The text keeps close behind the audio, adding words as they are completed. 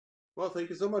Well,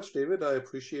 thank you so much, David. I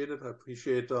appreciate it. I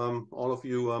appreciate all of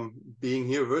you being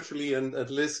here virtually and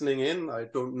listening in. I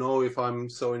don't know if I'm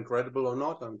so incredible or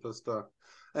not. I'm just an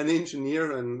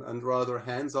engineer and rather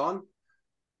hands-on.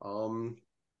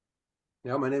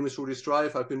 Yeah, my name is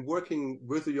Streif. I've been working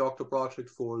with the Yocto Project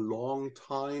for a long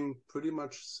time, pretty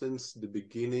much since the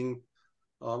beginning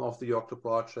of the Yocto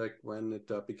Project, when it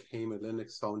became a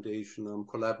Linux Foundation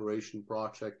collaboration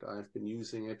project. I've been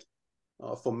using it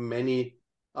for many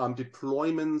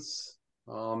deployments,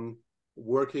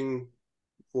 working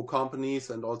for companies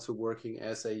and also working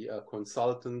as a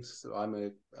consultant. So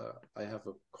I have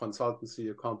a consultancy,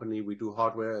 a company. We do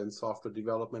hardware and software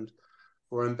development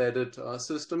for embedded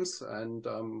systems, and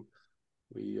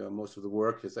most of the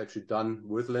work is actually done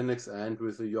with Linux and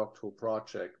with the Yocto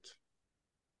project.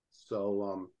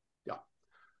 So yeah,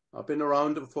 I've been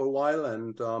around for a while,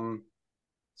 and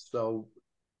so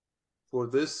for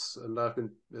this, and I've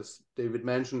been, as David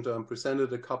mentioned,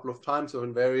 presented a couple of times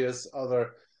on various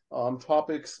other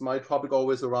topics. My topic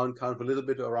always around kind of a little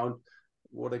bit around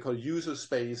what I call user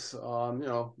space.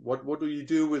 What do you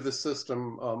do with the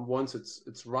system once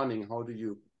it's running? How do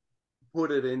you put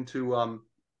it into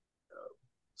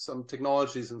some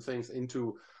technologies and things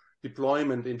into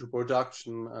deployment, into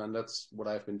production? And that's what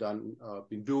I've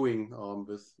been doing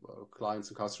with clients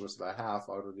and customers that I have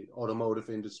out of the automotive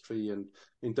industry and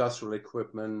industrial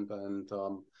equipment and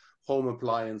home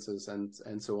appliances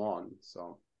and so on.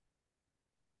 So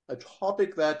a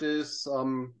topic that is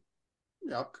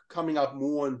coming up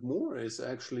more and more is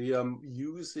actually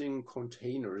using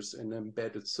containers in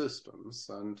embedded systems.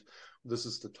 And this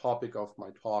is the topic of my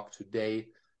talk today.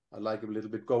 I'd like a little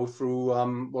bit go through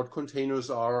what containers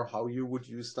are, how you would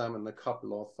use them, and a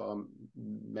couple of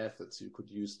methods you could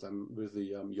use them with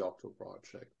the Yocto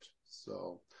project.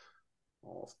 So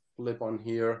I'll flip on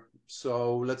here.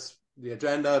 So the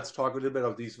agenda, let's talk a little bit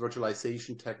of these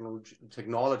virtualization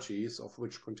technologies, of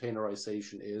which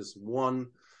containerization is one.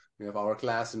 We have our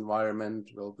class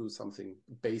environment. We'll do something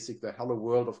basic, the hello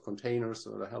world of containers,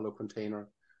 or the hello container.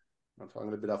 I'm talking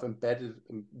a little bit of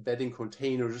embedding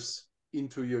containers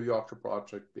into your Yocto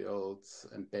project builds,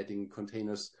 embedding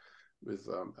containers with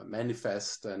a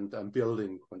manifest, and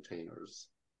building containers.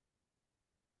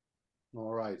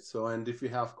 All right, so, and if you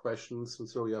have questions,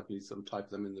 so yeah, please type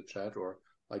them in the chat, or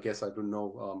I guess I don't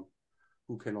know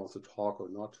who can also talk or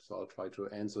not, so I'll try to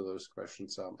answer those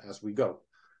questions as we go,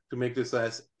 to make this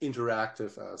as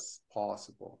interactive as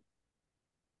possible.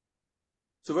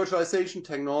 So virtualization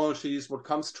technologies, what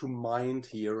comes to mind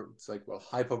here, it's like, well,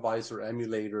 hypervisor,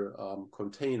 emulator,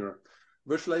 container.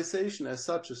 Virtualization as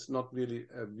such is not really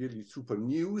a really super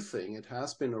new thing. It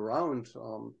has been around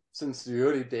since the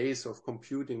early days of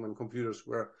computing, when computers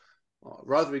were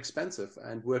rather expensive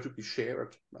and were to be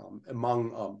shared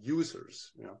among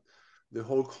users. The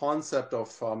whole concept of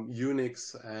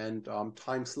Unix and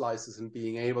time slices and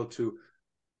being able to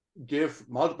give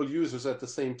multiple users at the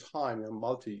same time, a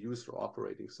multi-user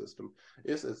operating system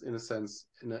is in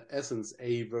essence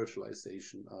a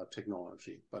virtualization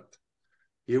technology. But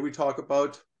here we talk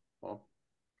about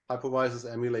hypervisors,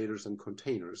 emulators, and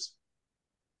containers.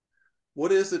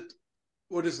 What is it?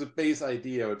 What is the base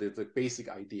idea, or the basic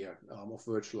idea of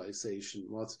virtualization?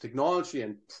 Well, it's technology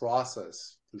and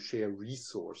process to share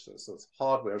resources. So it's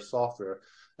hardware, software,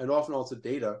 and often also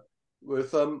data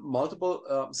with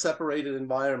multiple separated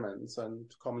environments.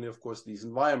 And commonly, of course, these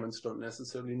environments don't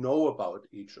necessarily know about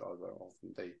each other.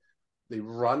 Often they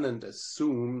run and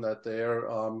assume that they're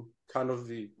kind of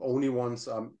the only ones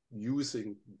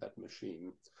using that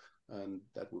machine. And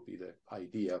that would be the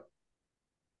idea.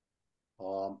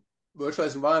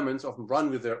 Virtualized environments often run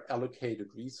with their allocated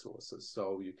resources.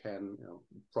 So you can,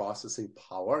 processing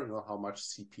power, how much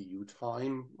CPU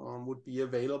time would be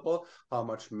available, how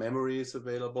much memory is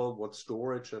available, what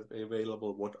storage is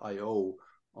available, what I/O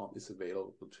is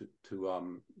available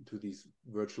to these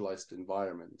virtualized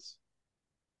environments.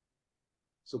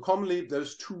 So commonly,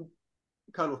 there's two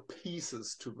kind of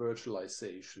pieces to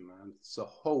virtualization, and it's a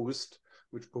host,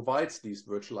 which provides these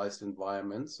virtualized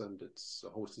environments, and the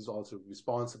host is also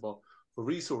responsible for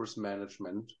resource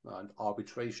management and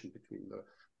arbitration between the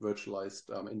virtualized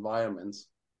environments,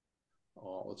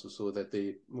 also so that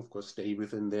they, of course, stay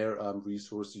within their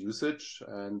resource usage,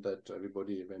 and that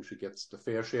everybody eventually gets the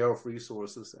fair share of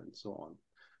resources and so on.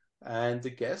 And the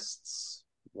guests,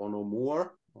 one or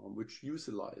more, which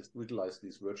utilize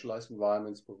these virtualized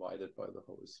environments provided by the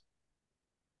host.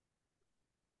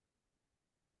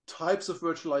 Types of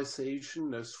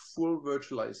virtualization, there's full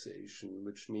virtualization,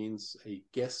 which means a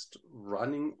guest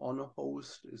running on a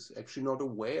host is actually not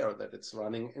aware that it's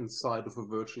running inside of a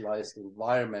virtualized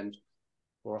environment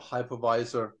or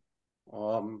hypervisor.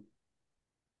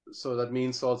 so that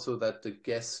means also that the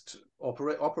guest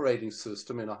operating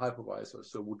system in a hypervisor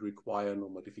so would require no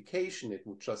modification. It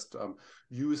would just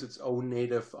use its own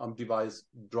native device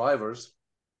drivers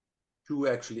to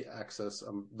actually access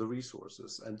the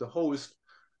resources, and the host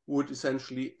would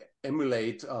essentially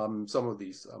emulate some of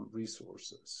these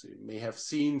resources. You may have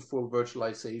seen for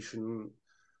virtualization,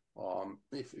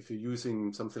 if you're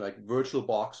using something like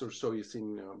VirtualBox or so, you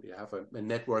have a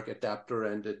network adapter,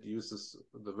 and it uses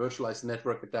the virtualized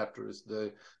network adapter is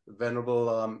the venerable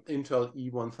Intel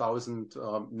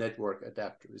E1000 network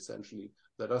adapter, essentially.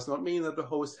 That does not mean that the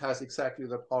host has exactly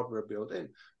that hardware built in.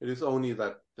 It is only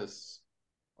that this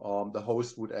the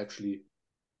host would actually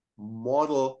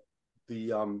model the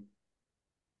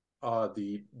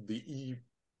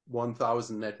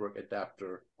E1000 network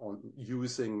adapter on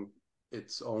using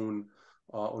its own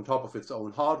on top of its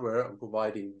own hardware and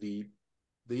providing the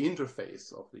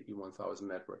interface of the E1000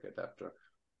 network adapter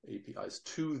APIs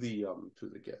to the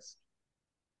guest.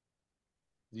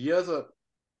 The other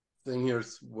thing here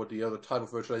is what the other type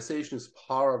of virtualization is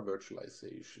power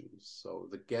virtualization. So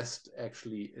the guest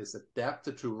actually is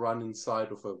adapted to run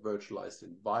inside of a virtualized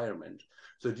environment.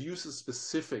 So it uses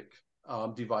specific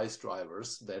device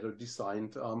drivers that are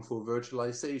designed for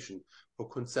virtualization, for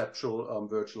conceptual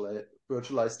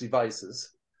virtualized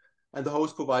devices. And the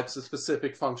host provides the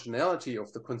specific functionality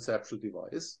of the conceptual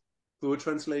device through a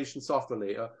translation software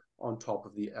layer on top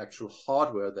of the actual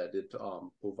hardware that it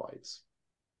provides.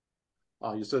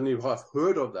 You certainly have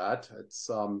heard of that. It's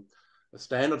a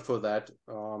standard for that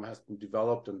has been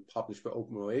developed and published by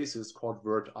OpenOasis called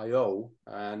VirtIO.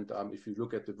 And if you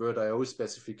look at the VirtIO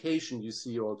specification, you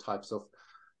see all types of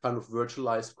kind of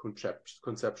virtualized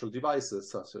conceptual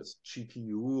devices, such as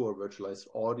GPU or virtualized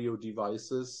audio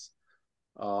devices,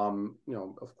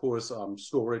 of course,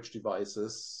 storage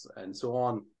devices, and so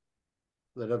on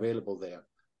that are available there.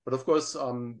 But of course,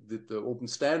 the open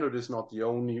standard is not the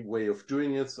only way of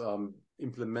doing it.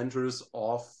 Implementers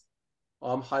of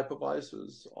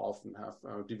hypervisors often have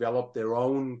developed their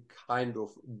own kind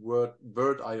of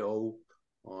VirtIO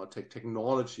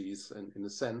technologies in a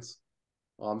sense.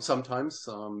 Sometimes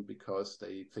because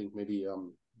they think maybe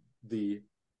the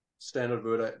standard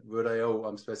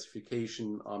VirtIO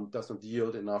specification does not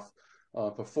yield enough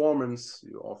performance.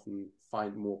 You often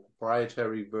find more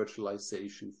proprietary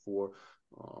virtualization for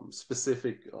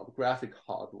specific graphics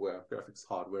hardware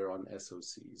on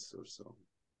SoCs or so.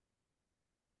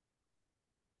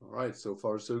 All right, so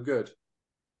far so good.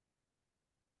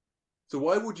 So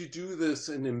why would you do this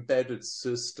in embedded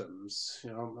systems?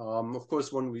 Of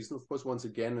course, one reason, once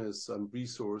again, is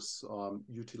resource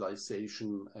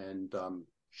utilization and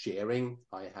sharing.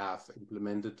 I have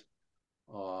implemented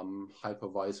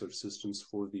hypervisor systems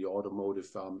for the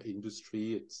automotive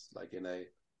industry. It's like in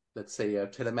let's say a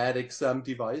telematics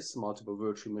device, multiple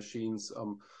virtual machines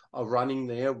are running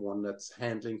there, one that's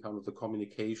handling kind of the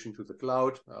communication to the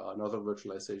cloud, another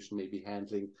virtualization may be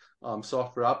handling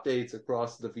software updates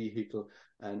across the vehicle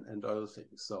and other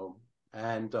things. So,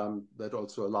 and that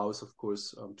also allows, of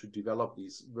course, to develop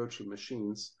these virtual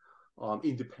machines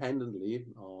independently.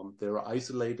 They're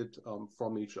isolated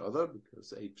from each other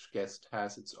because each guest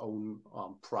has its own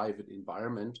private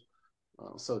environment,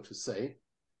 so to say.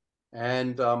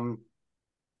 And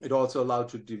it also allowed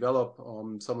to develop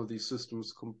some of these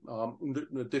systems in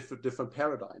different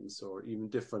paradigms or even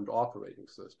different operating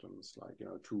systems, like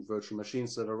two virtual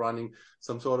machines that are running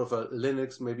some sort of a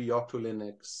Linux, maybe Yocto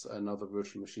Linux, another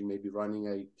virtual machine may be running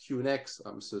a QNX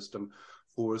system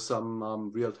for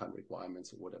some real-time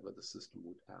requirements or whatever the system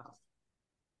would have.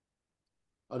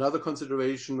 Another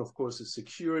consideration, of course, is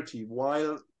security.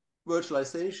 While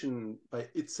virtualization by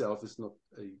itself is not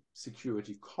a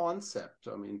security concept,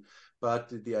 but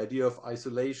the idea of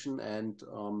isolation and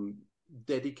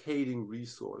dedicating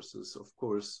resources, of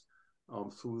course,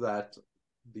 through that,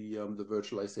 the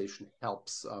virtualization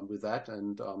helps with that,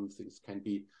 and things can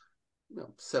be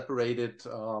separated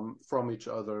from each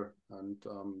other, and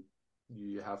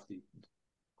you have the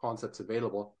concepts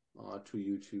available to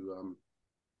you to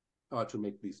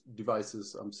make these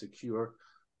devices secure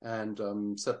and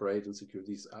separate and secure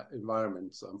these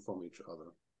environments from each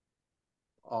other.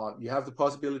 You have the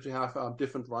possibility to have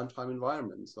different runtime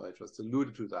environments. I just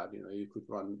alluded to that. You could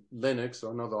run Linux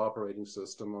or another operating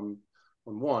system on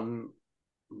one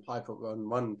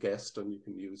guest, and you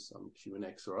can use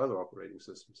QNX or other operating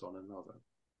systems on another.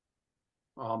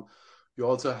 You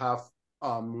also have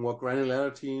more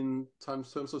granularity in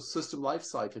terms of system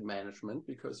lifecycle management,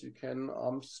 because you can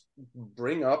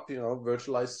bring up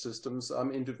virtualized systems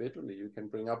individually. You can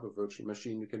bring up a virtual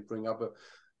machine, you can bring up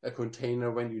a container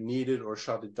when you need it or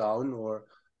shut it down, or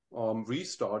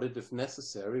restart it if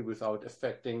necessary without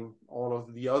affecting all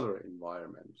of the other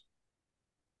environment.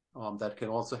 That can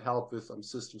also help with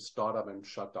system startup and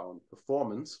shutdown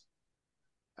performance,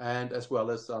 and as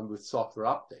well as with software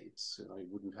updates. You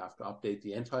wouldn't have to update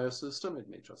the entire system. It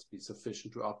may just be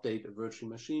sufficient to update a virtual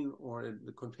machine or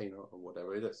the container or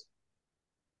whatever it is.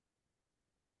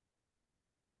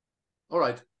 All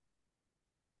right.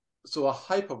 So a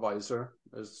hypervisor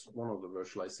is one of the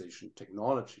virtualization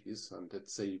technologies, and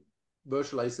it's a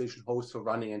virtualization host for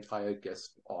running entire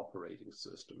guest operating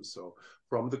systems. So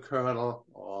from the kernel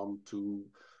to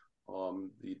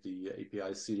the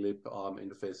API CLib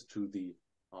interface to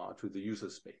the user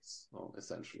space,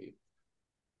 essentially.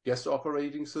 Guest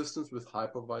operating systems with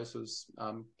hypervisors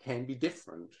can be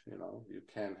different. You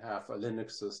can have a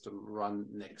Linux system run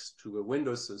next to a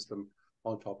Windows system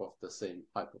on top of the same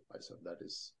hypervisor. That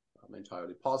is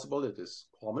entirely possible. It is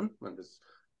common and it's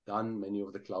done. Many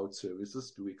of the cloud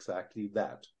services do exactly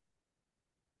that.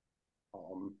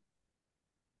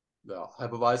 The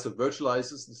hypervisor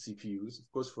virtualizes the CPUs,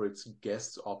 of course, for its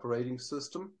guest operating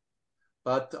system,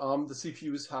 but the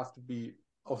CPUs have to be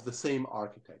of the same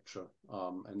architecture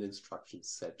and instruction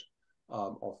set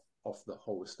of the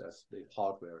host as the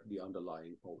hardware, the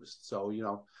underlying host. So,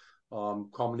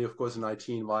 commonly, of course, in IT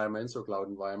environments or cloud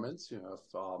environments, you have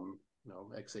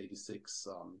x86,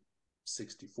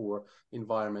 64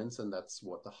 environments, and that's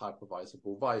what the hypervisor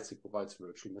provides. It provides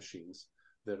virtual machines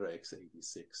that are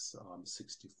x86,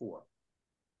 64.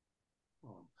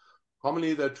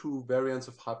 Commonly, there are two variants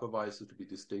of hypervisor to be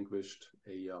distinguished: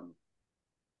 a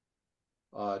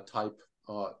type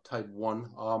 1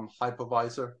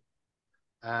 hypervisor,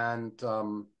 and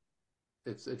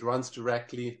it runs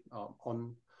directly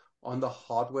on the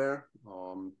hardware.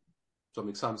 Some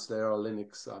examples there are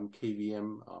Linux,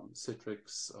 KVM,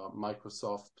 Citrix,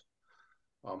 Microsoft,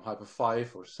 Hyper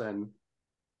 5 or Xen.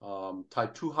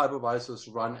 Type 2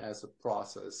 hypervisors run as a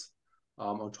process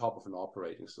on top of an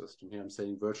operating system. Here I'm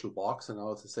saying VirtualBox, and I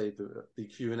also say the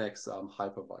QNX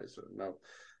hypervisor. Now,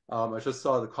 I just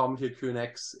saw the comment here,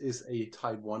 QNX is a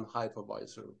type 1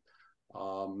 hypervisor.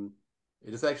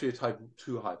 It is actually a type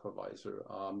 2 hypervisor.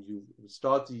 You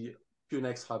start the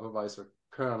QNX hypervisor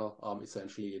kernel.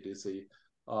 Essentially, it is a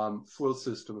full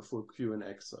system, a full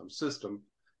QNX system,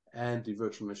 and the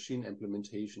virtual machine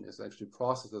implementation is actually a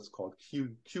process that's called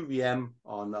QVM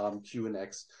on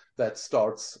QNX that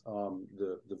starts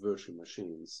the virtual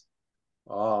machines.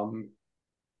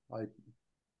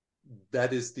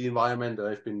 That is the environment that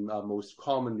I've been most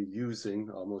commonly using,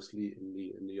 mostly in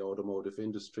the automotive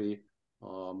industry,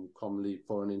 commonly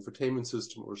for an infotainment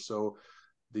system or so.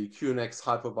 The QNX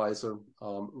hypervisor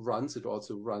runs. It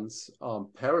also runs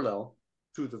parallel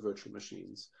to the virtual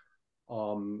machines.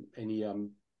 Any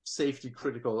safety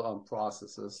critical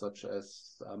processes, such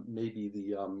as maybe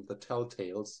the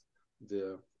telltales,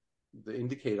 the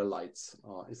indicator lights,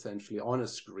 essentially on a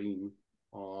screen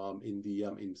in the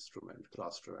instrument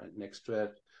cluster, and next to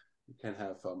it you can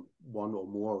have one or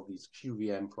more of these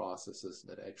QVM processes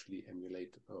that actually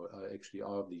emulate or actually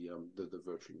are the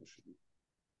virtual machine.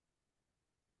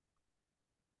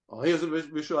 Here's a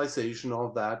visualization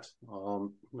of that.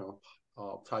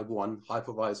 Type 1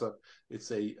 hypervisor.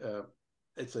 It's a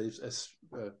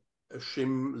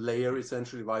shim layer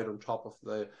essentially right on top of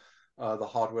the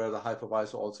hardware. The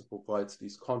hypervisor also provides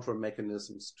these control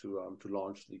mechanisms to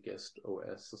launch the guest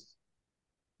OS.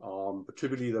 But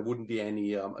typically there wouldn't be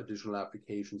any additional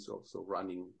applications also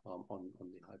running on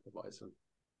the hypervisor.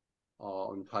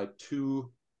 On type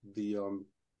 2, the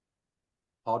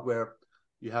hardware,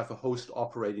 you have a host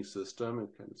operating system.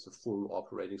 It's a full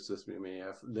operating system. You may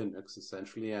have Linux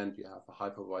essentially, and you have a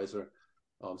hypervisor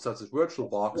such as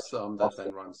VirtualBox that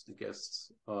then runs the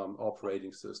guest's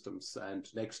operating systems. And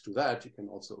next to that, you can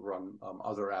also run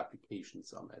other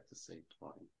applications at the same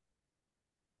time.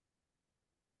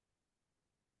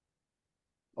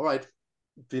 All right,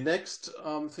 the next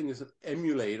thing is an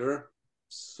emulator.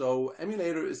 So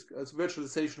emulator is a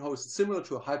virtualization host similar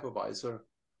to a hypervisor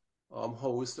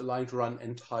host aligned to run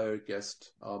entire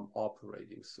guest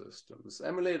operating systems.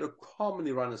 Emulator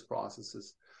commonly run as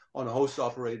processes on a host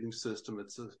operating system.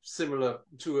 It's similar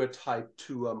to a type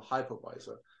 2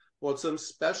 hypervisor. What's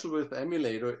special with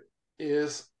emulator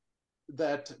is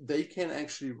that they can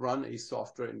actually run a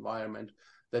software environment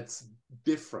that's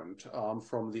different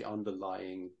from the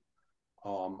underlying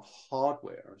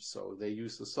hardware. So they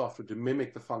use the software to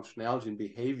mimic the functionality and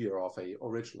behavior of an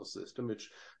original system,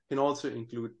 which can also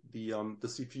include the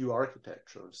CPU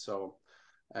architecture. So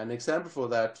an example for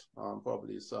that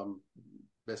probably is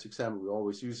best example we're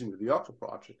always using with the Yocto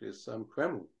project is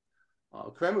QEMU.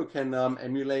 QEMU can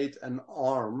emulate an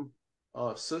ARM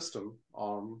system,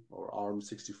 ARM or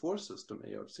ARM64 system,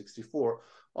 AR64,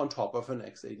 on top of an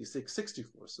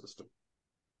x86-64 system.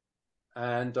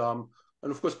 And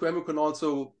of course, QEMU can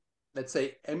also, let's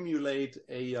say, emulate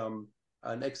an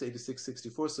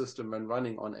x86-64 system and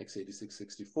running on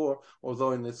x86-64,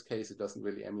 although in this case it doesn't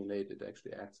really emulate, it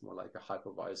actually acts more like a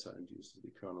hypervisor and uses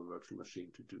the kernel virtual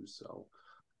machine to do so.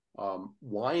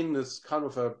 Wine is kind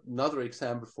of another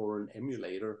example for an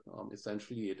emulator.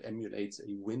 Essentially, it emulates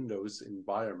a Windows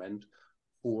environment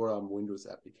for Windows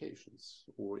applications,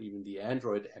 or even the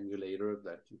Android emulator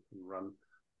that you can run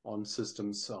on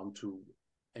systems to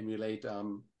emulate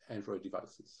Android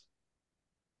devices.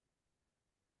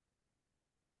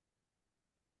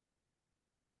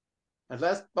 And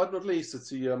last but not least, it's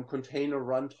the container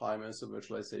runtime as a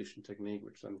virtualization technique,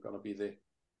 which is going to be the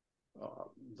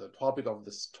topic of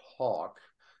this talk.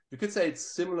 You could say it's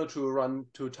similar to a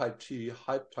type 2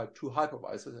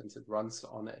 hypervisor, since it runs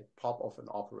on top of an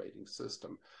operating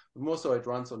system. But more so, it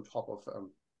runs on top of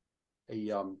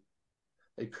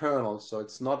a kernel. So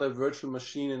it's not a virtual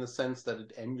machine in the sense that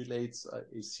it emulates a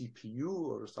CPU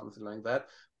or something like that,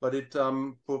 but it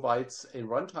provides a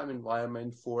runtime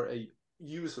environment for a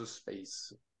user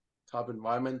space type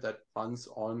environment that runs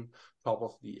on top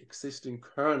of the existing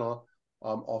kernel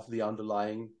of the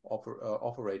underlying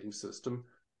operating system,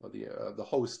 or the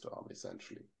host,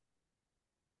 essentially.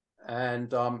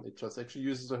 And it just actually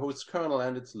uses the host kernel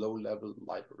and its low-level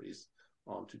libraries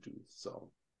to do so.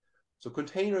 So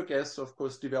container guests, of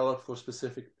course, developed for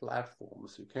specific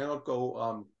platforms. You cannot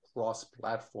go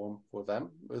cross-platform with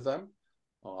them.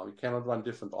 You cannot run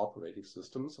different operating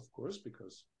systems, of course,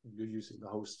 because you're using the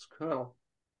host's kernel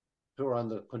to run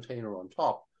the container on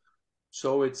top.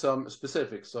 So it's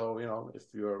specific. So, you know,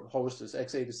 if your host is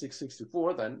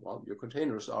x86-64, then, well, your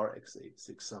containers are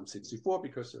x86-64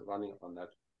 because they're running on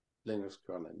that Linux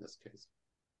kernel in this case.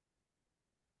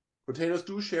 Containers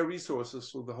do share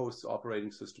resources with the host's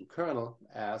operating system kernel,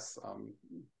 as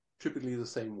typically the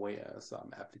same way as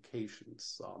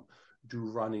applications do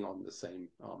running on the same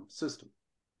system.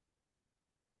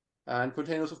 And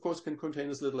containers, of course, can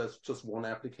contain as little as just one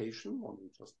application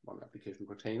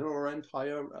container, or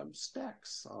entire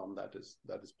stacks. That is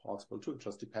possible too. It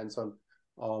just depends on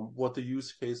what the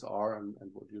use case are and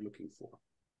what you're looking for.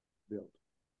 Build.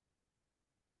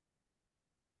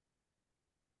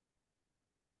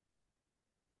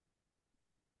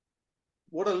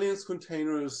 What are Linux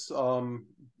containers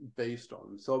based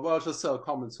on? So, well, just a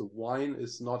comment. So, Wine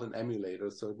is not an emulator,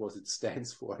 so it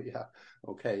stands for, yeah,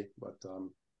 okay, but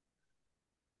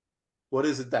what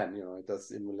is it then? You know, it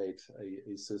does emulate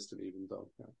a system, even though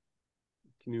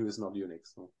GNU is not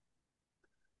Unix. So.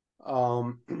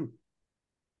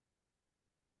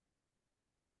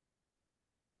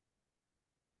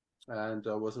 And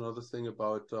there was another thing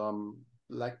about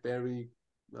BlackBerry.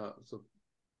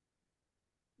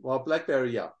 Well,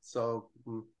 BlackBerry, yeah. So,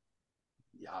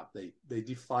 yeah, they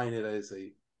define it as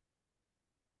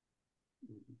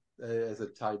a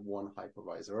type 1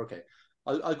 hypervisor. Okay.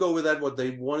 I'll go with that, what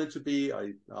they want it to be.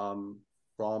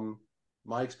 From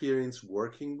my experience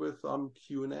working with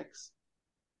QNX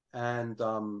and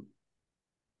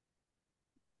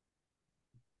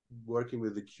working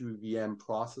with the QVM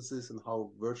processes and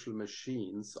how virtual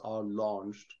machines are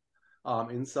launched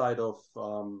inside of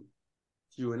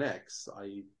QNX,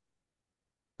 I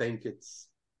think it's,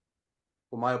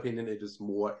 for my opinion, it is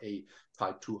more a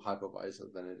type 2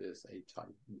 hypervisor than it is a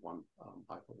type 1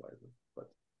 hypervisor.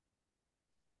 But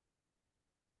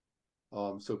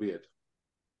so be it.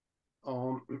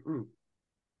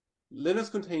 Linux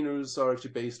containers are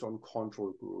actually based on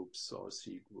control groups or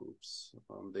C groups.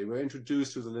 They were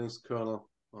introduced to the Linux kernel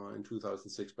in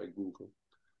 2006 by Google.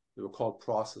 They were called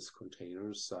process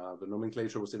containers. The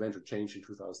nomenclature was eventually changed in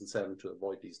 2007 to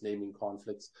avoid these naming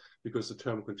conflicts, because the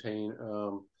term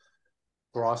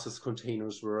process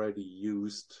containers were already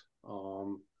used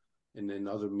in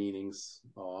other meanings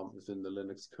within the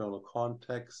Linux kernel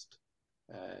context.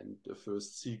 And the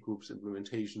first C groups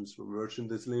implementations were merged in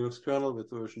this Linux kernel with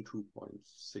version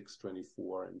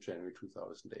 2.624 in January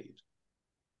 2008.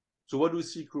 So what do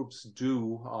C groups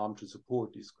do to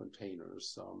support these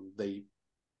containers? They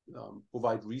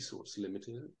provide resource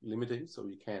limiting, so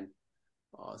you can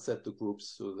set the groups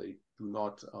so they do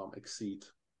not exceed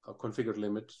a configured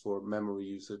limit for memory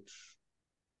usage,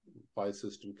 file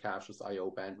system caches,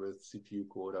 I/O bandwidth, CPU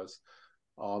quotas,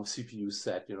 CPU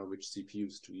set, which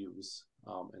CPUs to use,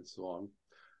 and so on.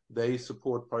 They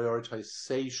support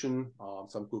prioritization.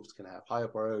 Some groups can have higher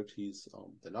priorities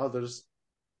than others.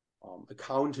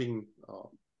 Accounting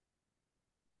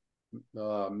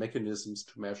mechanisms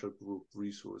to measure group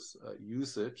resource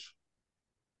usage.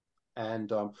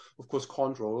 And of course,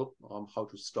 control, how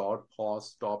to start,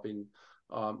 pause, stopping,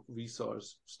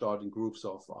 resource, starting groups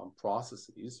of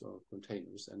processes or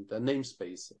containers, and the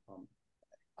namespace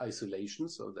isolation,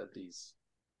 so that these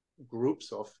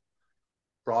groups of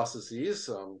processes,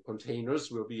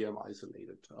 containers, will be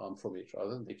isolated from each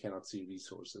other, and they cannot see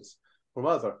resources from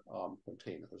other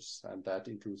containers. And that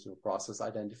includes process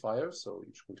identifiers. So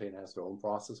each container has their own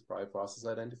private process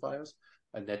identifiers,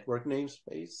 a network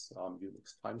namespace,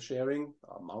 Unix time sharing,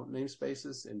 mount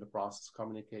namespaces in the process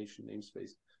communication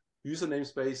namespace, user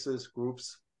namespaces,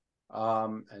 groups,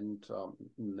 and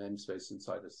namespace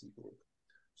inside a C group.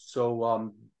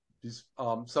 So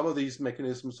some of these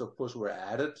mechanisms, of course, were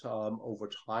added over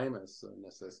time as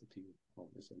necessity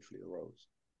essentially arose.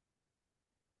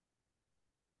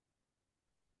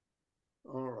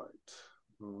 All right.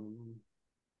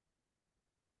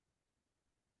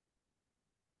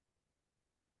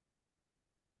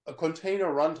 A container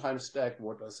runtime stack,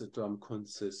 what does it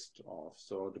consist of?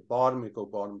 So at the bottom, we go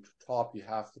bottom to top, you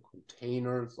have the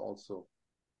container. It's also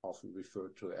often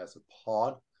referred to as a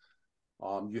pod.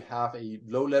 You have a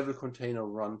low-level container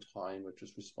runtime, which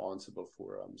is responsible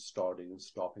for starting and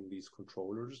stopping these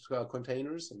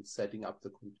containers and setting up the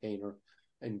container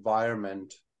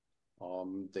environment.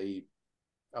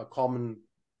 A common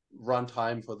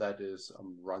runtime for that is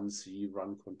run C,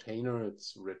 run container.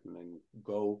 It's written in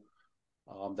Go.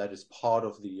 That is part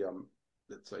of the,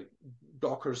 let's say,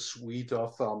 Docker suite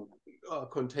of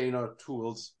container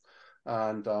tools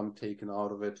and taken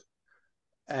out of it.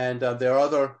 And there are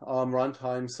other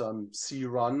runtimes,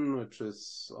 C-run, which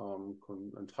is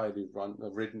entirely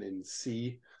written in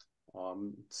C.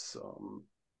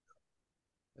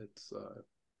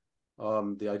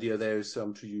 The idea there is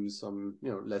to use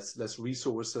less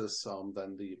resources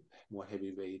than the more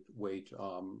heavyweight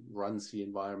run C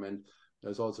environment.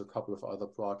 There's also a couple of other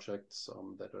projects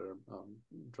that are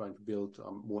trying to build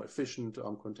more efficient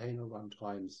container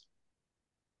runtimes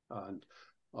and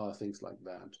things like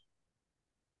that.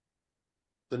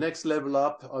 The next level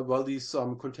up, well, these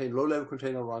low-level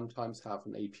container runtimes have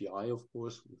an API, of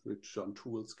course, with which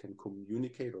tools can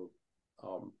communicate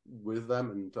with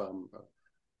them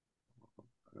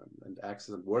and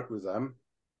access and work with them.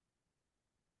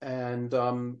 And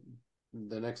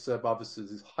the next step up is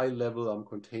these high-level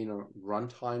container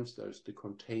runtimes. There's the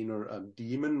container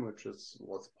daemon, which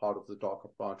was part of the Docker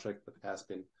project, but has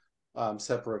been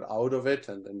separate out of it.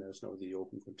 And then there's now the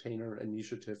Open Container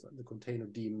Initiative and the container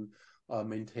daemon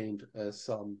maintained as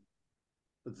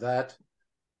that.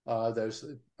 There's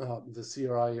the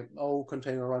CRIO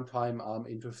container runtime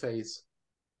interface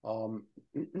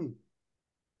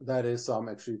that is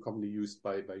actually commonly used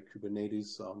by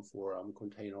Kubernetes for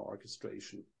container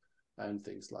orchestration and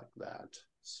things like that.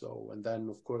 So, and then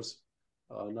of course,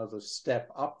 another step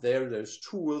up there's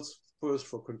tools first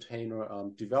for container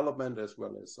development as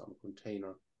well as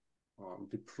container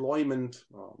deployment.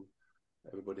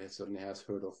 Everybody certainly has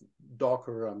heard of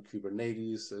Docker.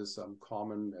 Kubernetes is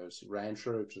common. There's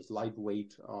Rancher, which is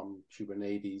lightweight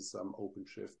Kubernetes,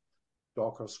 OpenShift,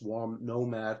 Docker Swarm,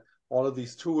 Nomad. All of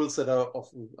these tools that are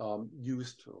often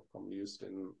used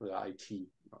in IT,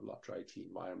 large IT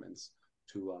environments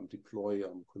to deploy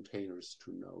containers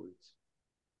to nodes.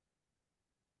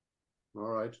 All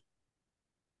right.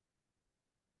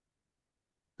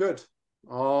 Good.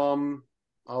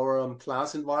 Our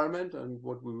class environment and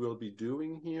what we will be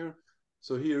doing here.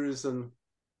 So here is an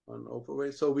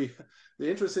overlay. So the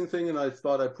interesting thing, and I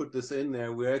thought I put this in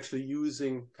there, we're actually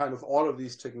using kind of all of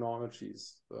these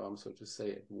technologies, so to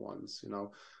say, at once.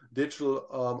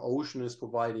 DigitalOcean is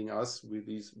providing us with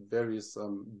these various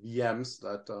VMs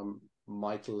that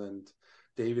Michael and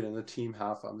David and the team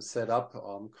have set up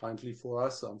kindly for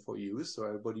us for use. So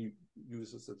everybody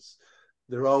uses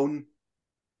their own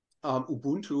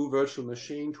Ubuntu virtual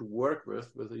machine to work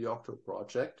with the Yocto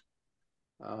project.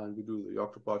 And we do the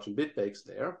Yocto project bitbakes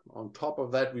there. On top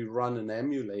of that, we run an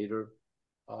emulator,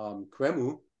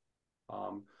 QEMU,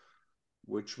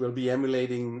 which will be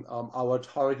emulating our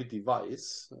target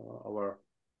device, our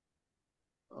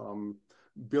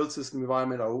build system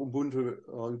environment. Our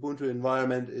Ubuntu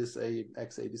environment is a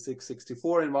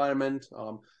x86-64 environment.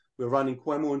 We're running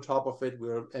QEMU on top of it.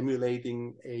 We're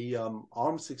emulating a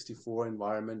ARM64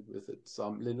 environment with its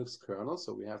Linux kernel.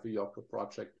 So we have a Yocto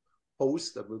project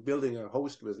host that we're building a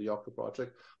host with the Yocto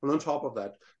project. And on top of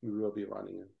that, we will be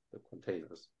running the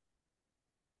containers.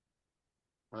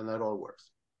 And that all works.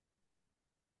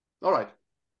 All right.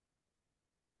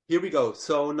 Here we go.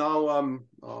 So now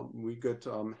we get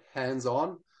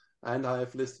hands-on. And I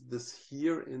have listed this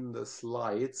here in the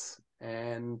slides.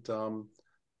 And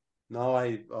now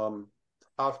I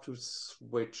have to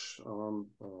switch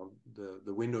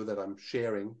the window that I'm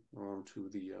sharing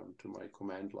to my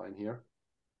command line here.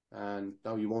 And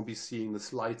now you won't be seeing the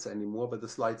slides anymore, but the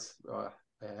slides, I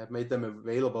have made them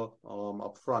available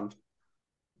up front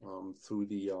through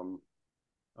the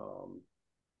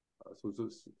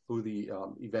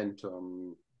event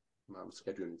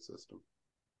scheduling system.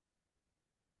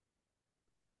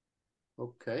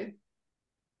 Okay.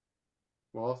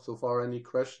 Well, so far, any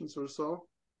questions or so?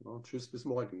 Well, tschüss bis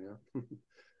morgen, yeah.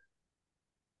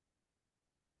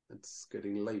 It's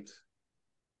getting late.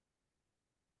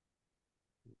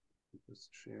 Just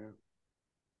share.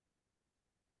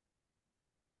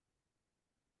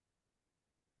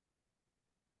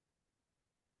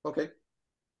 Okay.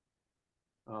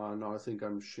 Now I think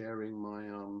I'm sharing my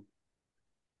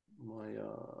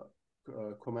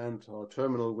command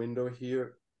terminal window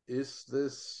here. Is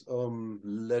this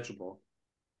legible?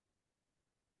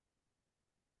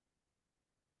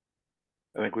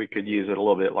 I think we could use it a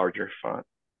little bit larger font.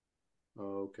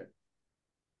 Okay.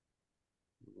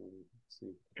 Let's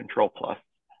see. Control plus.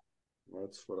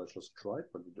 That's what I just tried,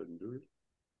 but it didn't do it.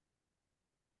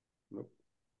 Nope.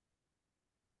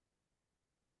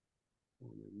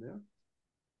 In there.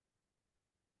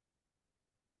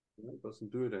 Yeah, it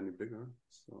doesn't do it any bigger,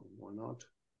 so why not?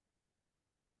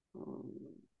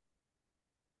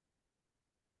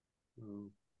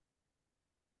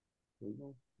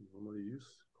 Normally use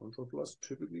Control Plus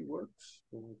typically works.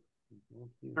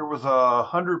 There was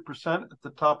 100% at the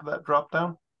top of that drop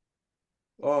down.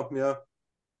 Oh yeah.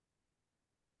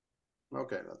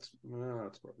 Okay, that's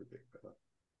probably big better.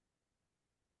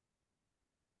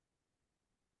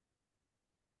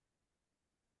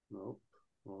 Nope.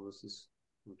 Well,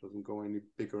 it doesn't go any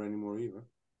bigger anymore either.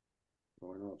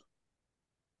 Why not?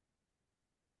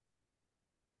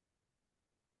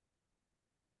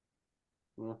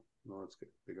 Well, no, it's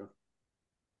getting bigger.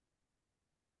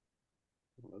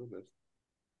 A little bit.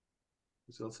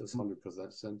 It still says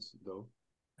 100% though.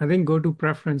 I think go to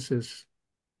preferences.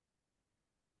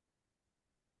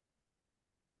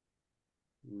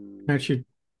 That should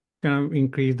kind of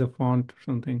increase the font or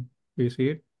something. Do you see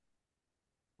it?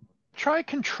 Try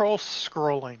control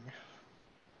scrolling.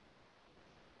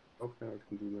 Okay, I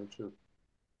can do that too.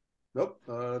 Nope,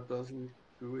 it doesn't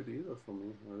do it either for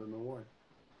me. I don't know why.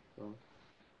 So.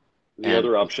 The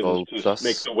other option is to just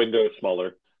make the window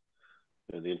smaller.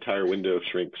 And the entire window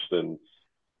shrinks, then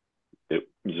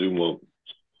Zoom won't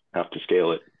have to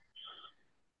scale it.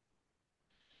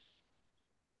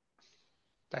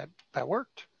 That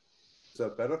worked. Is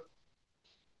that better?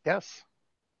 Yes.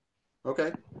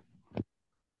 Okay.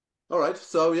 All right.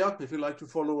 So yeah, if you'd like to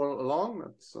follow along,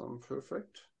 that's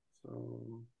perfect.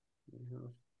 So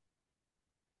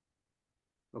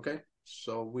okay.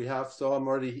 So I'm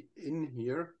already in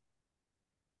here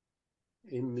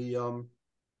in the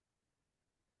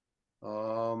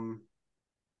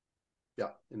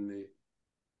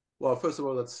well, first of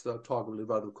all, let's talk a little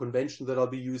about the convention that I'll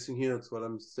be using here. That's what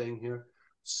I'm saying here.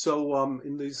 So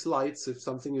in these slides, if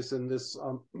something is in this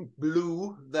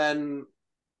blue, then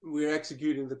we're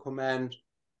executing the command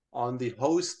on the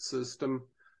host system.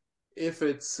 If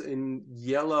it's in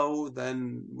yellow,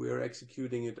 then we're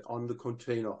executing it on the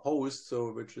container host,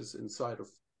 so which is inside of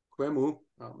QEMU,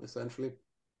 essentially.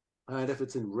 And if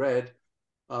it's in red,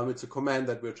 it's a command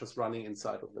that we're just running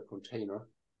inside of the container.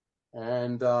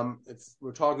 And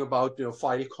we're talking about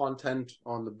file content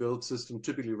on the build system,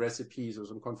 typically recipes or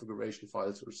some configuration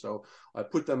files or so. I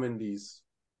put them in these.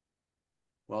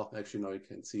 Well, actually, now you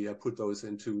can see I put those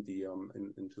into the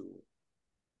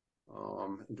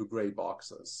into gray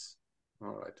boxes.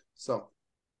 All right, so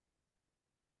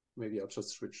maybe I'll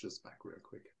just switch this back real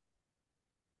quick.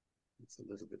 It's a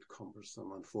little bit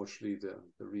cumbersome. Unfortunately,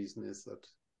 the reason is that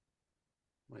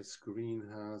my screen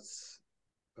has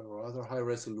a rather high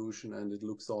resolution and it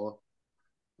looks all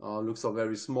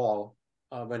very small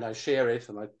when I share it,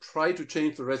 and I try to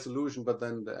change the resolution, but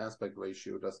then the aspect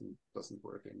ratio doesn't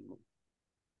work anymore.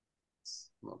 It's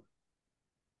not.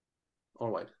 All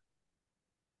right.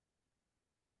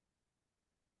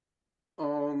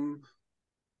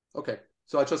 Okay,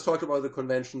 so I just talked about the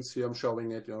conventions here. I'm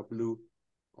showing it, blue,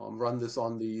 run this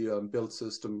on the build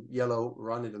system. Yellow,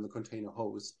 run it in the container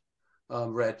host.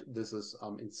 Red, this is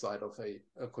inside of a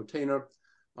container.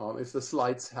 If the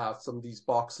slides have some of these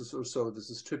boxes or so, this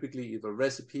is typically either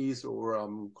recipes or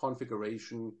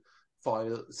configuration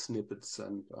file snippets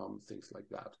and things like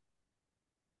that.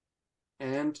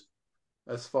 And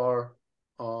as far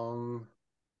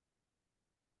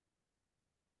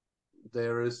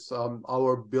there is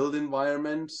our build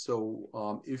environment. So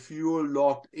if you're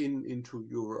logged into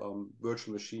your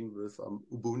virtual machine with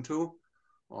Ubuntu,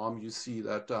 you see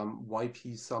that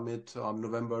YP Summit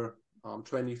November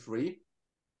 23.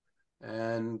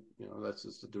 And that's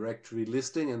just a directory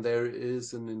listing, and there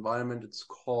is an environment. It's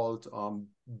called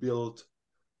build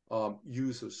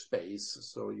user space.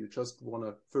 So you just want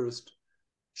to first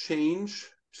change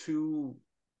to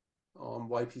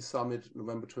YP Summit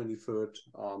November 23rd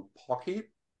Pocky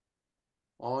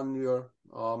on your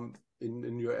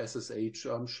in your SSH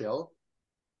shell,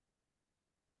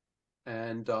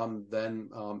 and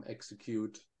then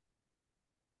execute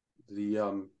the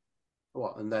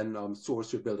and then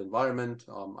source your build environment.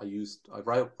 I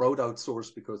wrote out source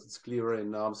because it's clearer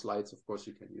in slides. Of course,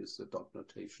 you can use the dot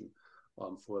notation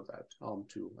for that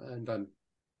too. And I'm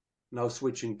now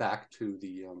switching back to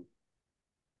the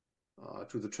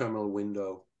terminal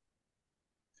window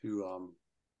to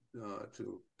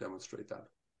demonstrate that.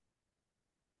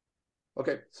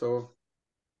 Okay, so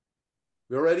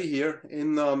we're already here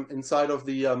in inside of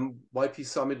the YP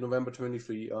Summit November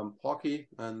 23 Pocky,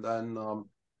 and then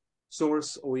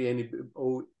source OE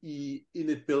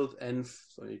init build env.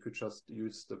 So you could just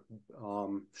use the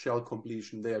shell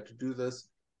completion there to do this,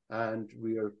 and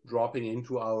we are dropping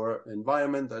into our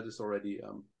environment that is already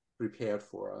prepared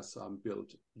for us,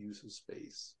 build user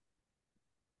space.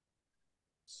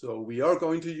 So we are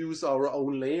going to use our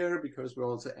own layer because we're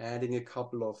also adding a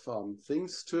couple of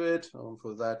things to it.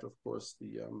 For that, of course,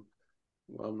 the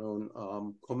well-known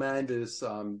command is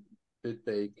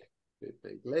bitbake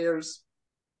layers,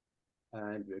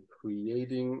 and we're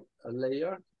creating a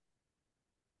layer.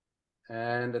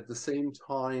 And at the same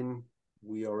time,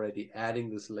 we are already adding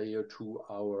this layer to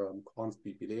our conf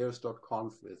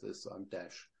bblayers.conf with this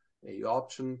 -a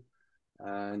option.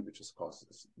 And we just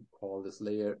call this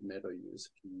layer meta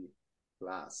USP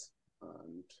class.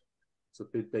 And so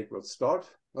bitbake will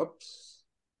start. Oops.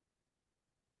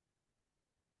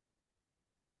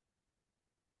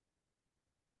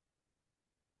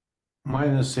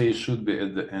 -a should be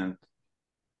at the end.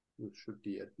 It should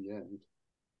be at the end.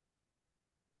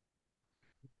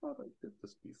 I thought I did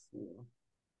this before.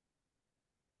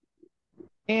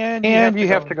 And you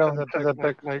have to go to the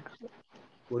picnic.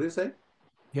 What do you say?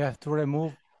 You have to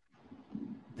remove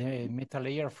the meta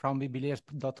layer from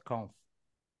bblayers.conf.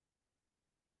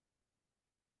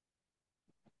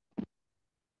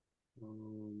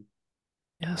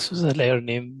 Yeah, so the layer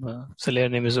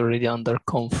name is already under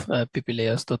conf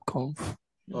pplayers.conf.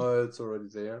 Oh, it's already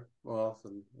there. Well,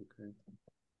 then, okay.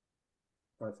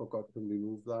 I forgot to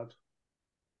remove that.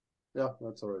 Yeah,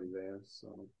 that's already there. So,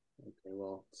 okay,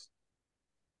 well,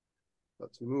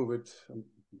 let's remove it. And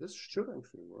this should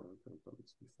actually work. I've done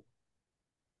this before.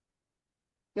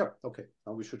 Yeah, okay.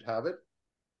 Now we should have it.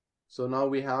 So now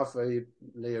we have a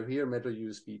layer here, meta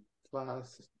USB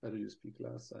class,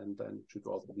 and then it should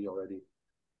also be already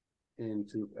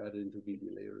added into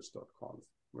bblayers.conf,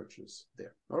 which is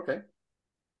there. Okay.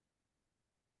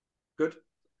 Good.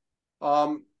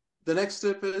 The next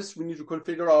step is we need to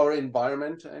configure our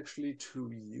environment actually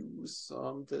to use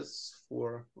this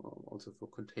for also for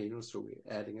containers. So we're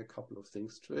adding a couple of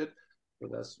things to it. So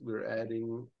that's we're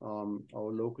adding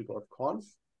our local.conf.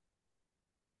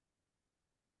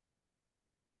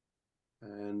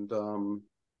 And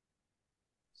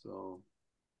so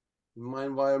in my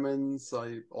environments,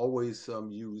 I always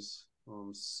use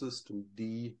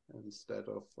systemd instead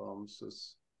of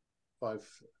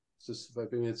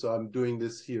sys5 units. So I'm doing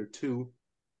this here too.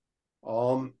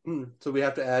 So we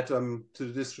have to add to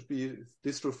the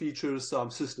distro features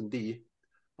systemd.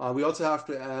 We also have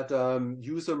to add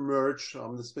user merge.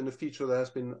 This has been a feature that has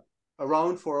been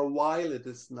around for a while. It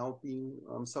is now being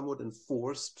somewhat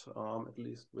enforced, at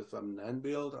least with nan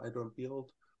build. I don't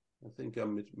build. I think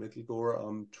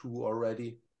Mitteldoor 2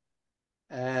 already.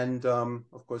 And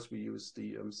of course, we use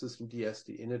the systemd as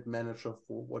the init manager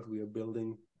for what we are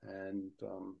building. And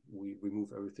we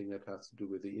remove everything that has to do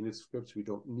with the init scripts. We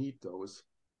don't need those.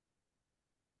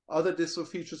 Other distro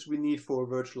features we need for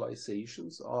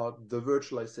virtualizations are the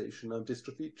virtualization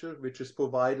distro feature, which is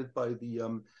provided by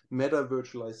the meta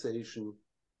virtualization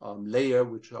layer,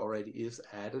 which already is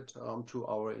added to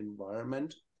our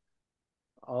environment.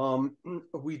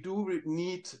 We do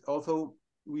need, although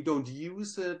we don't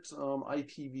use it,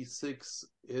 IPv6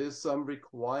 is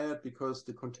required because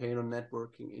the container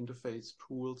networking interface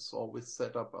tools always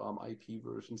set up IP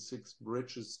version 6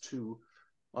 bridges to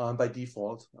by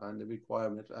default and the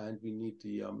requirement, and we need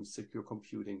the secure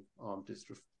computing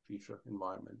distro feature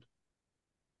environment.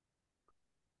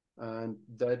 And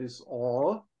that is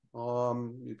all.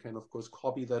 You can of course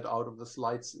copy that out of the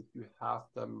slides if you have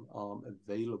them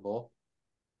available,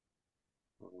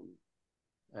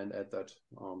 and add that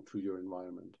to your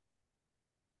environment.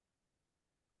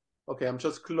 Okay, I'm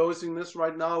just closing this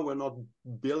right now. We're not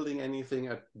building anything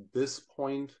at this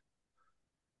point.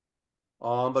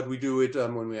 But we do it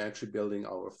when we're actually building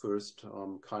our first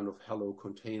kind of Hello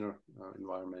container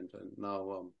environment. And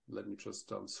now let me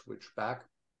just switch back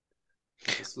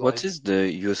to the slide. What is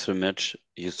the user match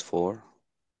used for?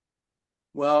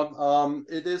 Well,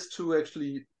 it is to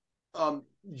actually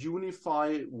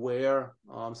unify where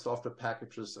software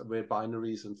packages, where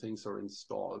binaries and things are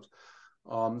installed.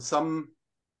 Some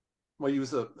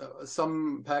the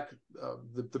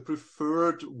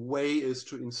preferred way is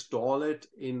to install it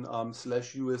in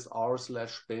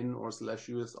 /usr/bin or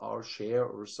 /usr share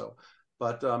or so.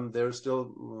 But there's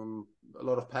still a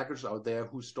lot of packages out there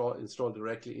who install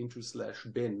directly into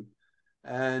 /bin,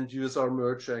 and usr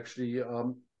merge actually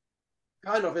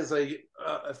kind of is a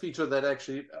feature that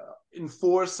actually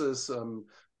enforces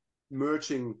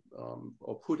merging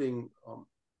or putting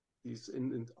these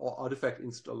artifact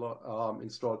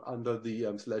installed under the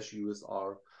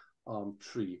 /usr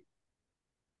tree.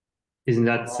 Isn't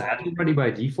that set already by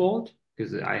default?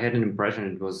 Because I had an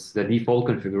impression it was the default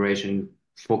configuration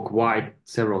for quite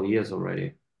several years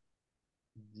already.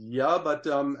 Yeah, but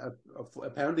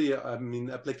apparently, I mean,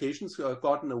 applications have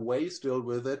gotten away still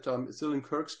with it. Still in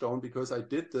Kirkstone, because I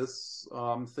did this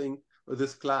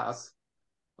this class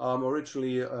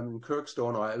originally in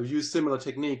Kirkstone, or I used similar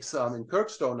techniques in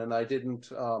Kirkstone, and I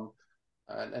didn't.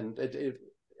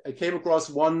 I came across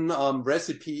one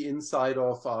recipe inside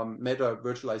of Meta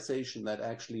Virtualization that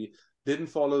actually didn't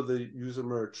follow the user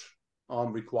merge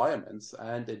requirements,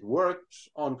 and it worked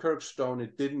on Kirkstone.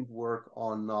 It didn't work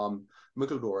on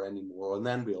Mickeldor anymore, or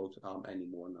Nanbuild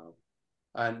anymore now.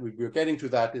 And we're getting to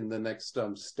that in the next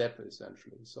step,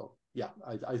 essentially. So yeah,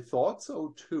 I thought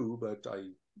so too, but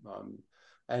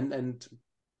and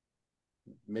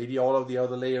maybe all of the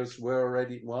other layers were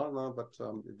already, well, no, but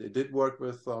it did work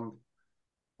with, or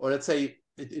let's say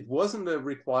it wasn't a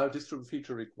distributed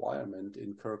feature requirement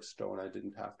in Kirkstone. I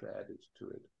didn't have to add it to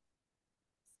it.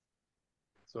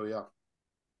 So yeah.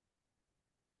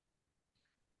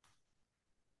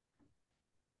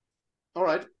 All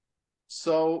right.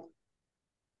 So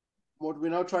what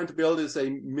we're now trying to build is a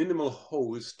minimal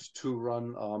host to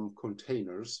run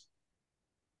containers.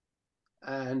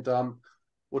 And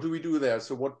what do we do there?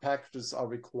 So what packages are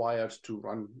required to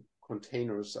run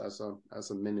containers as a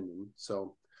minimum?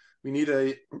 So we need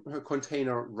a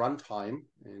container runtime.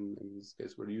 In this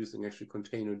case, we're using actually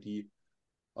containerd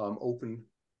open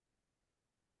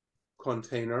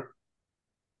container.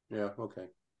 Yeah, okay.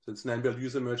 Since Nanbuild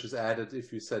user merge is added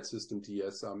if you set systemd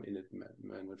as init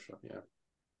manager. Yeah,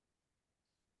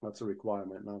 that's a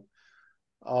requirement now.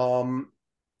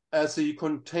 As a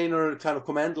container kind of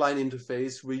command line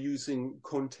interface, we're using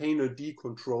containerd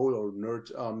control or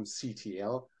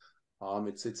nerd-ctl.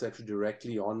 It sits actually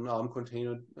directly on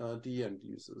containerd and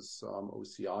uses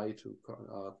OCI to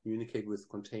communicate with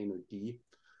containerd.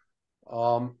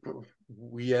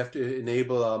 We have to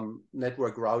enable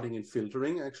network routing and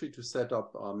filtering actually to set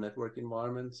up network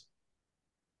environments.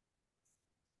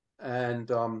 And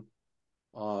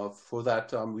for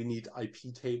that, we need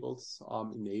IP tables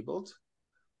enabled.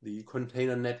 The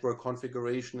container network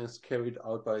configuration is carried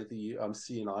out by the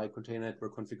CNI, container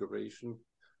network configuration.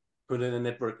 Container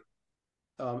network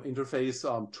interface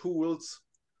tools.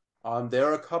 There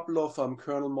are a couple of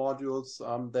kernel modules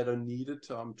that are needed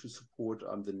to support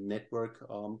the network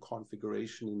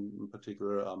configuration, in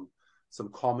particular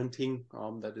some commenting.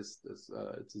 That is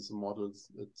it is a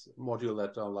module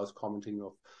that allows commenting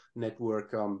of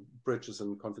network bridges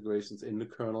and configurations in the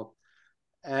kernel.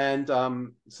 And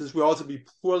since we'll also be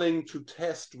pulling to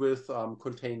test with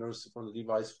containers from the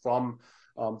device from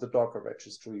the Docker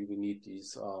registry, we need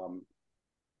these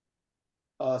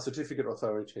certificate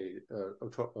authority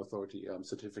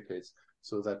certificates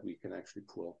so that we can actually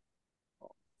pull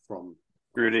from.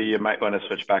 Rudy, you might want to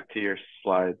switch back to your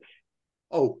slides.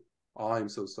 Oh, I'm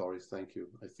so sorry. Thank you.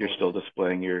 You're still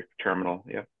displaying your terminal.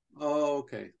 Yeah. Oh,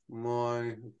 okay.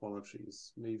 My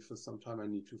apologies. Maybe for some time I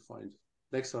need to find.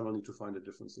 Next time I'll need to find a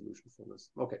different solution for this.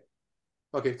 Okay.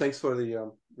 Okay, thanks for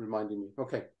the reminding me.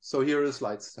 Okay, so here are the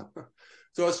slides.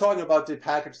 So I was talking about the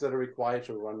packages that are required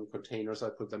to run containers. I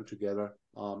put them together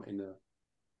in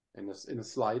a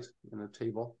slide, in a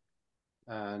table.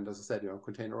 And as I said,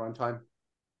 container runtime,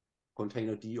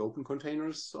 containerd open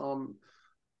containers,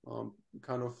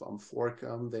 kind of fork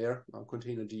there.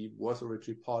 Containerd was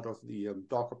originally part of the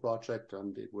Docker project,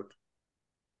 and it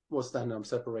was then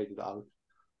separated out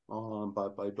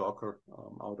by Docker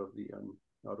out of the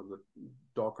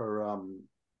Docker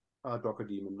Docker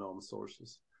daemon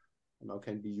sources, and now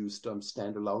can be used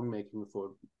standalone, making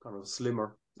for kind of a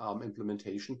slimmer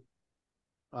implementation.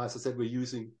 As I said, we're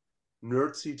using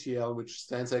nerdctl, which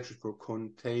stands actually for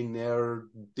Container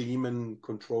Daemon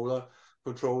Controller.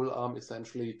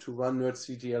 Essentially, to run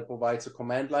nerdctl provides a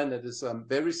command line that is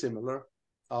very similar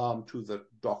to the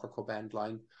Docker command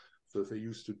line. So if you're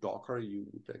used to Docker, you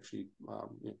would actually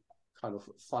kind of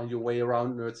find your way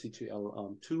around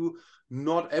nerdctl too.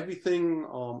 Not everything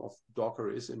of Docker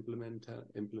is implemented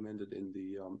in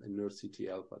the in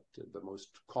nerdctl, but the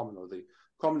most common or the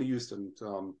commonly used and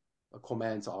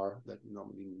commands are that we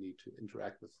normally need to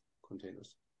interact with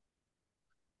containers.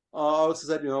 I also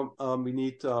said, we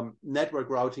need network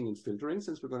routing and filtering,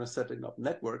 since we're going to setting up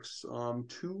networks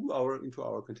into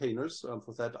our containers.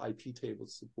 For that, IP table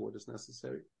support is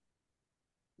necessary.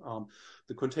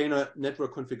 The container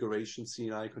network configuration,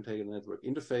 CNI container network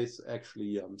interface,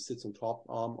 actually sits on top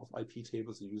of IP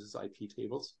tables. It uses IP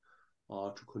tables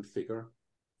to configure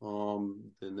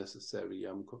the necessary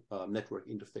network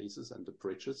interfaces and the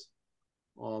bridges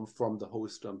from the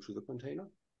host to the container.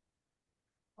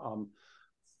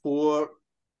 For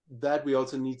that, we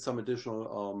also need some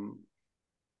additional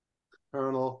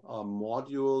kernel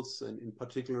modules, and in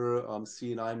particular,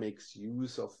 CNI makes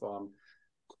use of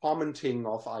commenting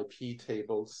of IP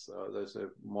tables. There's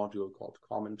a module called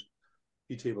comment,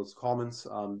 IP tables comments.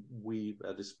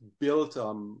 That is built,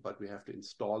 but we have to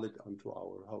install it onto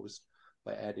our host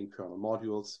by adding kernel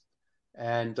modules.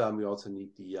 And we also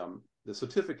need the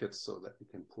certificates so that we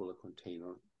can pull a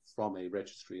container from a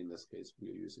registry. In this case, we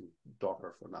are using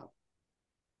Docker for now.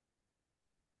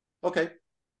 Okay.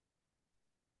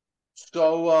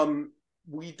 So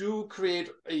we do create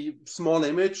a small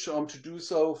image to do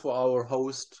so for our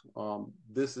host.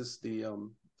 This is the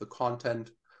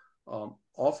content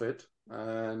of it,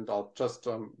 and I'll just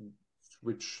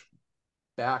switch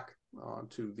back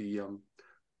to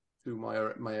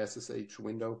my SSH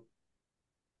window,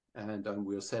 and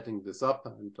we're setting this up.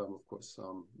 And of course,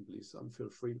 please feel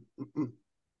free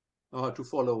to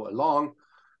follow along.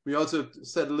 We also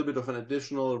set a little bit of an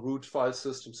additional root file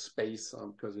system space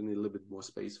because we need a little bit more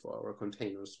space for our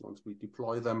containers once we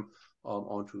deploy them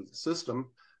onto the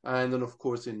system. And then, of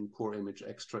course, in core image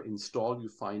extra install, you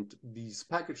find these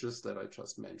packages that I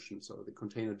just mentioned. So the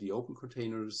container, the open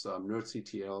containers,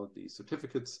 nerdctl, the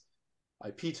certificates,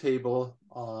 IP table,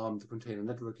 the container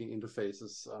networking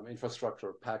interfaces,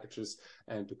 infrastructure packages,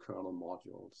 and the kernel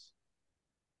modules.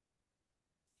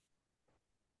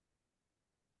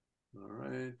 All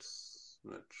right,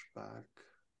 switch back.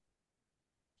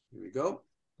 Here we go.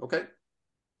 Okay,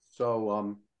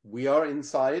 so we are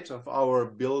inside of our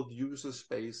build user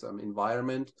space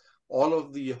environment. All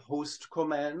of the host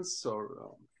commands,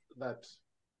 or our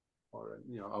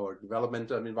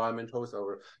development environment host,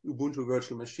 our Ubuntu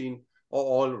virtual machine, are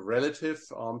all relative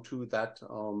to that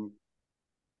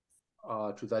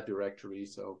directory.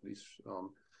 So please.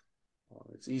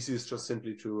 It's easiest just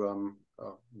simply to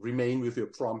remain with your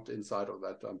prompt inside of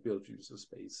that build user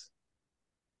space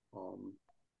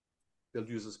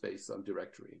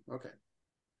directory. Okay,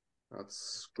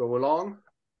 let's go along,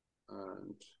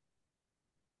 and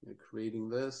we're creating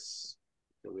this.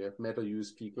 So we have meta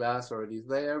USP class already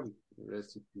there.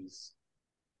 Recipes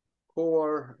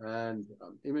core and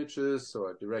images, so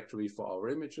a directory for our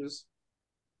images,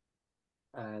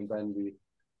 and then we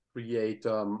create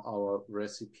our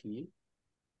recipe.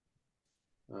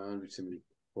 And we simply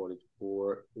call it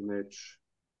core image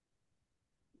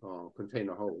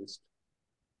container host.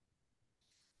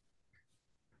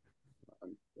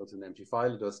 That's an empty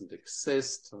file. It doesn't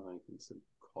exist. I can simply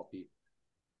copy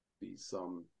these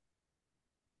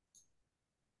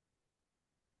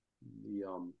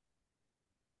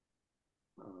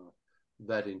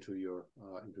that into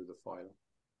the file.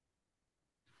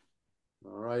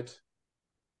 All right.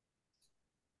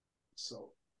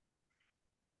 So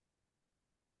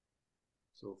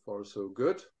far, so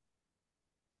good.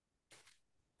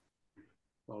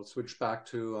 I'll switch back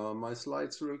to my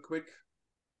slides real quick.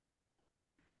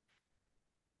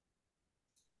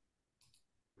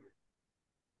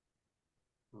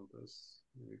 Here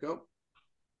we go.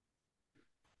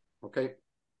 Okay.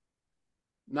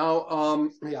 Now,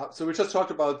 so we just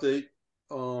talked about the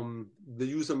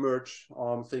user merge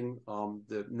thing.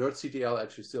 The nerdctl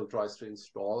actually still tries to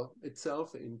install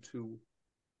itself into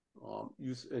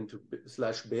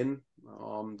 /bin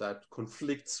that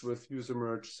conflicts with user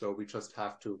merge. So we just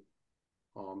have to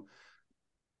do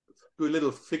a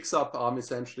little fix up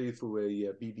essentially through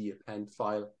a bb append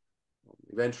file.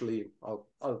 Eventually, I'll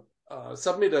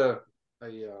submit a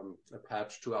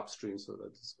patch to upstream so that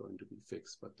it's going to be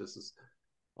fixed. But this is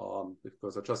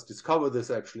because I just discovered this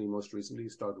actually most recently.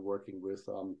 Started working with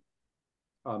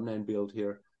NameBuild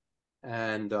here.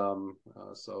 And I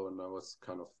was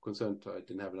kind of concerned I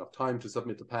didn't have enough time to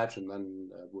submit the patch, and then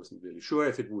I wasn't really sure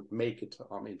if it would make it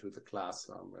into the class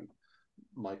when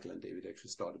Michael and David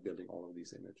actually started building all of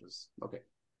these images. Okay.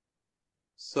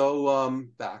 So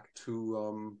back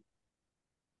to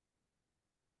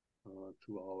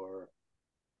our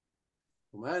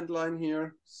command line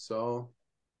here. So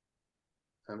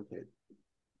MK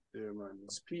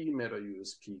 -p meta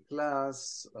USP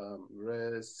class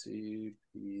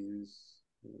recipes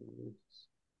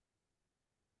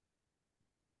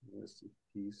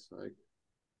like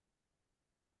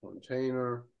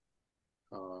container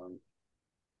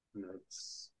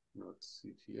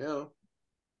 .ctl,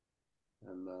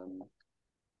 and then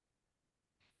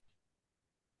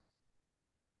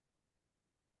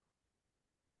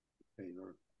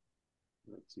container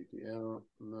 .ctl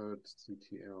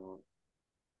 .ctl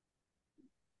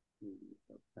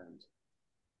append.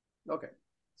 Okay,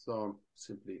 so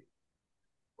simply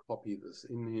copy this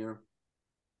in here.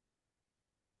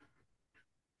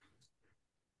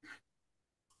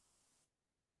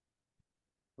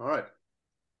 All right.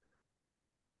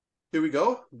 Here we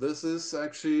go. This is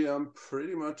actually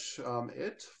pretty much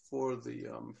it for the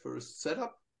first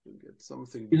setup. To get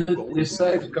something going. Is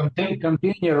it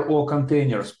container or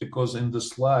containers? Because in the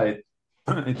slide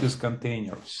it is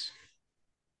containers.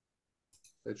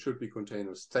 It should be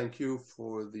containers. Thank you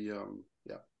for the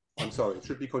yeah. I'm sorry. It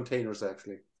should be containers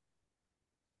actually.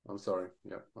 I'm sorry.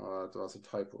 Yeah, it was a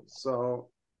typo. So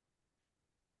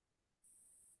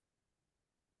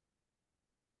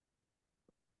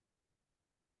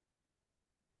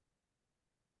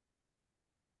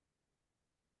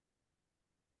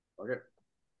okay.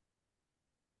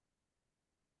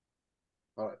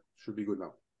 All right, should be good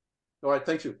now. All right,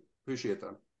 thank you. Appreciate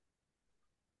that.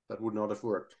 That would not have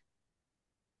worked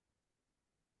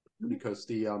because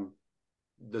the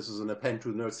this is an append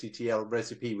to the nerdctl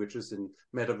recipe, which is in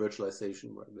meta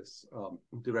virtualization, where this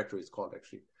directory is called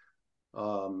actually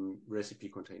recipe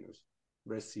containers,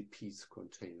 recipes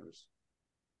containers.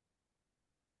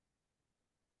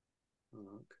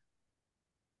 Okay.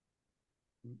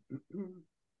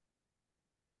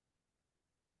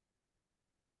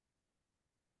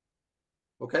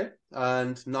 Okay,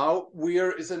 and now we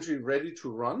are essentially ready to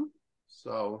run.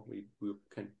 So we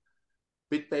can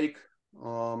bit bake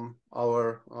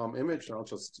our image. I'll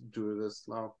just do this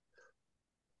now.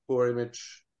 For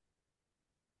image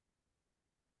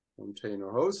container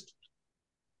host.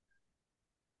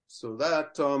 So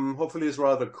that hopefully is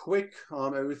rather quick.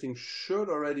 Everything should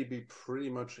already be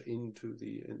pretty much into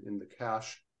the in the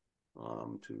cache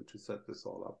to set this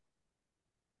all up.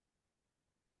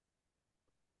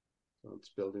 So it's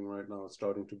building right now. It's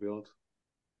starting to build.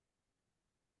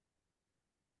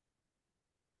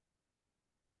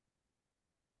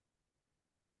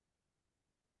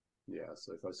 Yeah,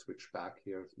 so if I switch back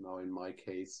here now in my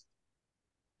case.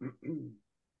 Can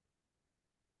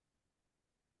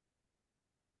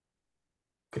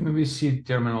we see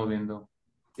terminal window?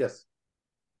 Yes,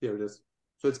 here it is.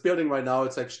 So it's building right now.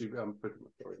 It's actually pretty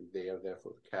much already there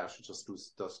for the cache. It just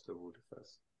does the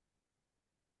rootfs.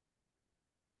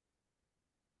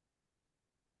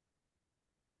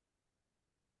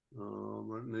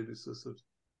 Maybe this is it.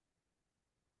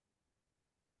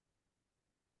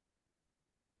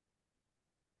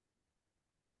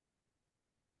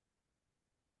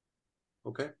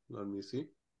 Okay, let me see.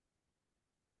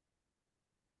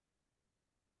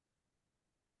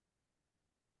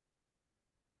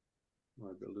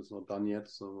 My build is not done yet,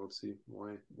 so we'll see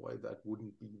why that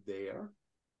wouldn't be there.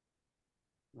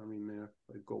 I mean, if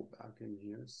I go back in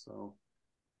here, so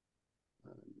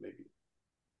maybe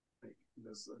make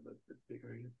this a little bit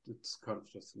bigger. It's kind of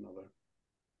just another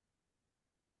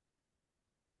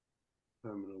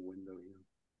terminal window here.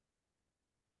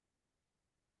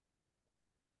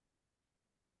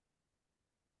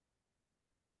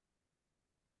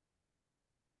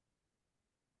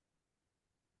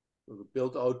 So the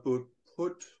build output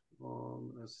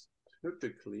is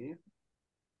typically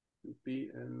to be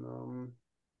in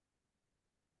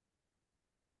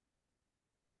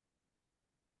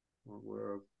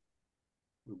where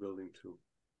we're building to.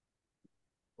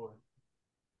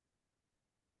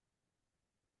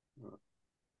 No.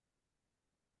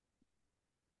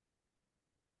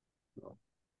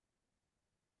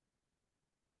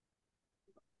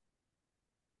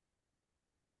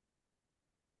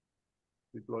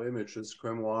 Deploy images,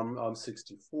 CREM1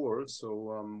 ARM64. So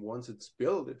once it's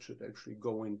built, it should actually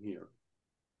go in here.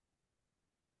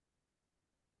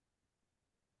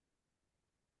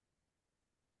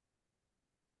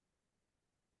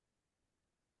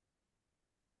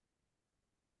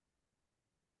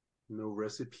 no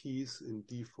recipes in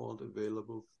default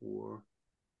available for.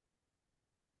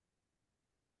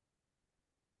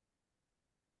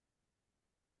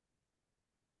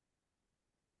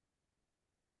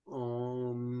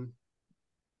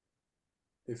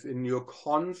 If in your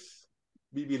conf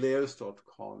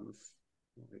bblayers.conf,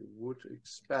 I would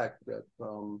expect that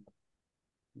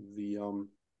the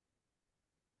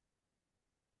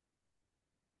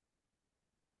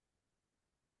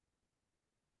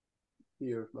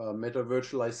here meta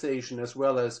virtualization, as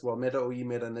well as meta OE,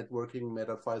 meta networking,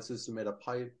 meta file system, meta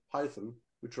Python,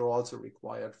 which are also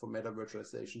required for meta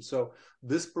virtualization. So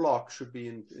this block should be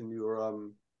in your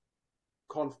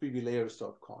conf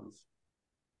bblayers.conf.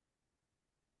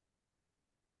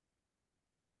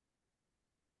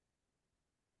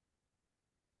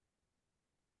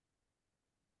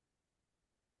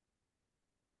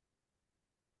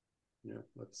 Yeah,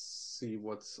 let's see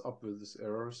what's up with this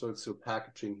error. So it's still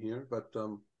packaging here, but there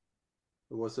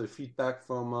was a feedback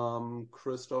from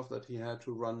Christoph that he had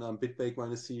to run bitbake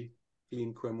 -c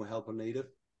clean QEMU helper native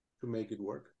to make it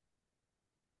work.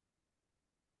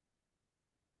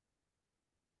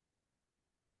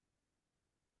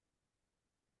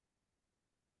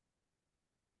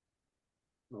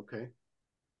 Okay,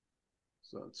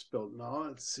 so it's built now.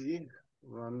 Let's see,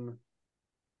 run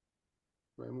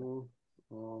QEMU,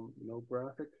 no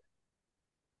graphic.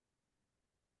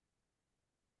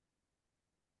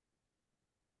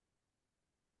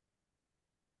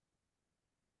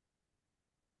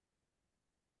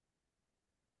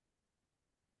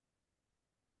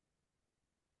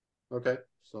 Okay,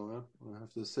 so I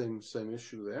have the same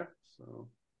issue there. So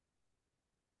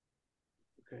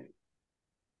okay.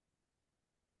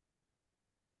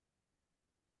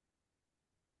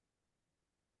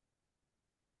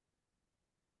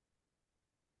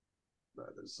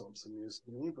 That is something news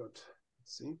to me, but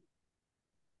let's see.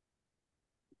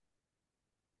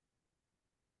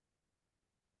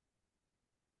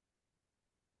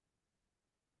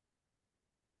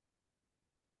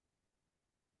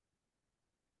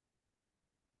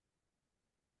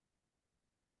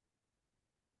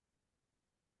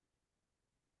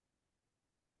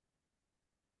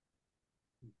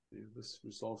 This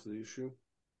resolves the issue.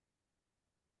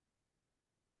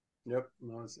 Yep,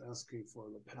 now it's asking for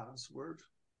the password.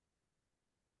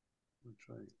 I'll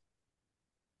try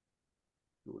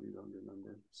loading on the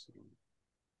number. So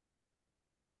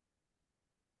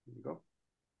here we go.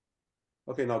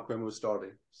 Okay, now QEMU is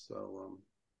starting. So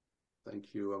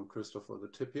thank you, Christoph, for the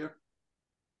tip here.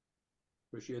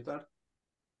 Appreciate that.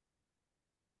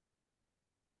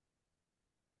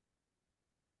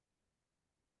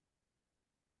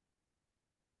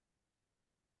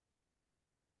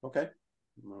 Okay,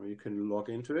 now you can log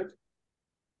into it.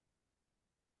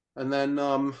 And then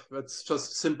let's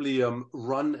just simply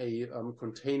run a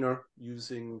container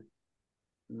using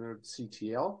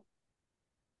nerdctl.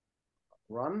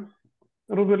 Run.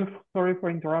 Rudolf, sorry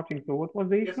for interrupting. So what was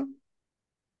the issue?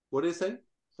 What is it?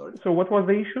 Sorry. So what was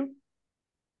the issue?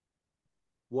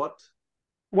 What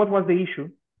was the issue?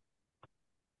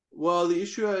 Well, the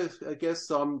issue is, I guess,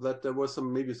 that there was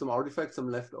maybe some artifacts,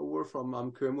 some leftover from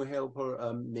QEMU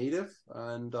helper native,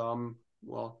 and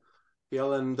well,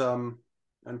 Gail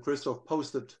and Christoph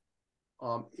posted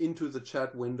into the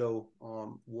chat window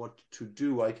what to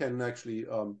do. I can actually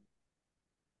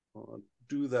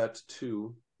do that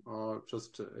too.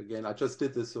 Again, I just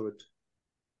did this, so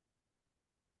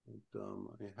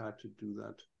I had to do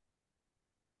that.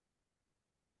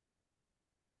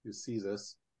 You see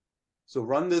this. So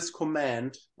run this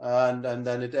command, and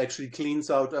then it actually cleans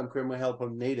out QEMU helper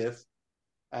native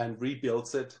and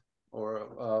rebuilds it,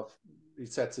 or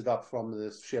resets it up from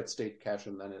the shared state cache,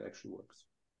 and then it actually works.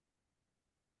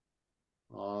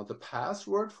 The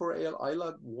password for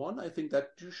ILAT1, I think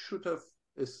that you should have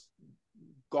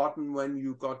gotten when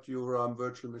you got your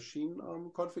virtual machine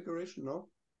configuration, no?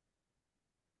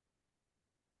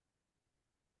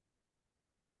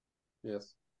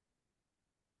 Yes.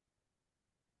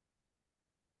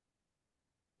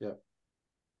 Yeah.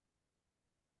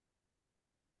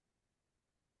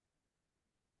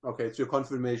 Okay, it's your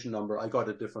confirmation number. I got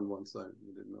a different one, so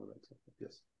you didn't know that. So,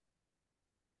 yes.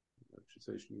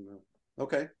 Virtualization email.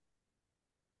 Okay.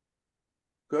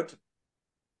 Good.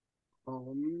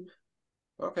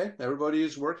 Okay, everybody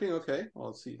is working. Okay,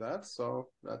 I'll see that. So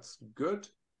that's good.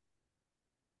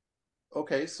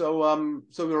 Okay, so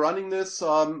we're running this.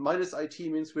 Minus IT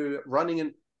means we're running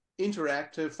an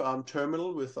interactive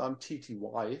terminal with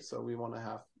TTY. So we want to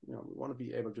have, we want to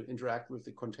be able to interact with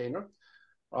the container.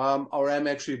 Our M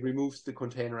actually removes the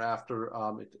container after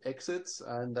it exits,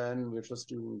 and then we're just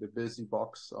doing the busy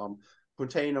box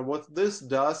container. What this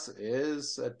does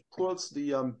is it pulls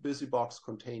the BusyBox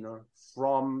container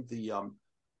from the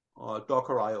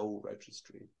Docker IO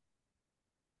registry.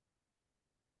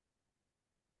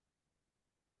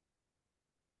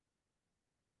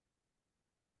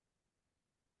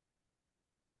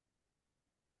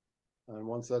 And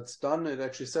once that's done, it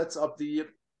actually sets up the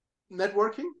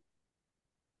networking.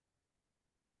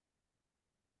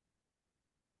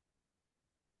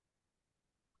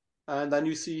 And then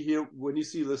you see here, when you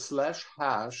see the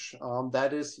 /hash,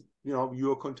 that is,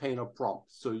 your container prompt.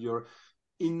 So you're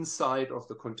inside of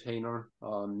the container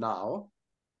now.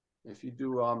 If you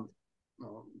do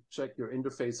check your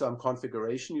interface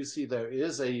configuration, you see there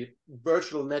is a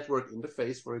virtual network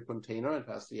interface for a container. It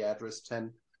has the address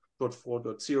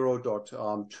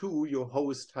 10.4.0.2. Your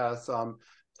host has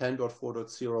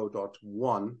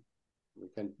 10.4.0.1. We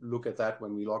can look at that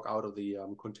when we log out of the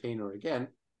container again.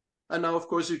 And now, of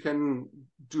course, you can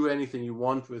do anything you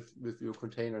want with your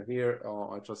container here.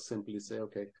 I just simply say,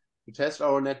 okay, to test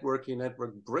our network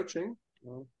bridging,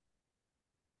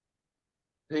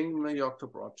 ping the Yocto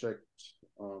Project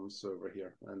server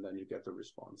here, and then you get the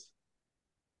response.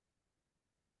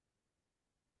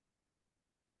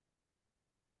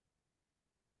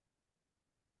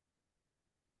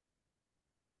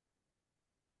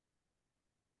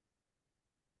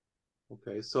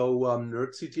 Okay, so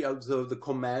nerdctl, so the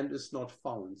command is not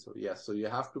found. So yes, so you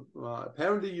have to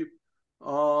apparently you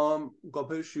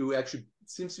Gopish, you actually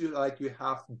seems like you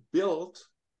have built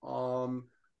the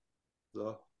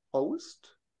host.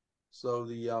 So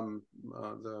the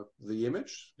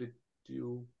image, did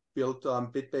you build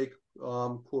bitbake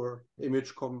core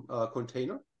image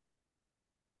container?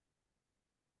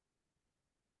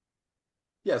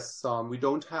 Yes, we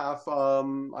don't have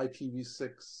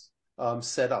IPv6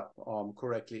 set up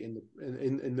correctly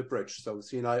in the bridge. So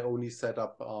CNI only set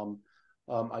up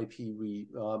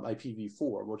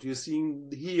IPv4. What you're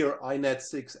seeing here,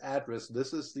 INET6 address,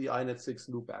 this is the INET6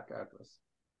 loopback address.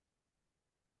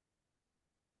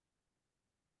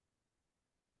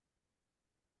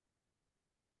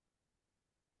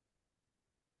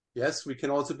 Yes, we can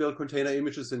also build container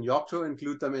images in Yocto,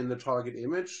 include them in the target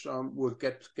image. We'll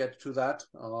get to that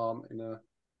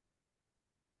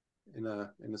in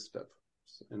a step,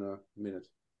 in a minute.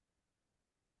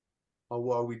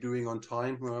 How are we doing on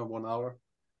time? 1 hour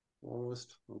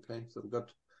almost. Okay, so we've got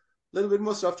a little bit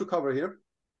more stuff to cover here.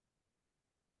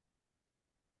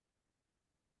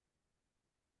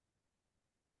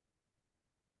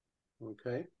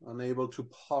 Okay, unable to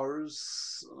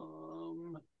parse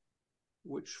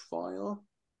which file?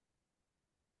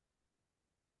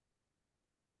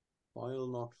 File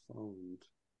not found.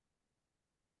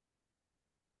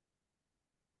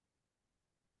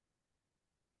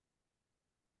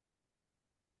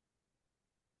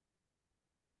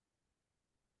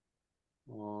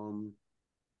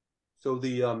 So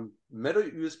the meta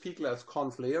USP class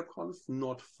conf layer conf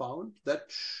not found. That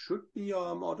should be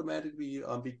automatically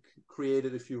be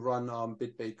created if you run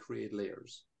bitbake create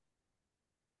layers.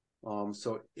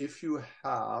 So if you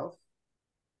have,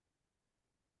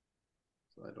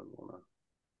 so I don't wanna.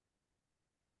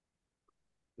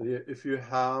 If you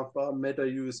have a meta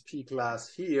USP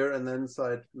class here and then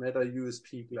inside meta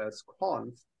USP class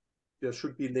conf, there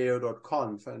should be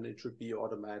layer.conf and it should be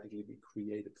automatically be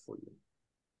created for you.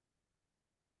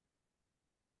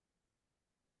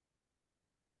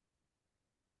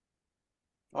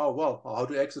 Oh, well, how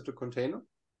to exit a container?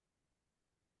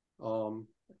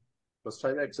 Just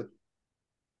type exit.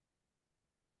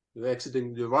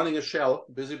 You're running a shell,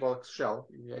 BusyBox shell.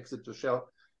 You exit the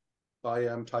shell by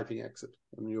typing exit,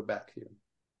 and you're back here.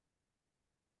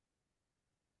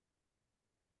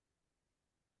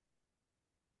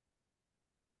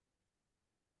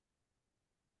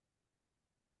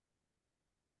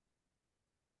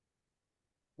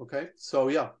 Okay, so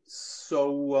yeah,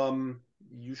 so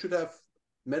you should have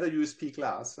meta USP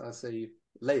class as a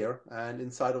layer, and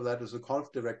inside of that is a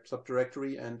conf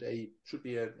subdirectory and should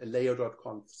be a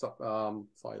layer.conf file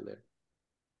there.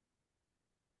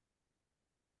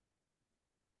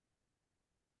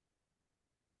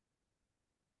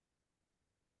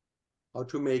 How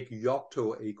to make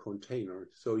Yocto a container.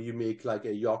 So you make like a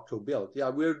Yocto build. Yeah,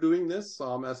 we're doing this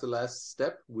as the last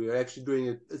step. We're actually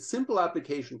doing a simple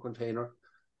application container.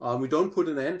 We don't put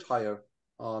an entire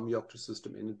Yocto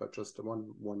system in it, but just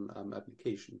one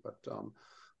application. But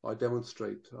I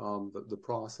demonstrate the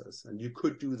process, and you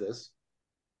could do this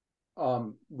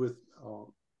with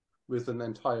an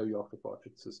entire Yocto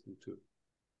project system too.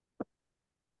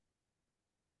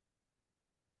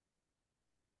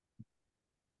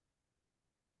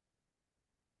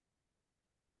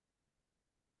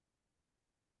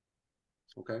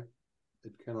 Okay,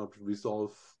 it cannot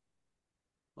resolve.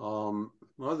 Well,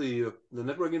 the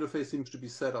network interface seems to be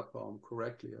set up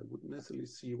correctly. I wouldn't necessarily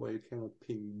see why you cannot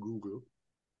ping Google.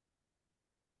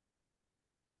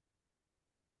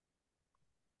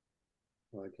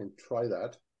 I can try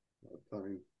that. I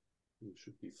mean, it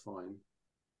should be fine.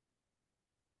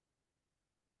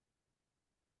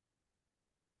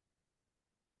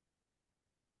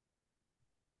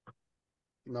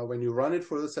 Now, when you run it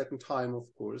for the second time, of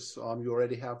course, you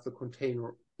already have the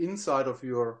container inside of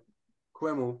your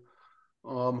QEMU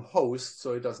host,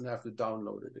 so it doesn't have to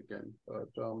download it again.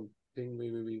 But ping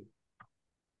maybe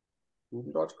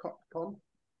google.com.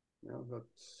 Yeah, that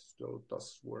still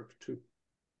does work too.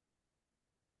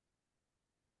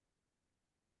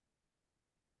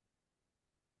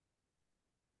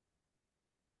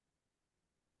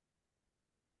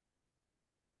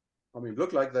 I mean, it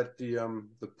looked like that the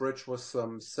bridge was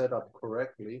set up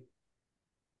correctly.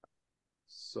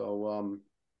 So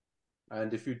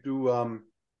and if you do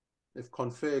if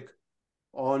config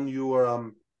on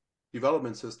your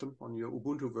development system on your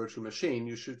Ubuntu virtual machine,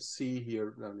 you should see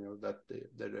here that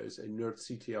there is a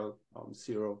nerdctl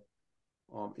 0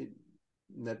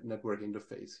 network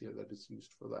interface here that is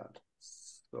used for that.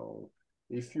 So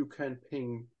if you can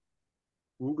ping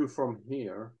Google from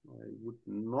here, I would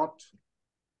not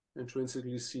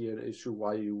intrinsically see an issue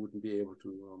why you wouldn't be able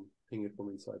to ping it from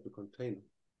inside the container.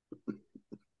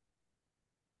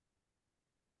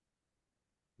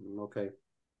 Okay.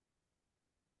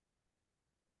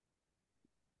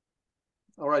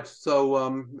 All right, so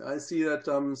I see that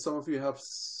some of you have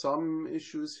some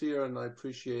issues here, and I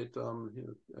appreciate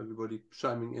everybody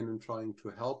chiming in and trying to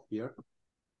help here.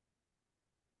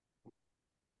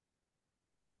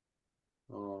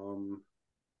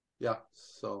 Yeah,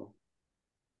 so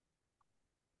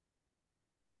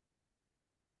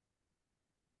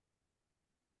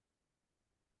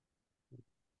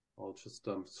I'll just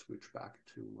switch back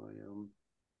to my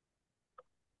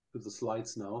to the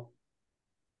slides now.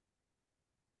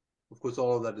 Of course,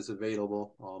 all of that is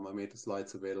available. I made the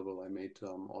slides available. I made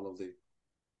all of the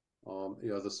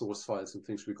the source files and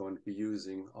things we're going to be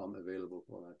using available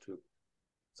for that too.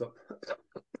 So,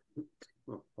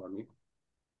 oh, pardon me.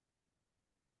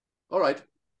 All right.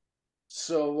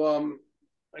 So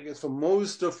I guess for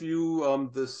most of you,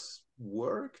 this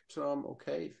worked.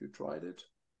 Okay, if you tried it.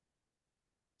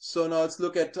 So now let's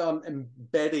look at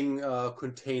embedding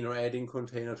container, adding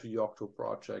container to Yocto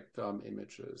project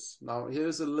images. Now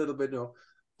here's a little bit,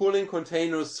 pulling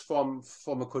containers from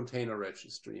a container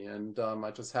registry. And I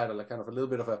just had a kind of a little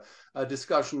bit of a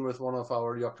discussion with one of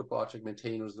our Yocto project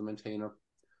maintainers, the maintainer.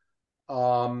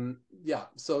 Yeah,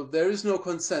 so there is no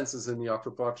consensus in the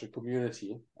Yocto project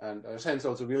community, and hence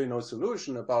also really no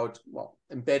solution about, well,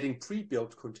 embedding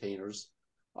pre-built containers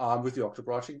with Yocto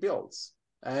project builds.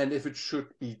 And if it should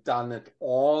be done at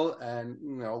all, and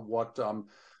what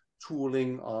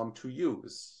tooling to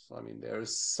use. I mean,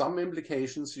 there's some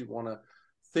implications you want to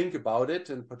think about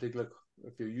it, in particular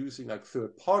if you're using like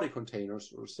third-party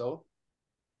containers or so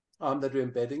that you're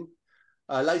embedding.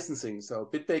 Licensing. So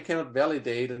BitBay cannot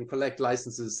validate and collect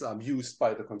licenses used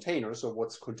by the container, so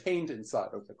what's contained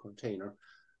inside of the container.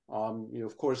 You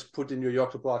of course put in your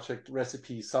Yocto project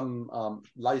recipe some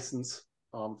license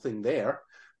thing there.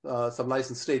 Some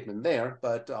license statement there,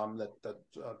 but that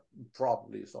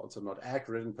probably is also not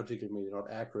accurate, and particularly not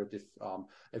accurate if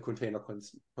a container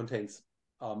contains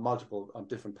multiple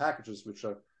different packages which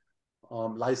are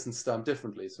licensed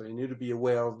differently. So you need to be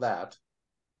aware of that.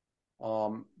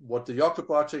 What the Yocto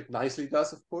project nicely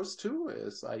does, of course, too,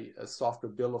 is a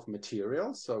software bill of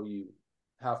materials. So you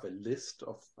have a list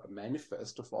of a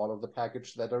manifest of all of the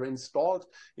packages that are installed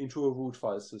into a root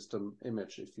file system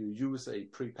image. If you use a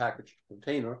pre-packaged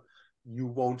container, you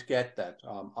won't get that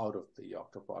out of the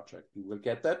Yocto project. You will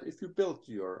get that if you build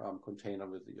your container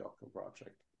with the Yocto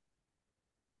project.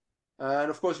 And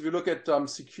of course, if you look at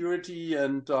security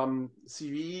and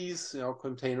CVEs,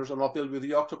 containers are not built with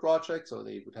the Yocto project, so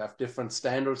they would have different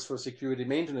standards for security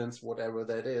maintenance, whatever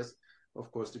that is.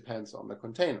 Of course, depends on the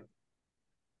container.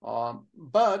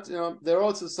 But there are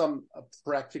also some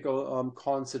practical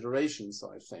considerations,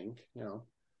 I think.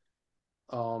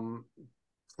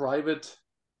 Private.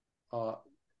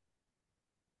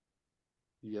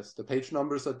 Yes, the page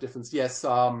numbers are different. Yes,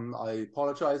 I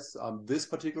apologize. This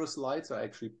particular slides I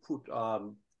actually put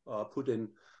in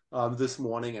this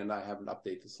morning, and I haven't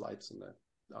updated the slides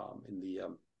in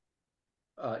the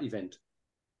event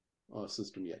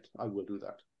system yet. I will do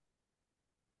that.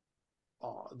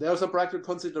 there are some practical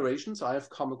considerations I have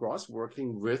come across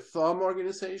working with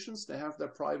organizations. They have their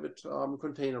private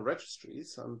container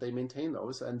registries, and they maintain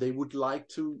those, and they would like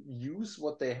to use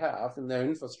what they have in their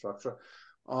infrastructure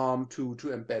to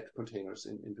embed containers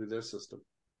into their system.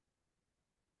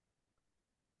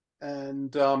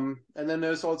 And then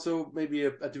there's also maybe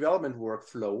a development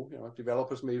workflow.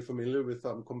 Developers may be familiar with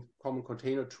common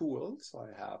container tools. I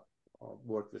have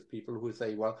worked with people who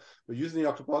say, well, we're using the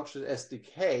Yocto Project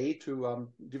SDK to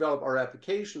develop our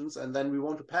applications, and then we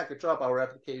want to package up our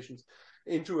applications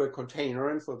into a container,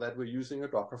 and for that we're using a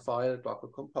Docker file, Docker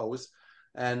Compose,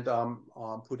 and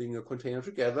putting a container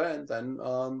together, and then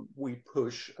we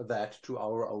push that to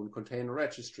our own container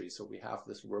registry. So we have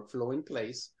this workflow in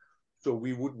place. So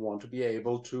we would want to be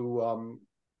able to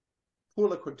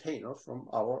pull a container from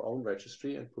our own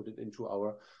registry and put it into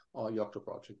our Yocto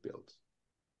Project build.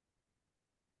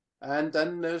 And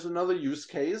then there's another use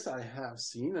case I have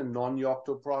seen in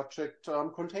non-Yocto Project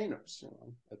containers.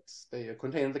 It's a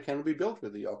container that can be built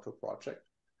with the Yocto Project.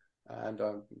 And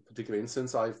particular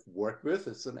instance I've worked with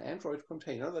is an Android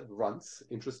container that runs,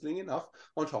 interestingly enough,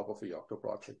 on top of a Yocto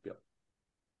Project build.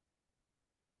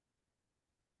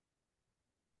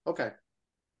 Okay.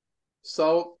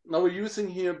 So now we're using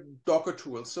here Docker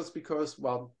tools just because,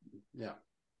 well, yeah.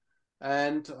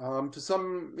 And to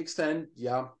some extent,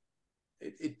 yeah,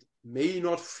 it may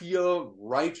not feel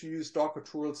right to use Docker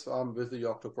tools with the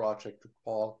Yocto Project to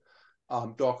call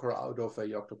Docker out of a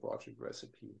Yocto Project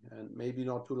recipe. And maybe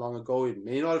not too long ago, it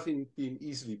may not have been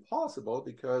easily possible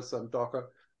because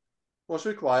Docker was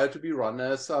required to be run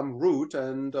as root.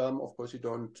 And of course,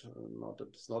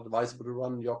 it's not advisable to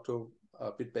run Yocto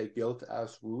bit-baked build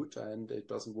as root, and it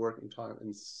doesn't work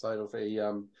inside of a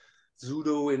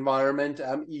sudo environment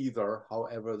either.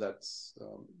 However, that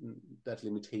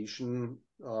limitation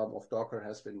of Docker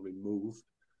has been removed.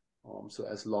 So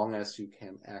as long as you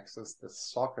can access the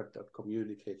socket that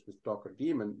communicates with Docker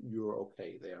daemon, you're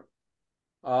okay there.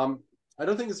 I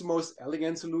don't think it's the most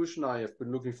elegant solution. I have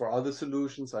been looking for other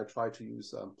solutions. I tried to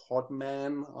use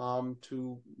Podman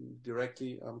to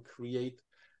directly create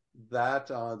that.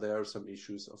 There are some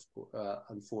issues,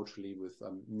 unfortunately, with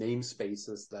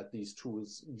namespaces that these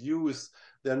tools use.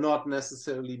 They're not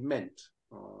necessarily meant,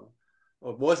 or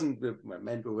wasn't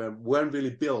meant, or weren't really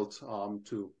built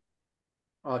to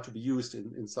be used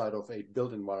inside of a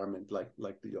build environment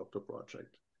like the Yocto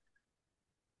Project.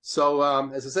 So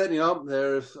as I said,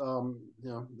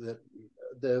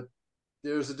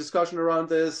 there's a discussion around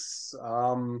this.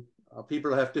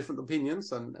 People have different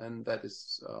opinions, and that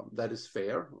is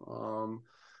fair.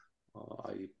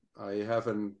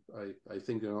 I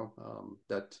think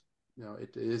that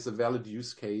it is a valid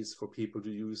use case for people to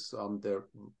use their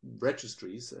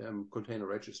registries, container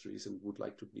registries, and would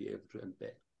like to be able to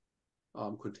embed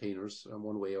containers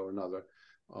one way or another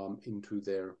into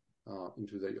their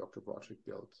Yocto Project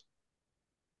builds.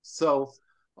 So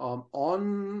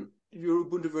on your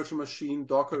Ubuntu virtual machine,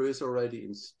 Docker is already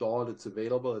installed. It's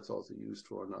available. It's also used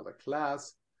for another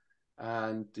class.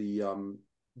 And the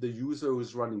user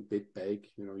who's running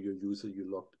bitbake, your user you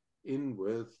logged in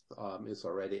with, is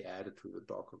already added to the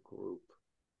Docker group.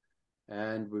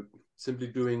 And we're simply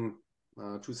doing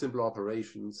two simple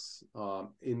operations I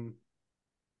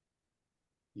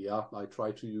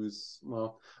tried to use, I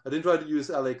didn't try to use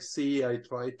LXC. I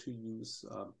tried to use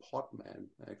Podman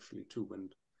actually too.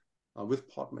 And with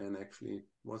Podman actually,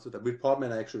 with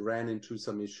Podman I actually ran into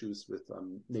some issues with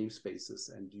namespaces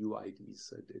and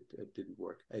UIDs. It didn't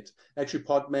work. Actually,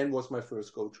 Podman was my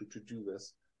first go-to to do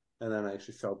this. And then I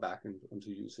actually fell back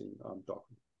into using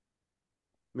Docker.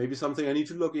 Maybe something I need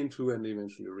to look into and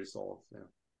eventually resolve. Yeah.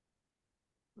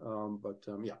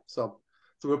 So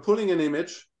we're pulling an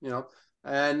image,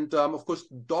 and of course,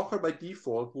 Docker by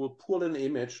default will pull an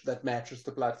image that matches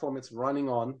the platform it's running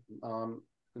on.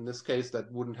 In this case,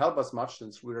 that wouldn't help us much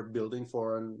since we're building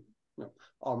for an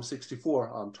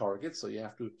ARM64 target. So you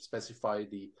have to specify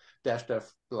the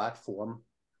 -dev platform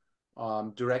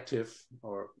directive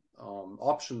or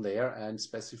option there, and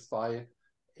specify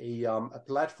a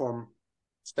platform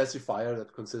specifier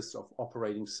that consists of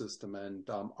operating system and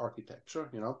architecture.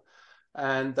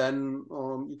 And then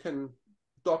you can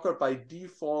Docker by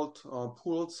default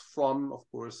pulls from, of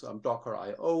course, Docker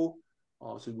IO.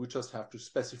 So you just have to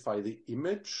specify the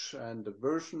image and the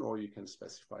version, or you can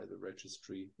specify the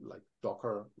registry like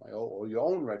Docker IO or your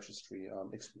own registry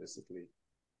explicitly.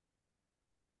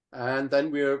 And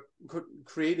then we're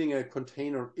creating a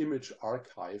container image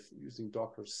archive using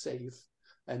Docker Save,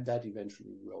 and that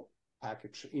eventually will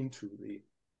package into the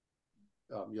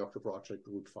Yocto Project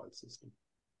root file system.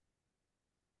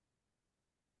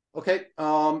 Okay,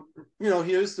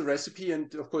 here's the recipe,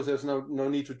 and of course there's no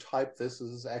need to type this. This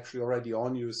is actually already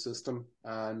on your system,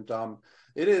 and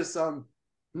it is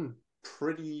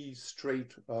pretty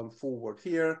straightforward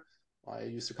here. I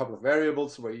used a couple of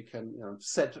variables where you can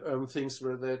set things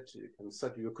with it. You can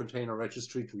set your container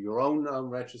registry to your own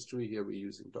registry. Here we're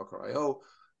using Docker.io.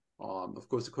 Of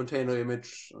course, the container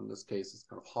image, in this case, is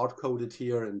kind of hard-coded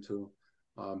here into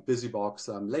BusyBox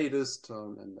latest,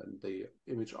 and then the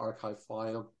image archive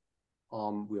file.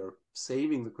 We're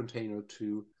saving the container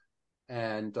to,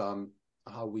 and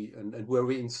where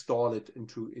we install it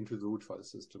into the root file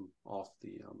system of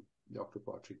the Yocto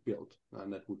Project build,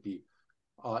 and that would be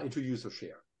into user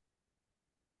share.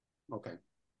 Okay,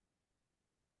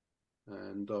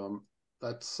 and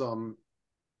that's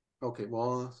okay.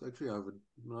 Well, actually, I would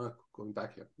going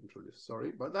back here.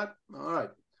 Sorry about that. All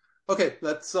right. Okay,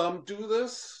 let's do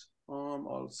this.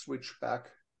 I'll switch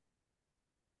back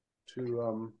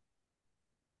to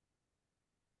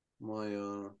my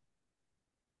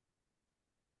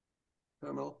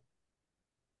terminal.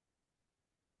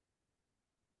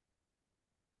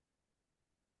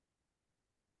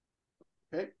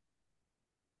 Okay,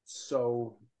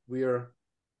 so we're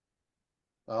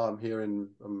here in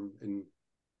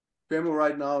demo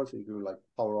right now, so you can like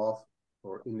power off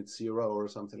or init 0 or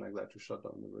something like that to shut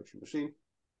down the virtual machine.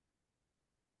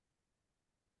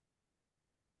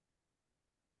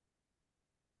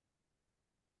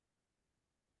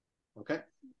 Okay,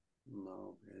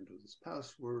 now enter this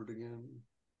password again.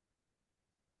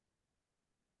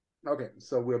 Okay,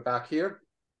 so we're back here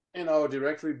in our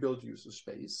directory build user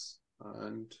space,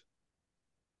 and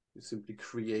you simply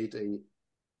create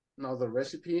another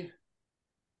recipe.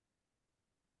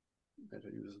 Meta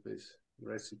user space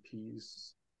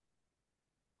recipes,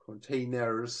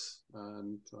 containers,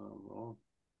 and well,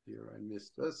 here I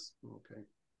missed this. Okay.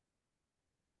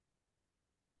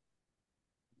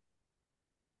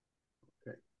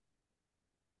 Okay.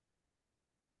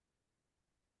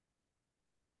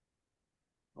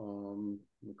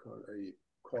 We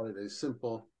call it a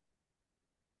simple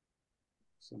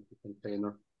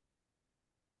container,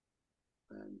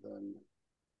 and then.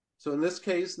 So in this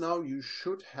case, now you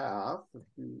should have, if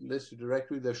you list a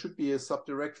directory, there should be a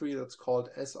subdirectory that's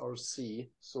called SRC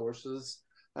sources.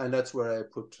 And that's where I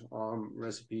put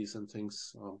recipes and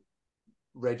things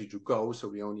ready to go. So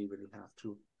we only really have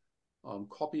to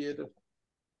copy it. And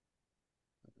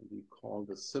we call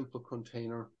the simple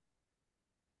container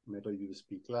meta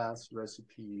USB class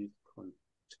recipe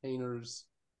containers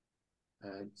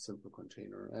and simple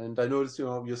container. And I noticed,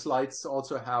 your slides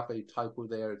also have a typo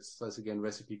there. It says again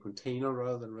recipe container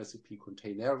rather than recipe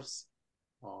containers.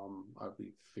 I'll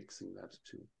be fixing that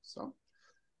too. So,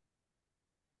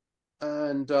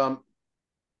 and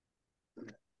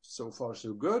so far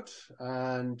so good.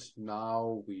 And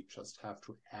now we just have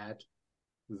to add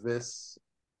this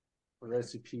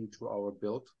recipe to our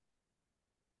build.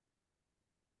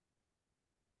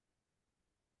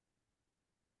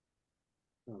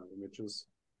 Images.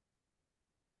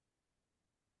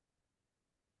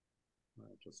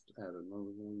 I just add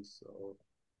another one. So,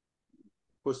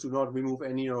 of course, do not remove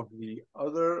any of the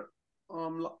other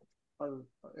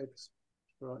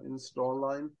extra install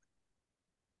line.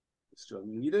 We still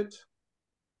need it.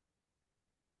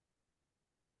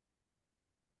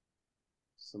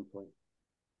 Simple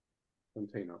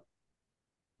container.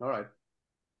 All right.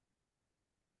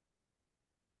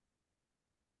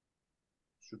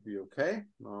 Should be okay.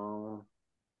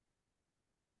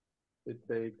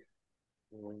 Bitbake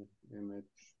or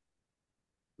image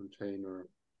container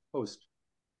host.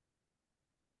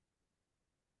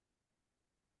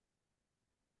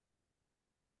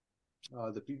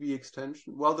 The PB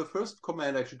extension. Well, the first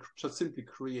command actually just simply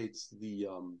creates the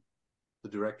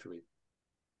directory,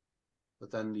 but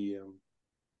then the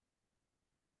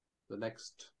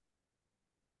next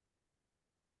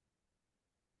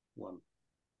one.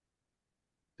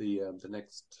 The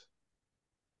next.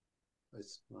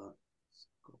 Let's go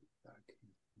back.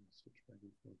 Switch back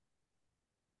and forth.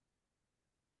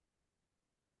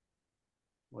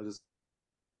 What is?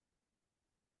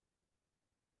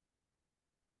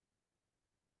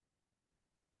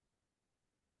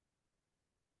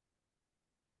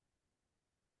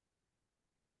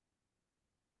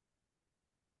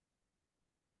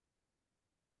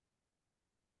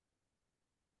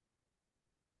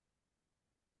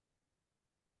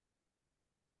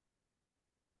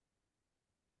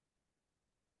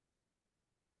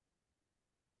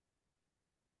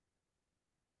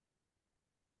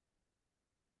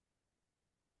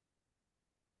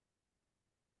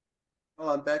 Oh,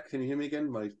 I'm back. Can you hear me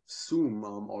again? My Zoom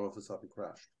all of a sudden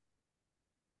crashed.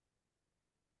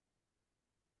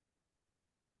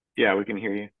 Yeah, we can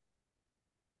hear you.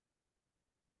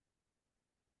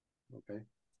 Okay.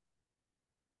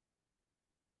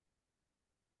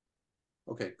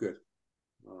 Okay, good.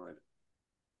 All right.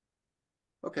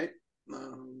 Okay.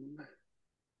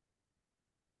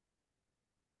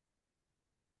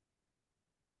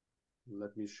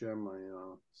 Let me share my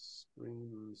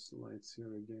screen slides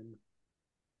here again.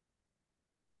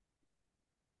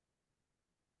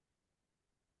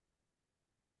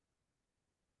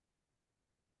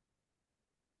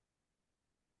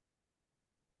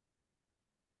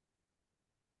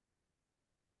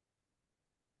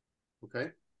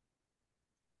 Okay.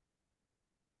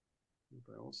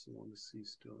 But I also want to see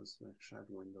still is that chat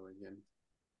window again.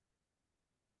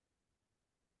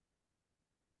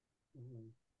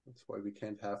 That's why we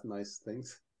can't have nice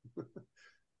things.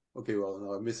 Okay, well,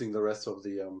 now I'm missing the rest of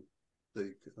the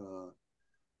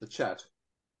chat.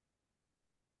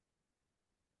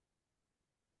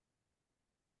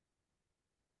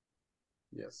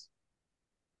 Yes.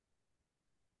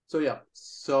 So yeah,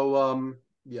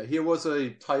 yeah, here was a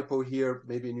typo here,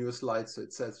 maybe in your slides.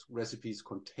 It says recipes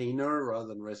container rather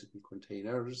than recipe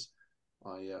containers.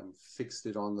 I fixed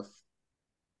it on the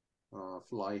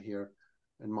fly here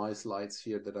in my slides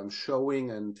here that I'm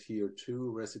showing, and here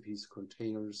too, recipes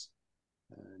containers,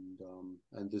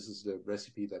 and this is the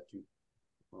recipe that you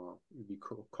will be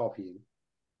copying.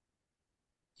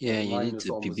 Yeah, so you mine need is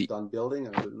the almost BB. done building.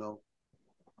 I don't know.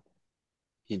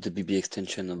 You need the BB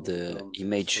extension of the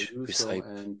image beside.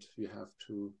 And you have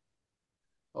to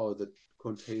the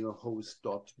container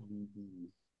host.bb.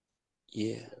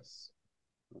 Yeah. Yes.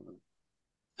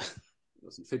 It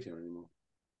doesn't fit here anymore.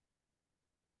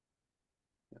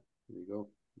 Yeah, here we go.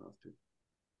 I have to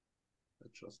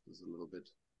adjust this a little bit.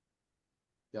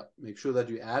 Yeah, make sure that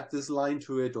you add this line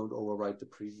to it. Don't overwrite the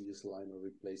previous line or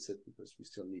replace it, because we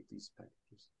still need these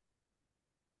packages.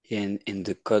 In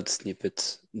the code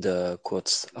snippet, the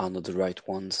quotes are not the right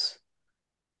ones.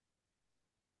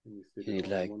 Can you fit You it need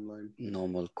on like one line?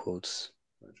 normal quotes.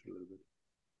 Stretch a little bit.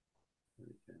 There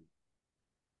you can.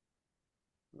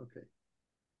 Okay.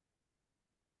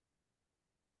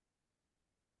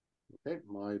 Okay,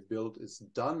 my build is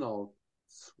done. I'll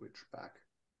switch back.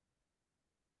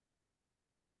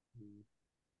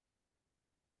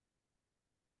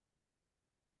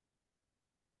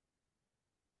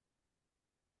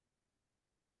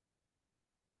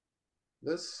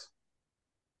 This.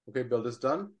 Okay, build is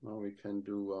done. Now we can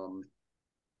do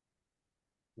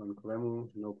non-QEMU,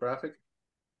 no graphic.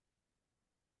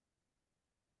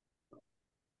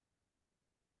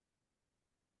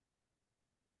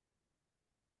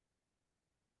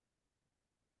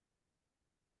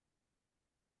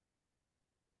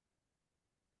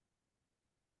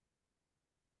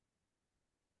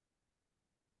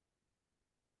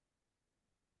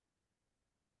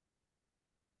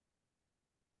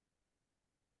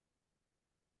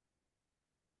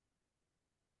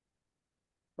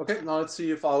 Okay, now let's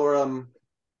see if our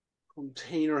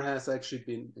container has actually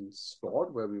been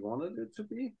installed where we wanted it to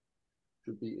be.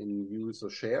 Should be in use or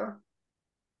share.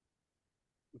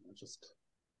 Just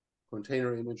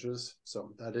container images.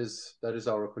 So that is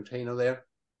our container there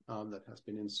that has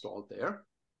been installed there.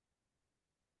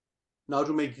 Now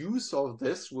to make use of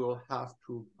this, we'll have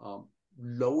to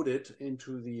load it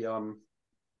into the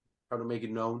how to make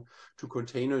it known to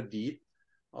containerd.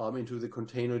 Into the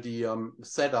containerd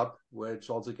setup, where it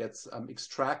also gets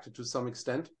extracted to some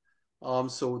extent,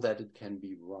 so that it can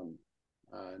be run.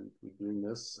 And we're doing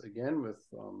this again with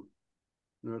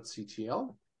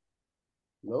nerdctl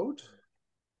load.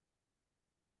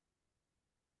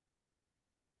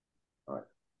 All right.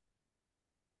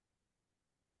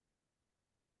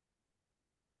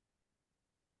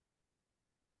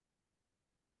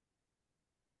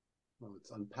 Well,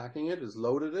 it's unpacking it, it's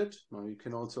loaded it. Now you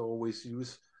can also always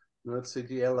use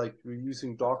nerdctl like we're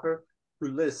using Docker to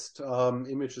list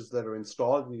images that are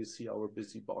installed. And you see our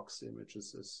BusyBox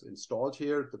images is installed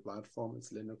here. The platform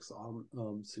is Linux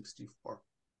ARM 64.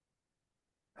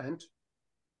 And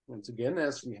once again,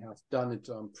 as we have done it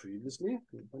previously,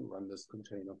 we can run this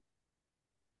container.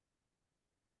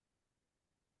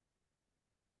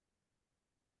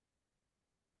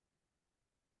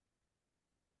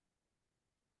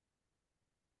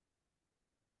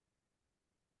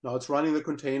 Now it's running the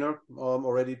container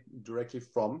already directly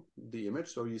from the image.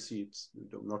 So you see it's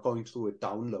not going through a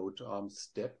download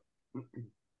step. And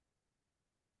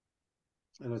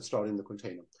it's starting the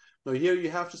container. Now here you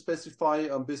have to specify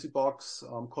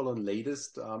BusyBox colon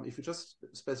latest. If you just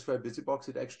specify BusyBox,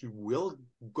 it actually will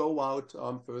go out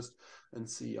first and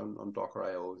see on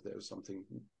Docker.io if there's something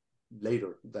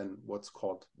later than what's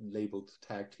called labeled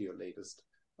tagged here latest,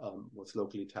 what's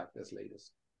locally tagged as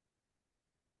latest.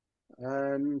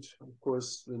 And of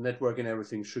course, the network and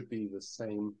everything should be the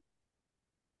same.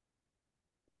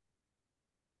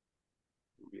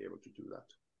 We'll be able to do that.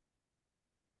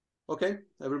 Okay,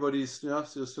 everybody's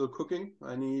still cooking.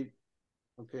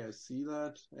 Okay, I see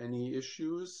that. Any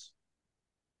issues?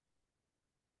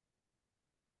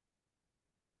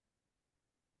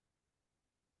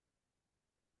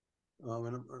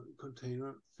 When a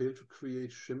container failed to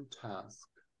create shim task,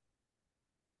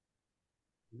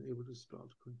 unable to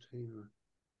start container.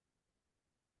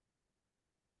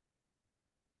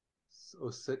 So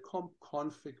seccomp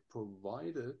config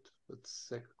provided, but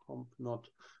seccomp not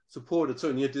supported. So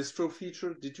in your distro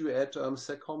feature, did you add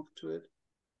seccomp to it?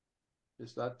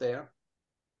 Is that there?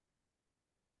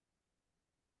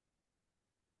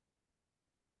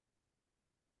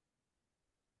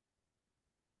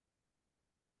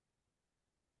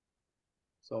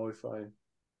 So if I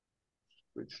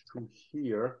switch to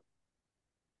here,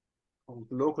 on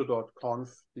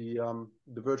local.conf, the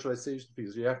virtualization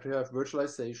features, you have to have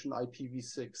virtualization,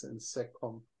 IPv6, and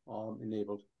seccomp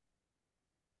enabled.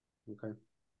 Okay.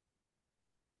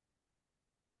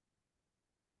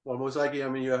 Well, most likely, I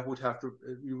mean, you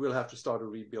will have to start a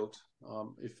rebuild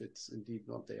if it's indeed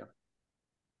not there.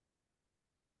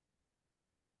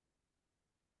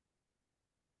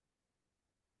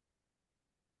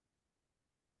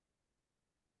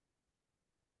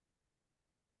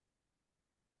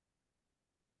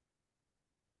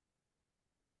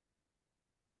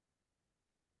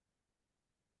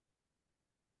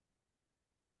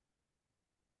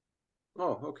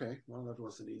 Oh, okay. Well, that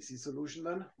was an easy solution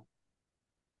then.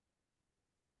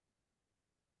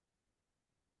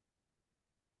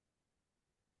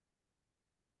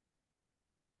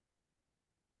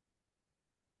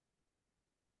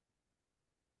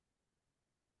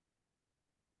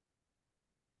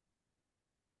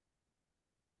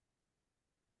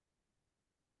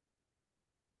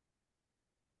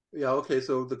 Yeah, okay,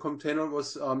 so the container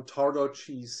was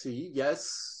tar.gc.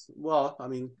 Yes, well, I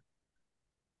mean,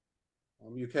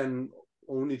 you can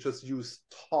only just use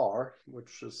tar,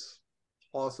 which is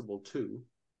possible too.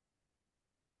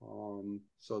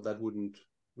 So that wouldn't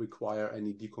require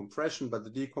any decompression, but the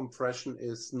decompression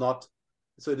is not,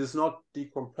 so it is not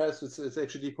decompressed, it's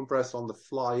actually decompressed on the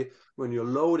fly when you're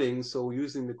loading. So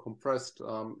using the compressed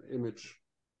image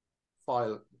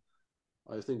file,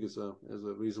 I think is a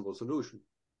reasonable solution.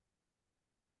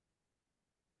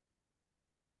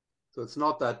 So it's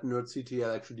not that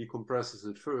nerdctl actually decompresses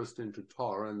it first into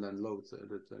tar and then loads it.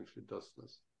 It actually does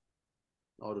this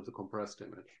out of the compressed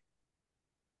image.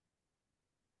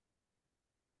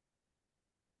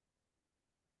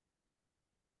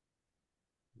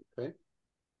 Okay.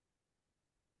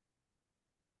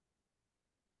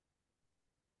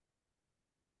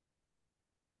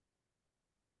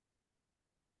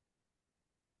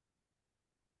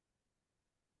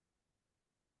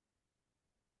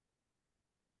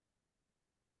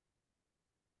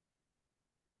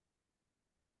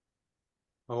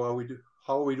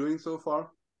 How are we doing so far?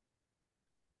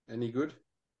 Any good?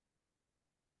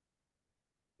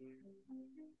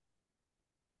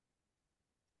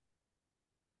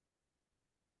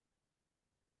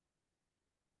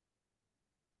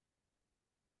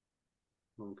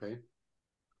 Okay.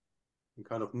 I'm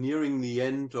kind of nearing the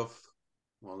end of,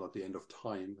 well, not the end of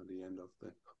time, but the end of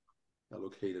the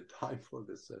allocated time for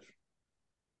this session.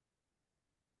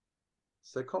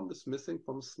 Seccomp is missing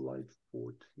from slide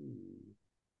 14.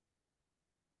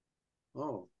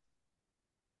 Oh.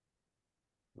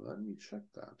 Let me check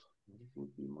that. That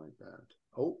would be my bad.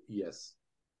 Oh, yes.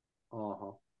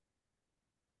 Uh-huh.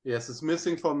 Yes, it's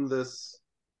missing from this,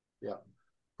 yeah,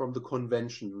 from the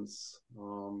conventions,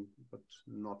 but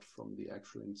not from the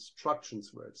actual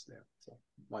instructions where it's there. So,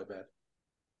 my bad.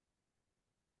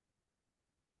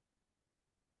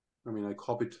 I mean, I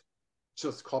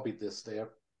just copied this there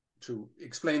to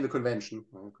explain the convention.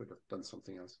 I could have done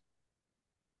something else.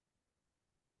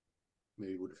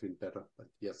 Maybe it would have been better, but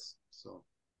yes. So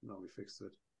now we fixed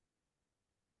it.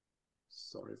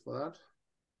 Sorry for that.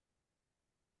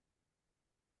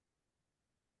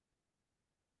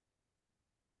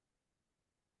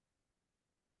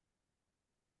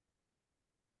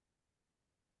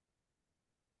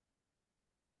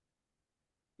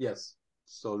 Yes.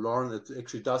 So Lauren, it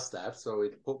actually does that. So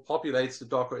it populates the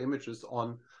Docker images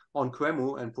on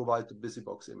QEMU and provides the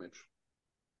BusyBox image.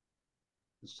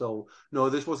 So no,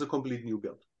 this was a complete new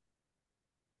build.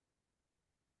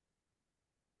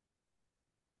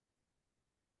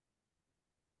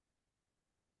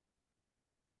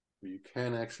 You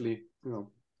can actually,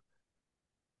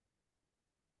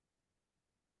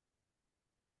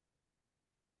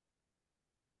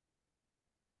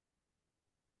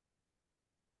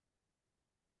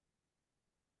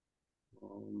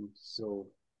 So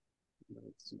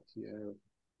let's CTL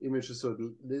images are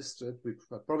listed. We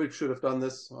probably should have done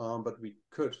this, but we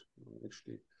could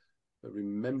actually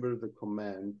remember the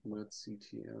command. Let's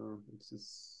CTL. This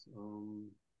is so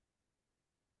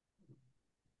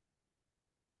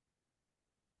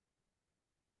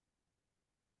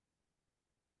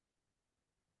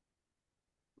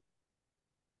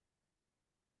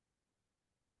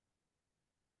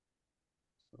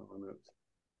it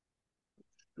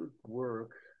should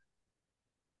work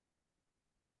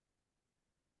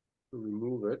to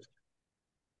remove it.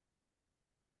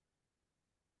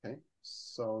 Okay,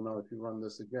 so now if you run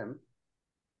this again,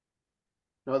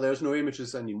 now there's no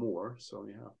images anymore, so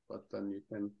yeah, but then you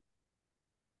can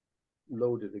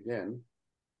load it again.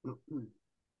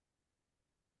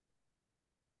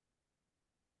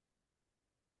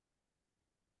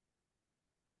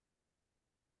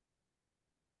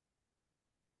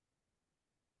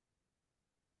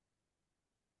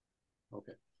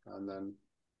 Okay, and then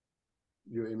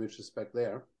your image is back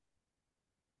there.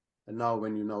 And now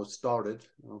when you now start it,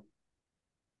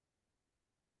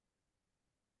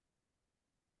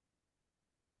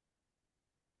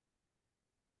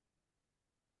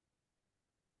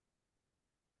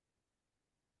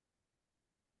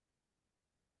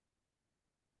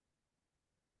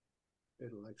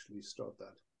 it'll actually start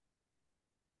that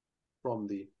from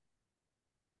the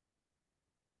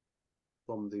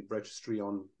registry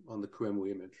on the QEMU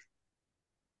image.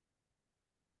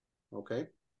 Okay.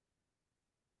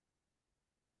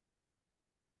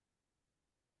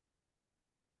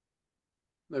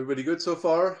 Everybody good so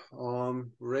far?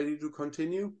 Ready to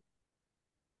continue?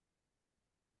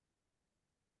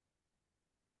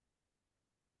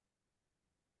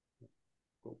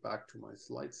 Go back to my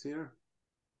slides here.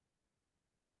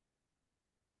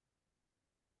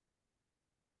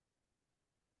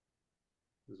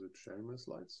 Is it sharing my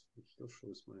slides? It still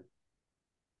shows my.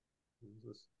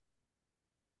 This.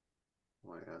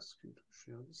 I ask you to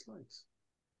share the slides.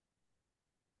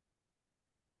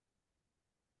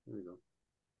 There we go.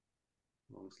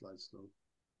 Long slides though,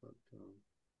 but here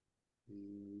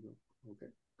we go.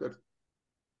 Okay, good.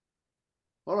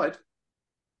 All right.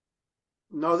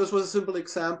 Now this was a simple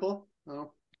example.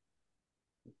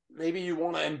 Maybe you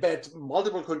want to embed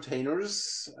multiple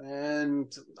containers,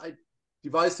 and I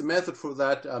devised a method for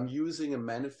that using a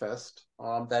manifest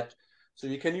so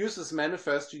you can use this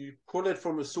manifest, you pull it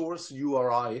from a source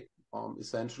URI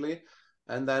essentially,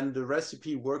 and then the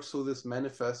recipe works through this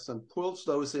manifest and pulls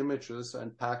those images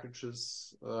and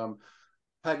packages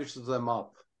them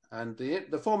up. And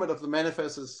the format of the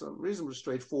manifest is reasonably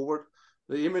straightforward.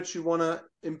 The image you want to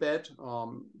embed,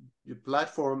 your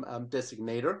platform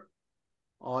designator,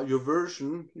 your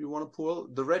version you want to pull,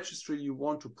 the registry you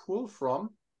want to pull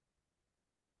from,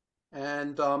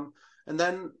 and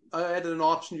then I added an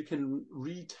option. You can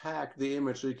retag the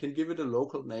image. So you can give it a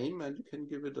local name and you can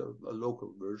give it a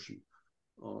local version,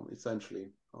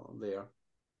 essentially there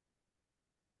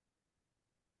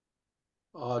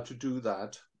to do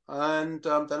that. And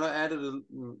then I added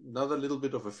another little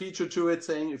bit of a feature to it,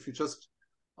 saying if you just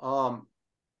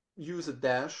use a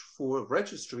dash for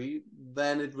registry,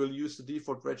 then it will use the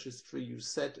default registry you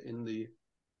set in the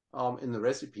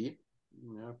recipe.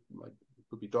 Yeah, like it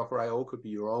could be Docker.io, could be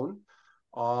your own.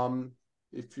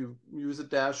 If you use a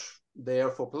dash there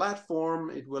for platform,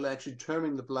 it will actually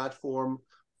determine the platform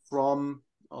from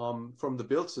the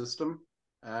build system.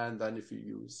 And then if you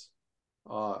use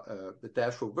the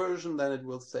dash for version, then it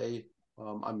will say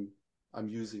I'm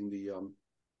using the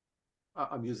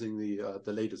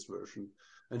latest version.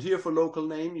 And here for local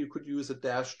name, you could use a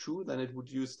 -2, then it would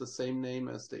use the same name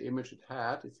as the image it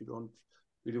had if you don't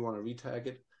really want to retag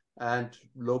it. And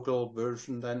local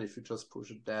version, then if you just push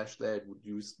a dash there, it would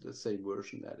use the same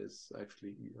version that is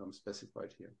actually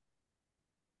specified here.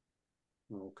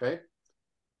 Okay.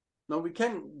 Now we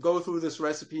can go through this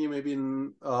recipe maybe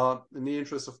in the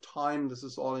interest of time. This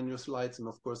is all in your slides, and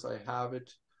of course I have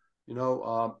it. You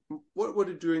know, what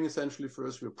we're doing essentially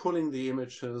first, we're pulling the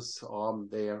images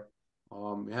there.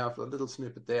 We have a little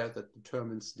snippet there that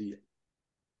determines the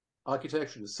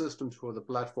architecture, the system for the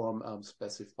platform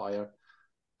specifier.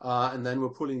 And then we're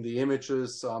pulling the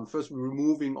images. First, we're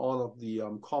removing all of the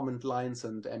comment lines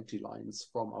and empty lines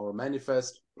from our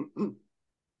manifest.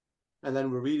 And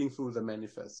then we're reading through the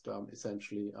manifest,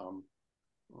 essentially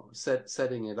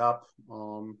setting it up.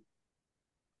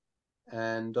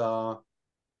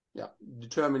 Yeah,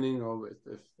 determining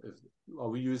if are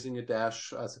we using a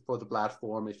dash as for the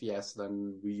platform. If yes,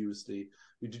 then we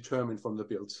determine from the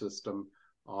build system.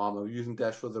 Are we using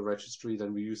dash for the registry?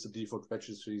 Then we use the default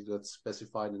registry that's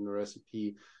specified in the recipe.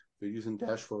 If we're using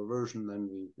dash for a version, then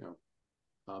we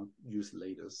use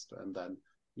latest, and then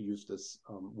we use this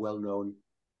well-known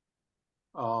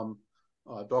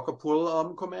Docker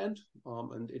pull command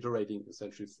and iterating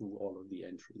essentially through all of the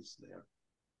entries there.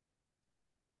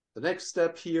 The next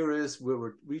step here is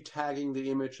we're retagging the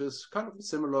images, kind of a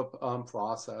similar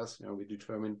process. You know, we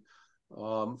determine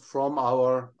from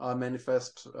our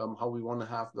manifest how we want to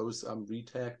have those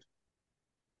retagged,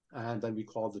 and then we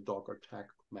call the Docker tag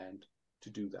command to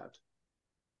do that.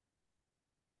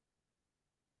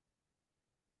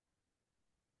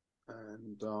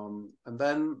 And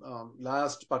then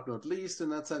last but not least, in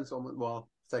that sense, well,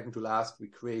 second to last, we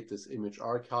create this image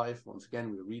archive. Once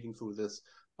again, we're reading through this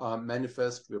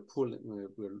manifest, we're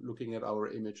looking at our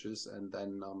images, and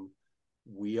then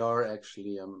we are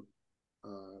actually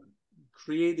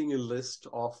creating a list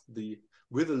of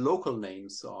with the local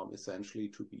names essentially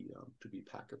to be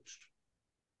packaged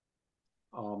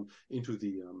into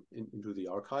the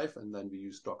archive, and then we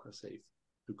use Docker save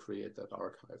to create that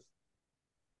archive.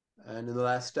 And in the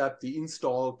last step, the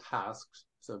install tasks,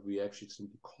 so we actually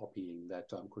simply copying that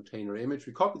container image.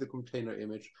 We copy the container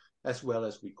image as well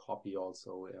as we copy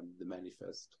also the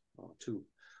manifest to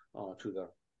the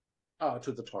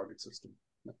target system.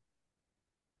 Yeah.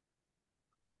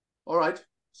 All right,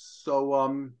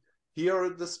 so here are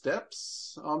the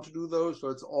steps to do those. So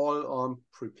it's all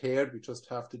prepared. We just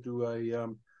have to do a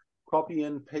copy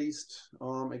and paste.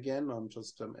 Again, I'm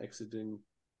just exiting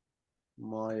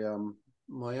my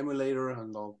emulator,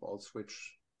 and I'll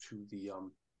switch to the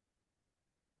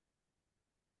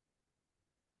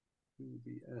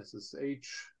SSH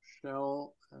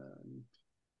shell, and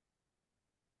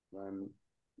then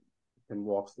you can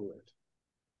walk through it.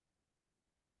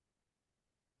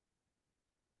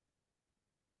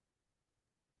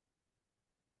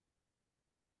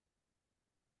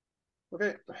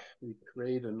 Okay, we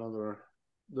create another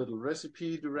little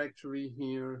recipe directory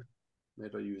here.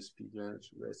 Meta USB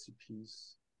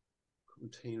recipes,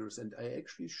 containers, and I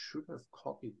actually should have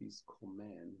copied these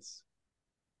commands.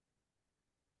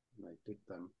 And I did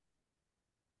them.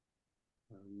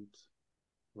 And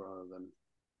rather than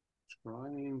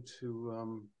trying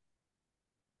to,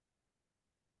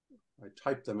 I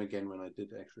typed them again when I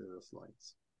did actually the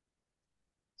slides.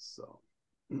 So,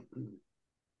 all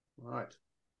right.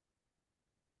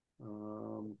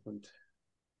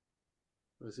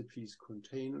 Recipes,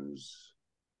 containers,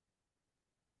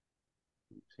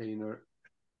 container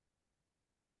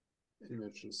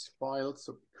images, files.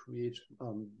 So we create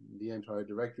the entire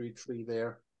directory tree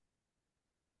there.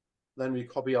 Then we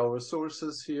copy our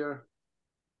sources here,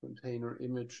 container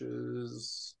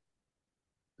images,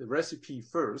 the recipe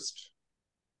first,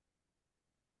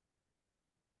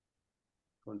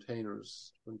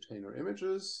 containers, container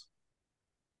images,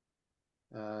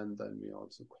 and then we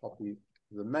also copy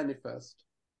the manifest.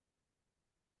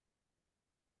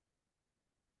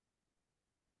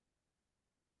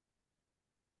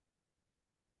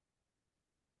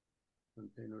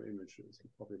 Container images,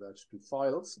 and copy that to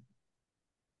files.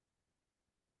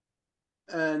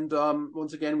 And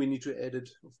once again, we need to edit,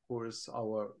 of course,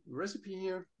 our recipe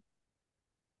here.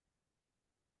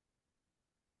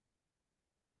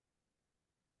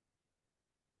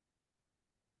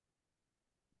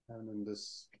 And in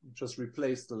this, just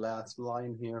replace the last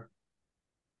line here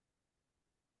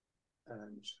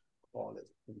and call it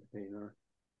container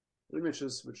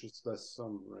images, which is the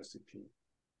recipe.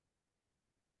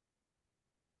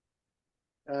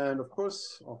 And of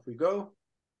course, off we go.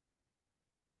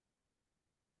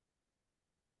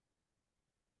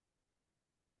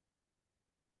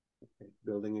 Okay,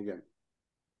 building again.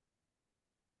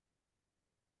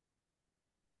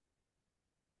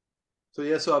 So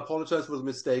yeah, so I apologize for the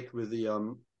mistake with the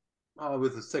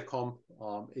seccomp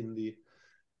in the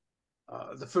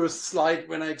first slide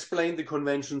when I explained the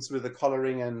conventions with the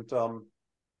coloring, and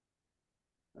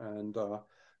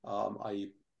I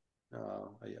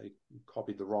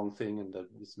copied the wrong thing, and that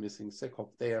was missing seccomp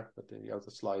there. But then the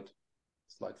other slide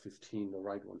 15, the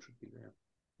right one should be there.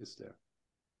 Is there?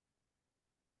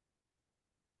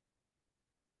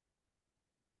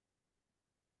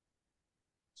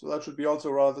 So that should be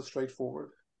also rather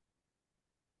straightforward.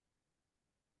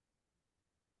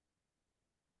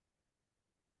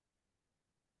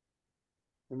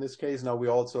 In this case, now we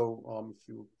also, if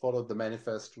you follow the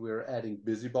manifest, we're adding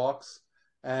BusyBox,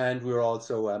 and we're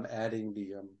also adding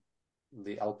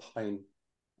the Alpine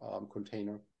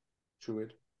container to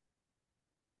it.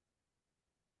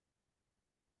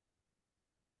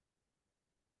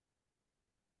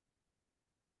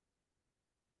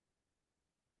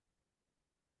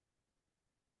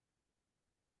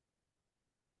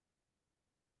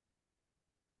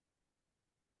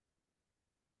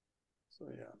 So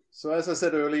yeah. So as I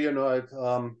said earlier, you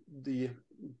know,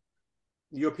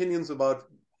 the opinions about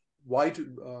why if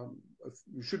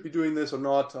you should be doing this or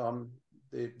not,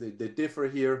 they differ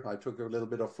here. I took a little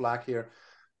bit of flack here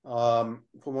from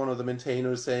one of the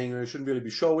maintainers saying you shouldn't really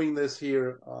be showing this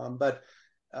here. But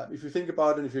if you think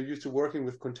about it, if you're used to working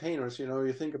with containers, you know,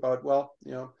 you think about, well,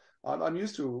 you know, I'm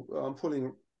used to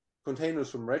pulling containers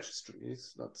from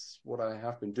registries. That's what I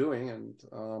have been doing, and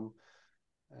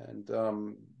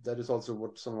that is also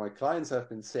what some of my clients have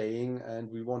been saying. And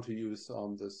we want to use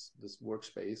this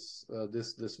workspace,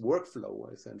 this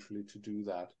workflow essentially to do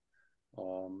that.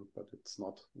 But it's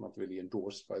not really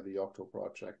endorsed by the Yocto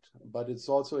project. But it's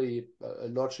also a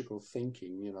logical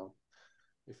thinking, you know.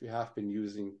 If you have been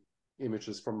using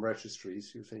images from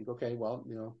registries, you think, okay, well,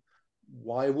 you know,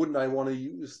 why wouldn't I want to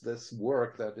use this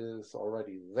work that is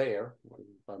already there when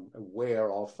I'm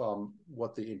aware of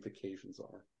what the implications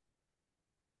are?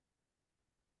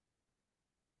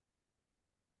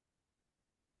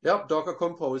 Yep, Docker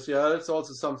Compose. Yeah, that's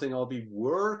also something I'll be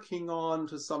working on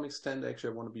to some extent.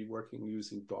 Actually, I want to be working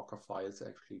using Docker files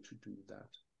actually to do that.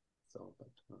 So,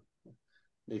 but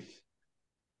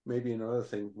maybe another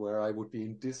thing where I would be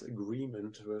in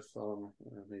disagreement with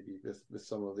maybe with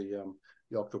some of the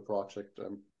Yocto project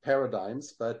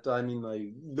paradigms. But I mean,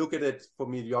 I look at it, for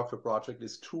me, the Yocto project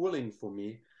is tooling for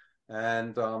me,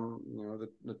 and you know,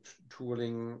 the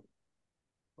tooling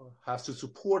has to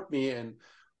support me and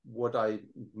what I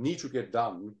need to get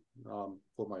done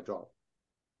for my job.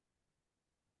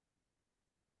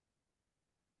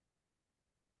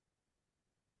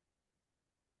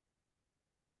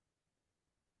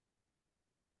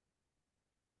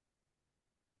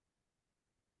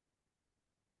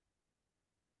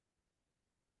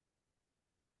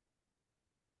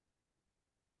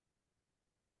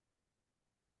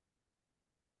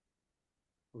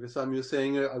 Okay, so you're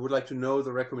saying I would like to know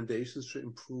the recommendations to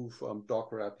improve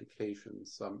Docker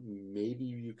applications. Maybe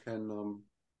you can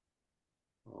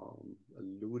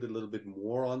allude a little bit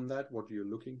more on that, what you're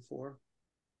looking for.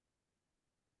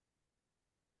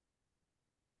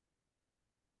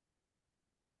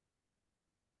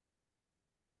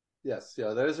 Yes,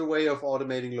 yeah, there is a way of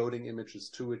automating loading images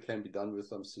too. It can be done with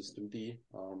systemd.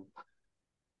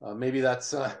 Maybe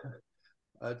that's a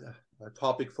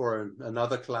topic for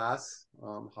another class,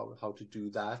 how to do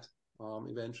that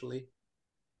eventually.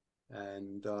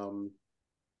 And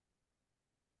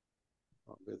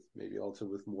with maybe also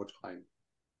with more time.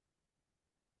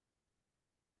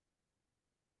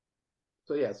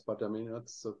 So yes, but I mean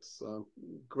that's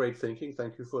great thinking.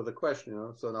 Thank you for the question. You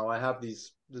know, so now I have the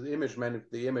image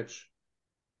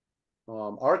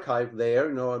archive there.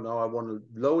 You know, now I want to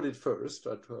load it first.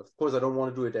 Of course, I don't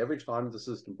want to do it every time the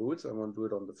system boots. I want to do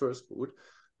it on the first boot,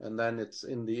 and then it's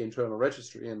in the internal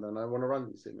registry, and then I want to run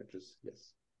these images.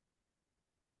 Yes.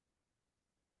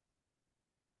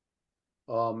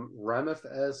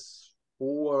 RAMFS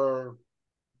for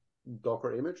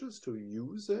Docker images to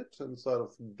use it inside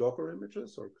of Docker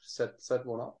images, or set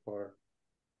one up, or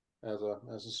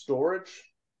as a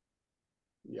storage.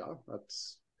 Yeah,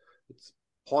 it's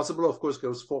possible. Of course,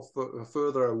 goes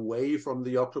further away from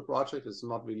the Yocto project. It's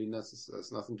not really necessary.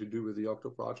 It's nothing to do with the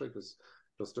Yocto project. It's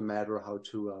just a matter of how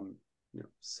to you know,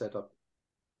 set up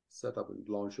and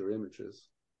launch your images.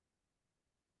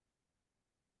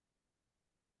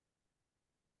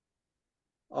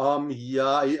 Yeah,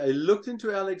 I looked into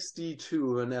LXD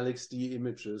too, and LXD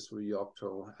images with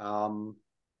Yocto.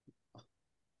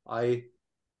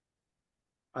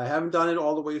 I haven't done it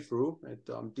all the way through. It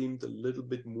deemed a little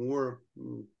bit more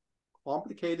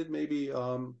complicated, maybe,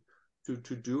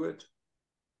 to do it.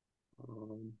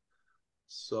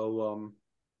 So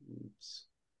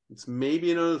it's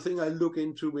maybe another thing I look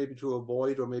into, maybe to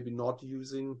avoid or maybe not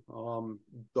using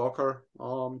Docker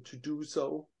to do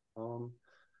so.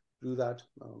 Do that.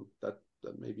 That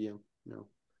may be, you know,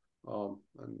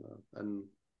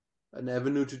 an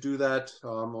avenue to do that.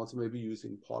 Also maybe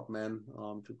using Podman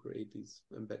to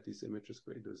embed these images,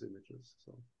 create those images.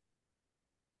 So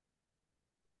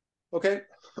okay,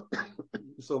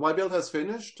 so my build has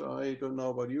finished. I don't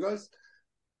know about you guys,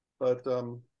 but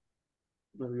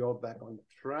maybe all back on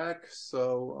track.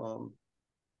 So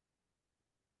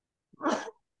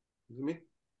excuse me.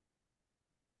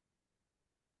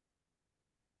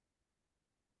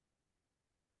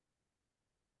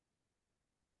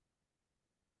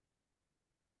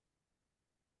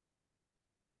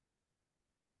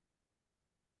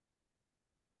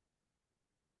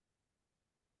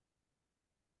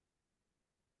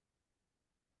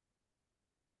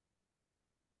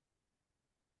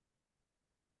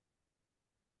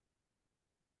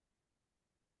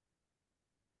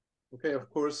 Okay, of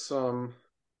course,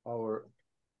 our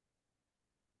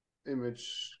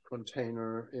image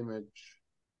container image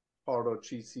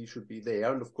par.gc should be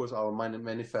there, and of course our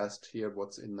manifest here,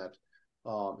 what's in that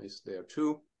is there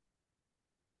too.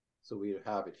 So we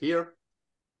have it here,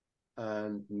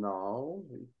 and now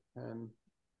we can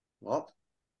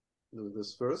do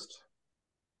this first.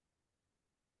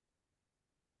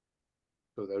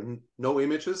 So there are no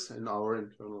images in our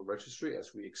internal registry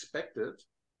as we expected.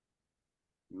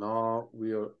 Now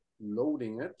we are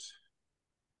loading it.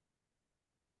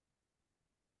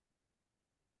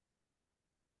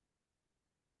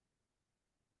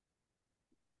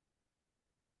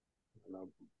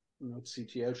 Now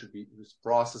CTL should be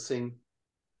processing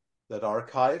that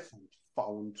archive and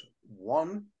found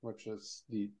one, which is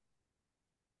the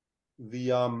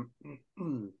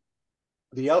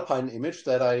Alpine image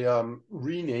that I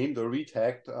renamed or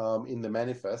retagged in the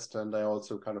manifest, and I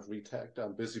also kind of retagged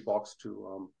BusyBox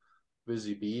to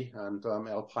BusyBee, and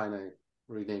Alpine I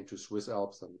renamed to Swiss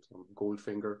Alps, and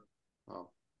Goldfinger.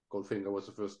 Goldfinger was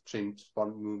the first James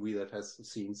Bond movie that has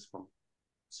scenes from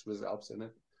Swiss Alps in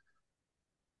it,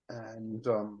 and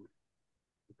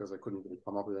because I couldn't really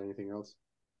come up with anything else,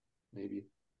 maybe.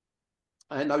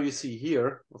 And now you see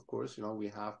here, of course, we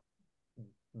have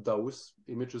those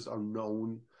images are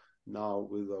known now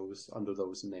with those under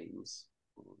those names,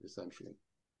 essentially.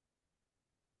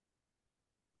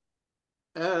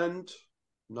 And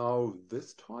now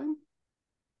this time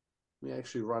we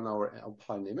actually run our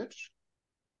Alpine image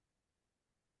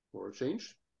for a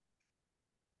change.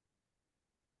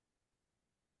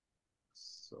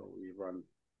 So we run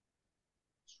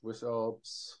Swiss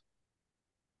Alps,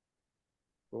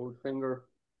 Goldfinger,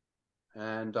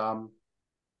 and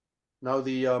now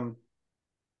the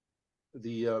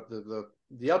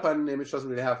Alpine image doesn't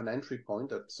really have an entry point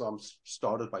that's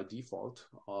started by default.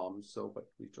 But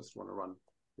we just want to run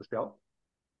the shell.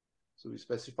 So we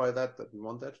specify that we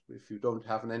want that. If you don't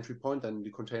have an entry point, then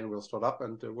the container will start up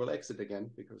and will exit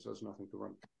again because there's nothing to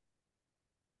run.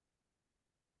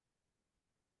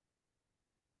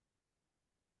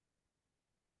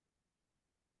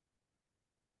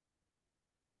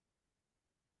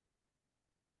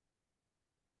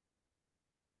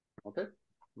 Okay,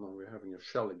 now we're having a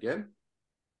shell again.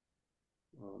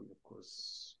 Of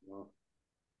course,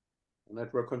 the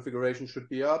network configuration should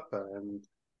be up and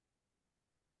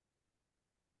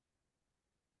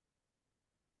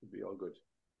should be all good.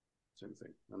 Same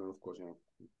thing. And then, of course,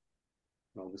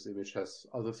 now this image has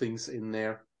other things in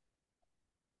there.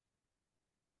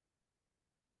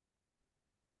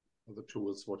 Other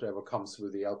tools, whatever comes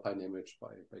with the Alpine image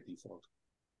by default.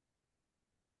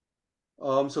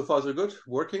 So far so good.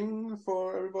 Working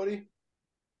for everybody?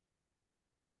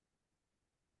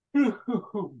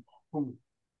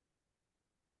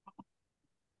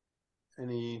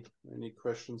 Any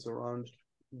questions around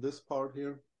this part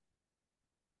here?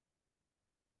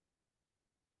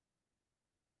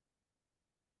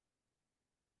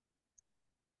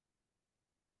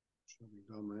 Shutting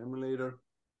down my emulator.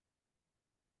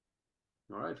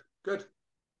 All right, good.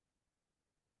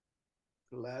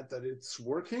 Glad that it's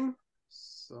working.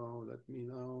 So let me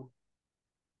now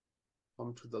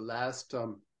come to the last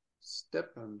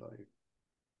step, and I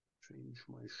change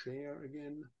my share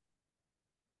again.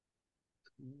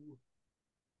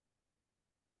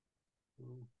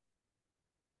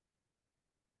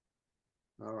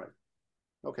 All right.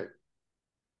 Okay.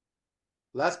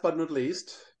 Last but not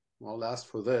least, well, last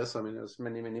for this, I mean, there's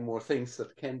many more things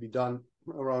that can be done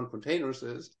around containers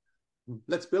is,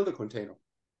 let's build a container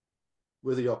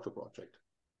with the Yocto project.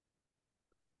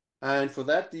 And for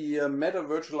that, the meta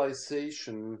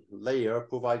virtualization layer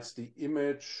provides the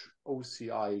image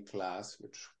OCI class,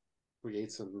 which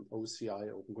creates an OCI,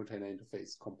 Open Container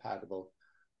Interface compatible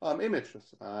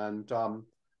images. And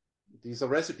these are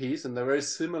recipes, and they're very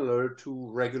similar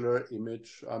to regular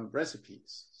image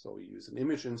recipes. So you use an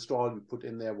image install, you put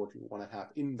in there what you want to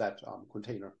have in that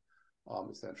container,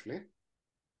 essentially.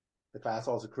 The class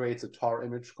also creates a tar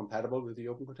image compatible with the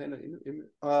Open Container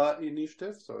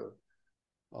initiative. So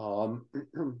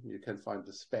you can find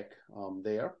the spec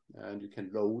there, and you can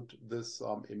load this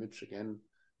image again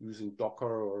using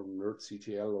Docker or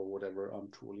nerdctl or whatever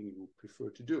tooling you prefer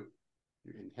to do.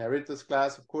 You inherit this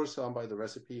class, of course, by the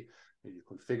recipe, and you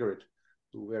configure it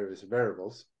to various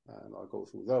variables, and I'll go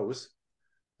through those.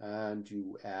 And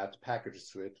you add packages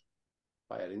to it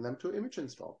by adding them to image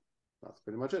install. That's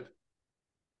pretty much it.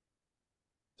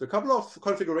 So a couple of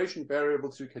configuration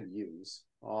variables you can use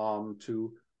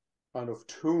to kind of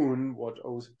tune what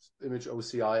image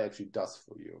OCI actually does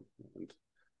for you. And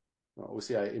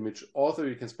OCI image author,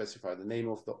 you can specify the name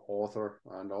of the author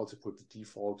and also put the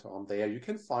default on there. You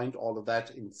can find all of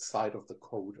that inside of the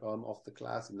code of the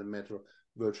class in the meta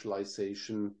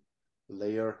virtualization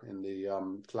layer in the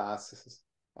class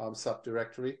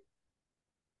subdirectory.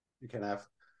 You can have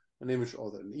an image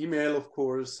author, an email, of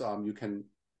course. You can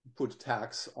put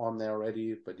tags on there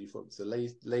already. By default, it's the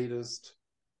latest.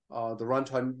 The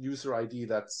runtime user ID,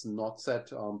 that's not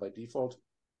set by default.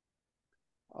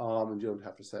 And you don't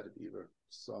have to set it either.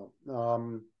 So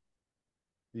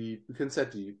you can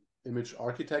set the image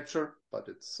architecture, but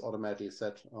it's automatically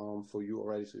set for you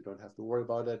already, so you don't have to worry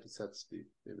about it. It sets the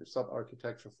image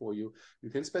sub-architecture for you. You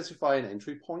can specify an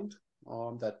entry point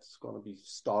that's going to be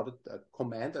started, a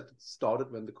command that started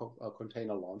when the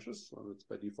container launches. So it's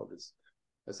by default, it's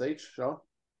sh. Yeah?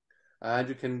 And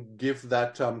you can give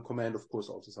that command, of course,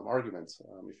 also some arguments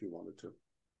if you wanted to.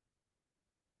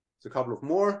 So a couple of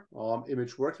more.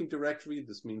 Image working directory.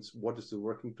 This means what is the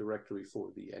working directory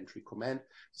for the entry command.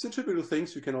 So typical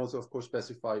things you can also, of course,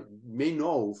 specify, may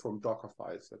know from Docker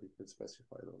files that you can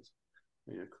specify those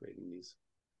when you're creating these.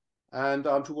 And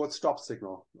towards stop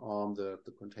signal, the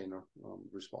container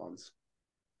response.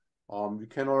 You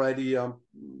can already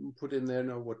put in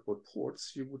there what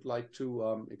ports you would like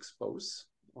to expose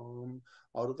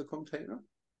out of the container.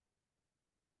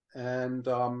 And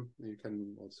you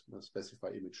can also specify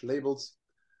image labels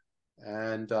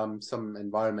and some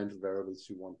environmental variables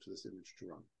you want this image to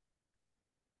run.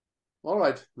 All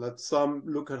right, let's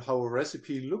look at how a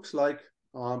recipe looks like.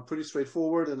 Pretty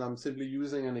straightforward, and I'm simply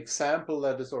using an example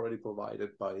that is already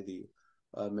provided by the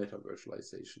meta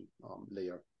virtualization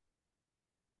layer.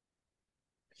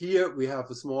 Here we have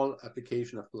a small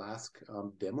application, a Flask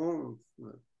demo.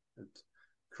 It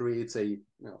creates a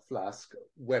Flask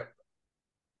web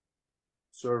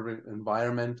server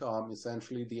environment.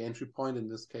 Essentially, the entry point in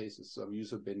this case is a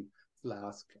user bin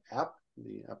Flask app,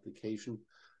 the application,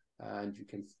 and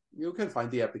you can find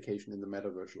the application in the meta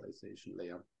virtualization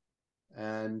layer.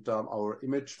 And our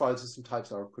image file system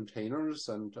types are containers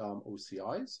and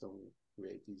OCI. So we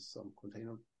create these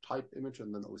container type image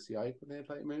and then OCI container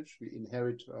type image. We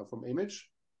inherit from image.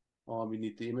 We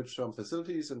need the image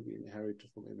facilities, and we inherit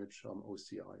from image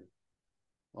OCI.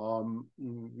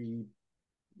 We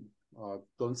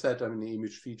don't set any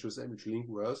image features, image link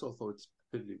words, although it's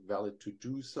pretty valid to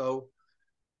do so.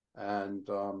 And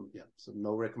yeah, so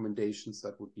no recommendations.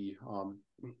 That would be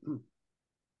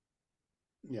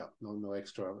yeah, no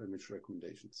extra image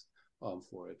recommendations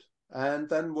for it. And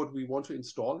then what we want to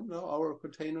install in our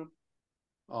container,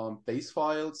 base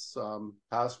files,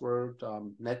 password,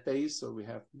 netbase, so we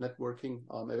have networking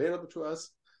available to us.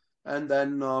 And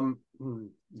then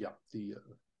yeah,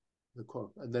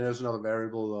 and then there's another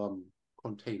variable,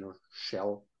 container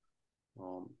shell.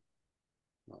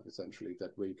 Essentially,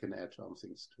 that way you can add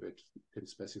things to it. You can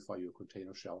specify your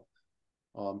container shell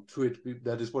to it.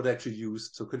 That is what actually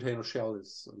used. So container shell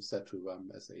is set to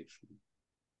sh.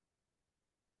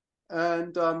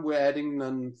 And we're adding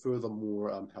then furthermore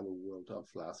hello world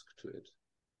Flask to it.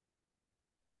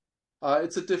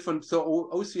 It's a different. So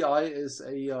OCI is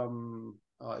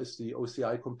the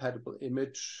OCI compatible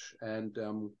image, and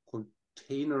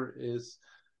container is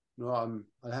I'll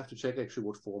have to check actually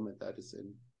what format that is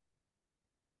in.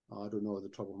 I don't know at the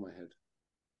top of my head.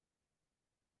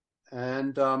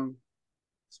 And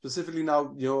specifically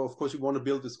now, of course, you want to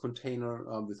build this container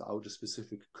without a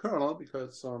specific kernel,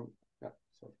 because yeah,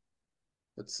 so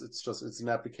it's an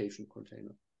application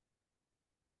container.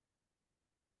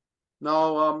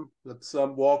 Now let's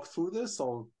walk through this.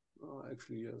 I'll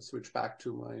actually switch back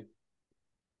to my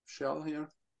shell here.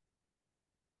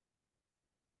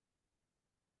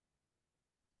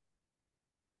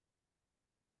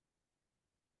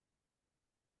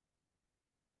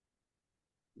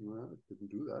 No, it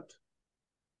didn't do that.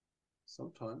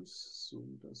 Sometimes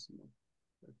Zoom does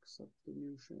not accept the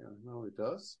new share. Now it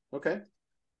does. Okay.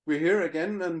 We're here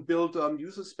again and build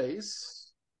user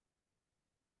space.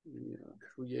 We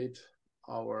create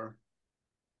our,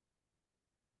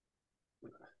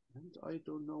 and I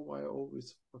don't know why I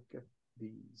always forget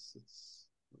these. It's,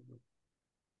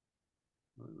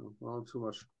 I don't know, well, too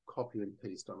much copy and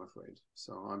paste, I'm afraid.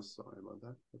 So I'm sorry about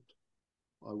that, but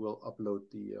I will upload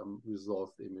the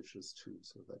resolved images too,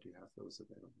 so that you have those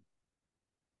available.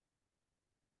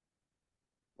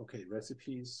 Okay,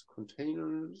 recipes,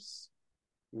 containers.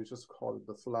 We just call it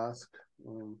the Flask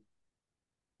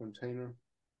container.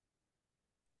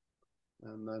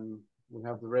 And then we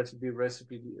have the recipe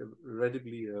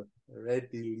readily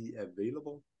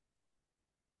available.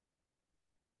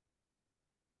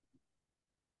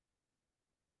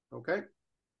 Okay.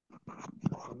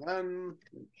 And then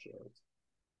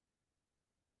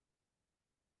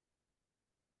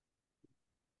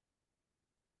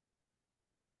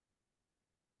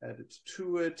added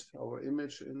to it. Our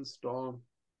image install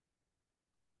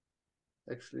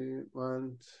actually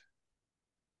went,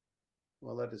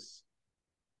 well, that is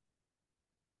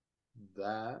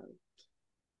that.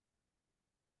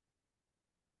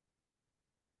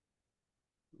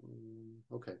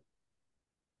 Okay.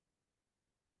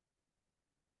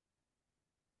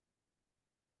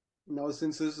 Now,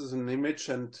 since this is an image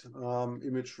and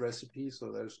image recipe, so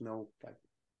there's no like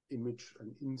image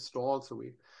and install, so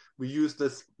we use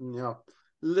this, you know,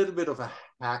 a little bit of a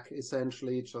hack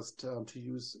essentially, just to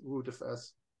use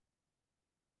rootfs.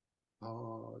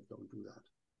 Oh, don't do that.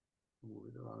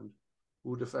 Move it around.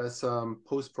 rootfs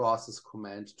post-process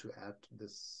command to add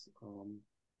this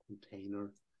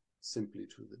container simply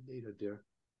to the data there.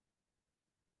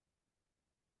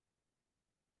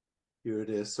 Here it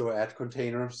is. So add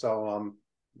container. So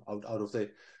out of the,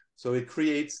 so it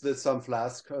creates this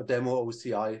Flask demo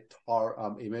OCI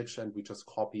tar image, and we just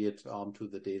copy it to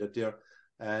the data there,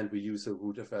 and we use a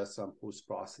rootfs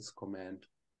post-process command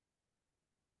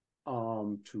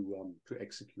to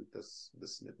execute this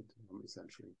snippet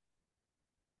essentially.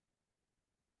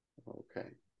 Okay.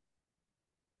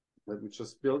 Let me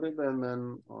just build it, and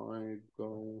then I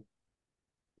go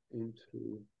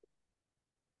into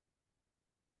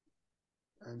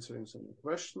answering some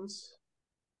questions.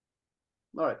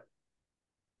 All right.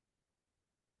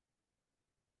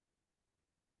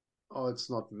 Oh, it's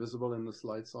not visible in the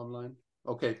slides online.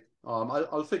 Okay.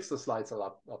 I'll fix the slides.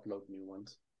 I'll upload new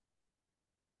ones.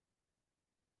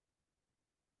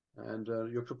 And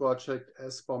Yocto Project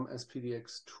SBOM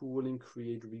SPDX tooling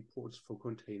create reports for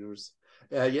containers.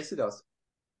 Yes, it does.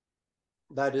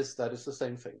 That is the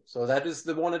same thing. So that is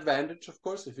the one advantage, of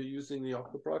course, if you're using the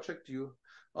Yocto Project, you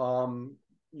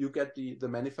get the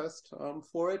manifest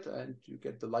for it, and you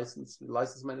get the license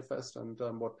manifest and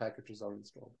what packages are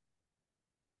installed.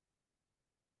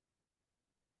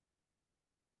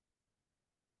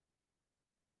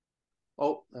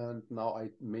 Oh, and now I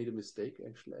made a mistake.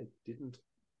 Actually, I didn't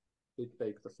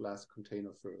bake the Flask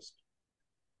container first.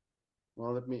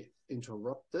 Well, let me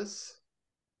interrupt this.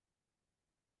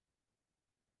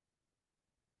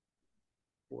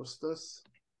 Force this.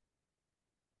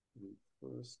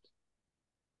 First.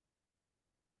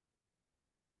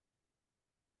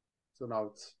 So now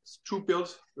it's two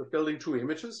builds. We're building two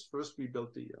images. First, we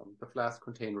built the Flask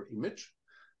container image,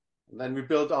 and then we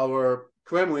built our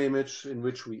QEMU image in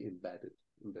which we embedded.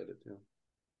 Yeah.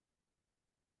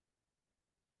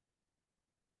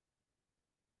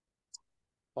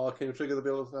 Can you trigger the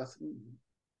build of Flask?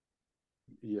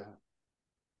 Yeah.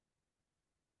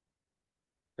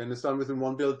 Can it's done within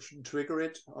one build trigger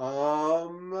it?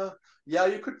 Yeah,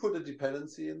 you could put a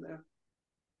dependency in there.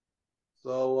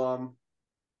 So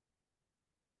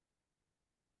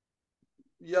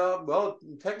yeah, well,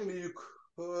 technically you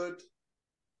could.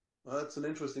 That's an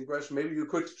interesting question. Maybe you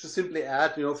could just simply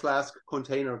add, you know, Flask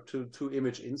container to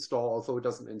image install, although it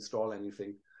doesn't install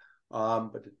anything.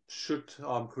 But it should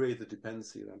create the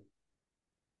dependency then.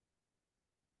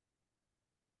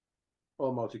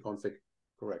 Or multi-config,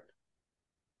 correct.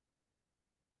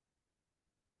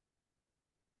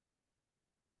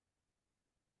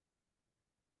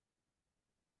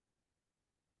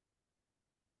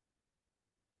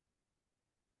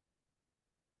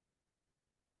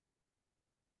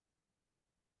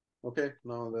 Okay,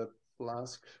 now the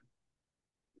Flask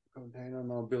container,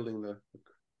 now building the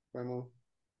QEMU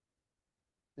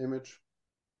image.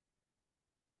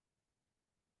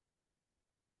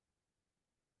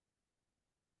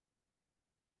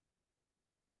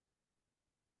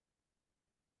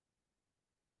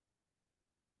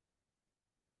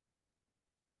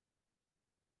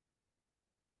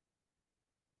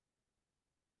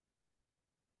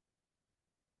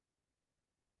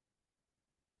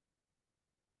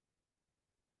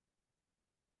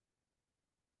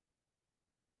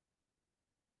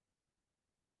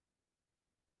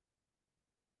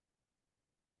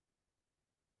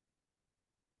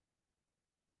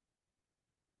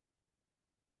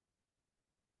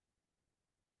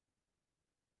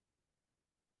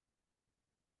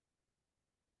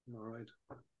 All right.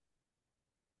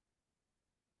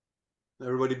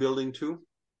 Everybody building too?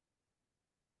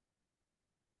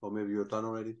 Or maybe you're done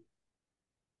already?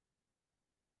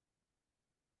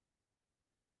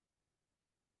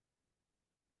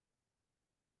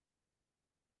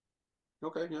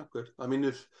 Okay, yeah, good. I mean,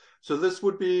 if so, this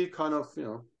would be kind of, you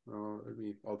know,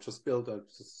 I'll just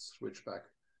switch back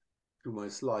to my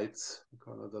slides,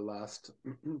 kind of the last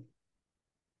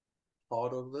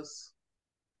part of this,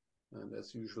 and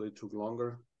as usually took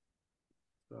longer.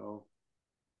 So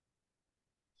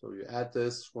you add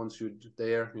this once you're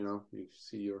there, you know, you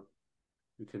see your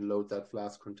you can load that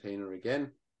Flask container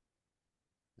again,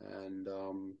 and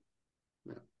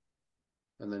yeah,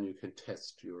 and then you can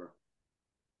test your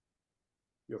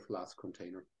Flask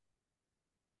container.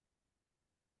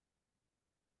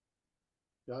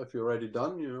 Yeah, if you're already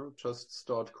done, just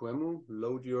start QEMU,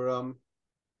 load your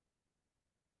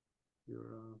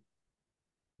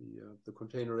the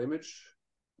container image,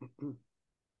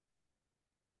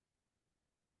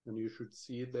 and you should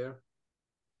see it there.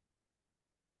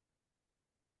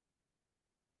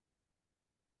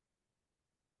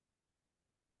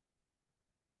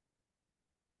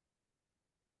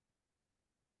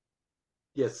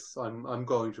 Yes, I'm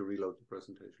going to reload the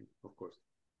presentation, of course.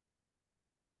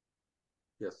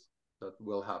 Yes, that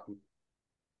will happen.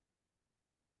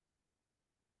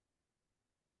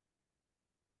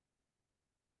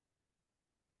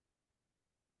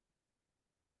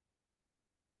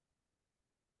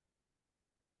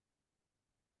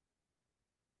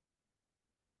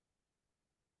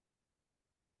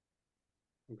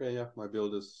 Okay, yeah, my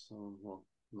build is well,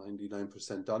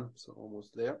 99% done, so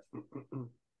almost there.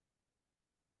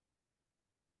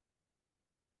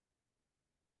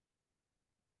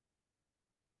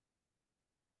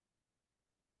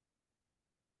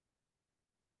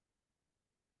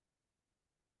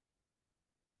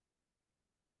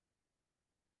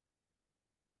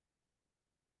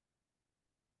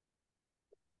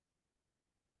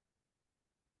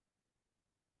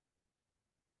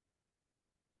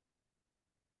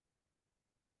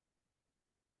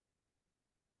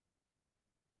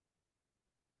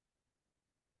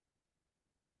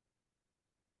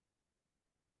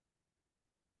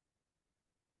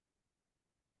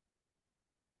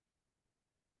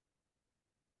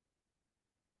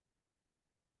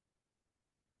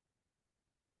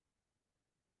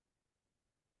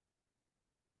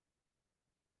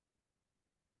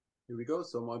 Here we go.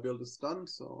 So my build is done.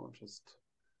 So I'll just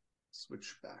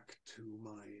switch back to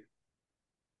my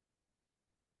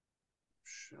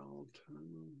shell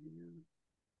terminal here.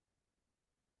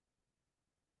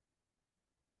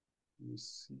 Let me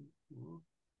see.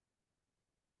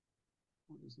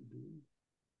 What is it doing?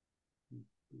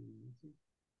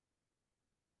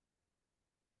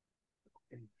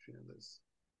 Okay, share this.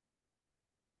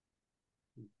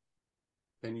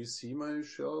 Can you see my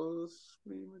shell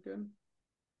screen again?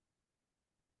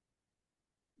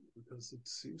 Because it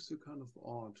seems to kind of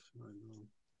odd right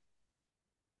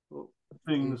now. Oh,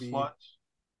 Seeing the slides.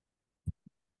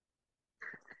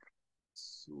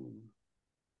 Zoom.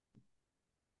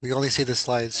 We only see the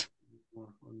slides.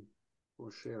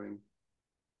 For sharing.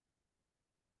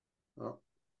 Oh.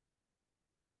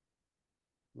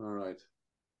 All right.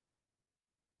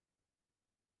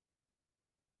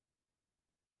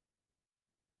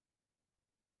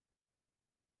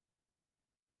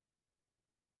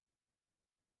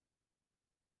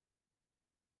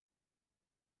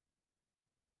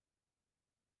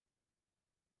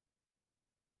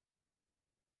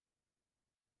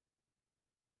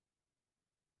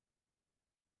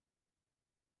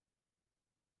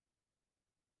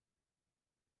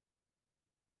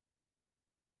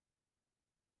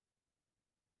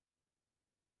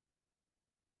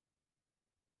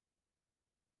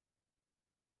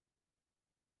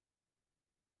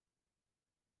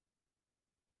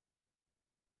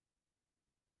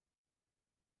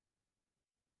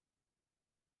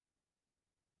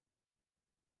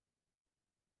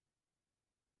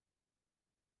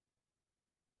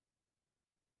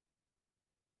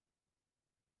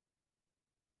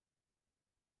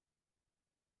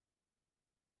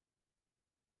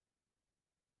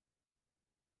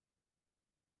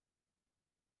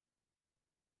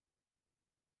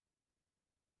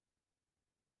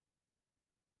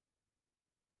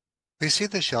 We see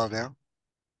the shell now.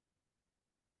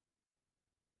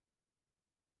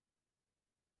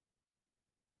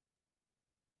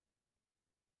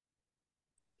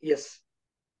 Yes.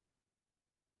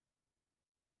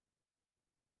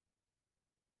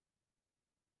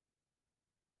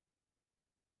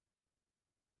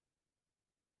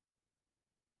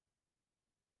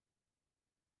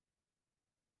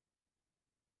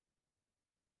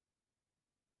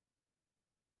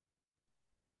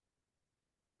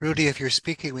 Rudy, if you're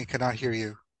speaking, we cannot hear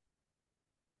you.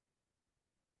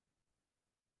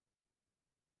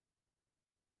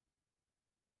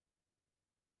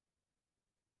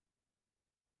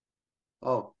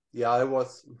 Oh, yeah, I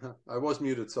was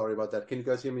muted. Sorry about that. Can you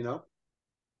guys hear me now?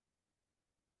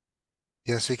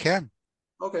 Yes, we can.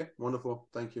 Okay, wonderful.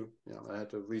 Thank you. Yeah, I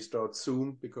had to restart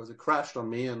Zoom because it crashed on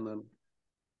me, and then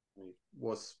I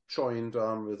was joined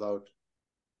without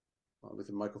with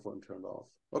the microphone turned off.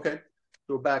 Okay,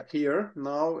 so back here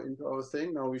now into our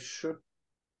thing. Now we should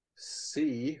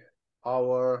see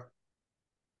our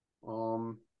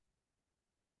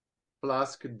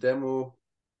Flask demo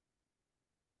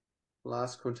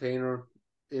Flask container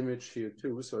image here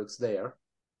too, so it's there.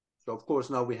 So of course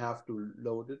now we have to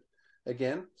load it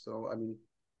again. So I mean,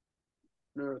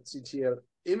 CTL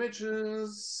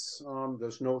images.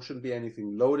 Shouldn't be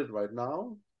anything loaded right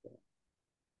now.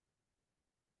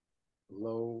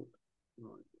 Load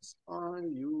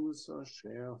user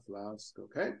share Flask.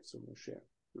 Okay, so we'll share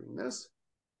doing this.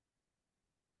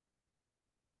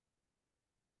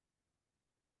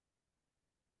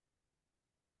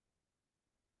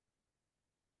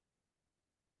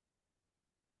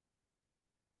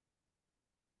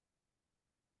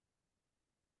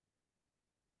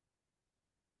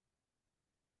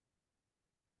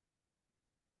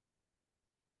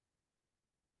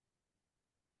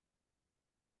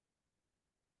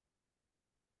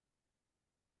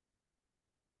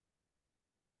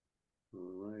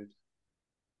 All right.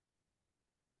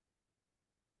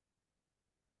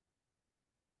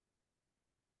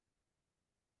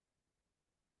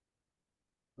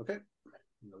 Okay,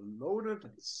 loaded.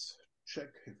 Let's check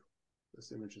if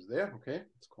this image is there. Okay,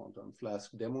 it's called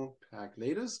Flask demo tag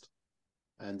latest.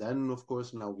 And then, of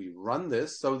course, now we run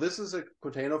this. So this is a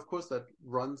container, of course, that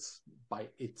runs by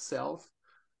itself.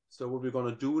 So what we're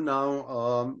going to do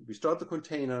now, we start the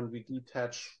container and we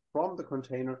detach from the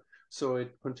container so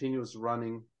it continues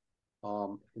running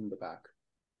in the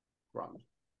background.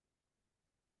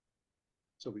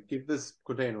 So we give this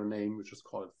container a name, which is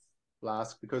called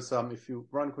Flask, because if you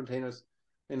run containers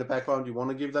in the background, you want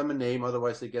to give them a name,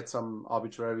 otherwise they get some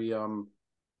arbitrary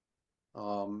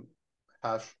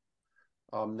hash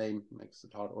name, makes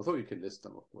it hard. Although you can list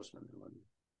them, of course, when you're running.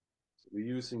 So we're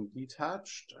using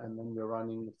detached, and then we're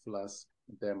running Flask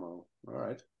demo. All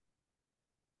right.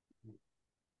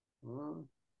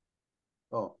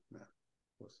 Oh, yeah,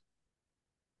 of course.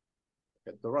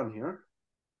 Get the run here.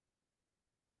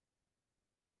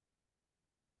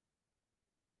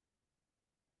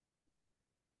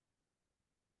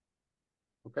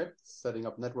 Okay, setting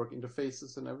up network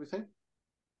interfaces and everything.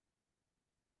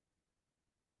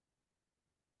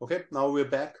 Okay, now we're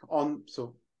back on.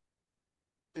 So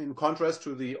in contrast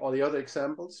to all the other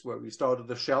examples where we started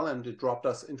the shell and it dropped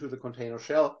us into the container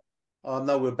shell,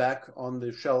 now we're back on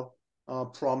the shell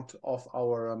prompt of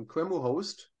our QEMU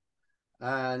host.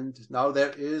 And now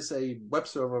there is a web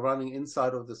server running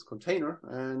inside of this container,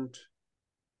 and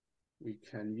we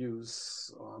can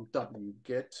use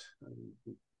wget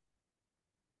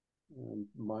and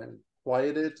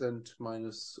quiet it, and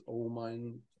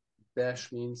 -o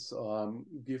dash means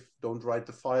don't write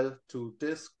the file to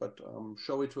disk, but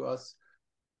show it to us.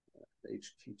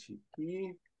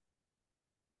 HTTP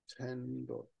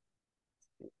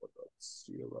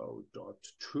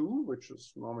 10.0.2, which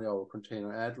is normally our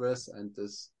container address, and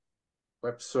this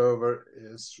web server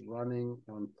is running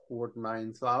on port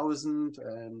 9000,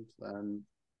 and then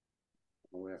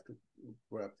we have to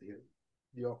grab the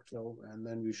Yocto, and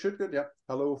then we should get,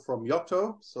 hello from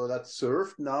Yocto. So that's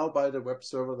served now by the web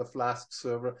server, the Flask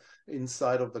server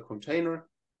inside of the container.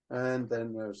 And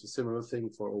then there's a similar thing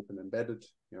for Open Embedded,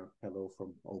 hello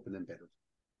from Open Embedded.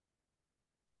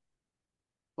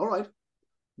 All right.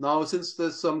 Now, since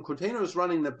there's some containers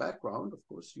running in the background, of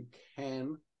course, you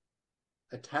can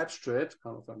attach to it,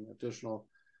 kind of an additional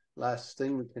last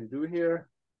thing we can do here.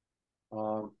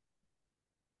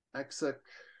 exec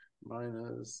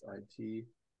 -it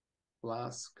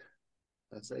Flask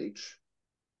sh.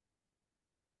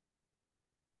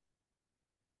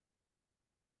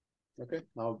 Okay,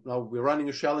 now we're running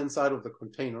a shell inside of the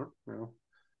container.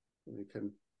 We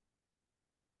can.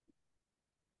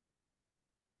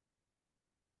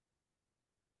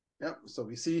 Yeah, so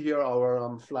we see here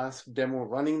our Flask demo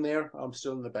running there.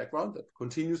 Still in the background that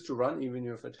continues to run even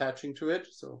if attaching to it.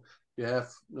 So you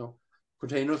have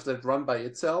containers that run by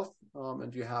itself,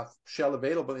 and you have shell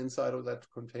available inside of that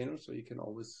container, so you can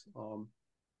always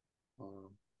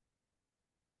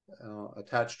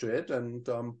attach to it and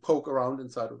poke around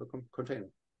inside of the container.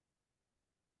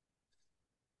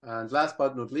 And last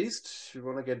but not least, you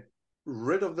want to get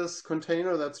rid of this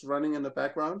container that's running in the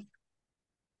background.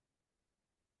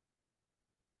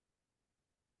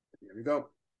 Here we go.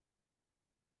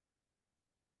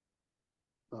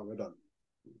 Now we're done.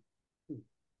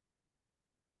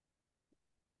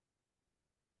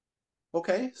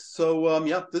 Okay, so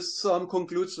yeah, this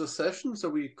concludes the session. So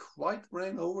we quite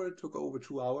ran over. It took over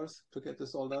 2 hours to get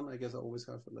this all done. I guess I always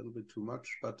have a little bit too much,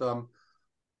 but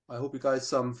I hope you guys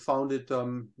found it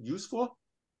useful.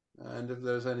 And if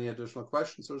there's any additional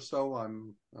questions or so,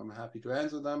 I'm happy to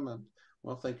answer them. And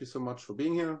well, thank you so much for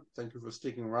being here. Thank you for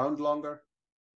sticking around longer.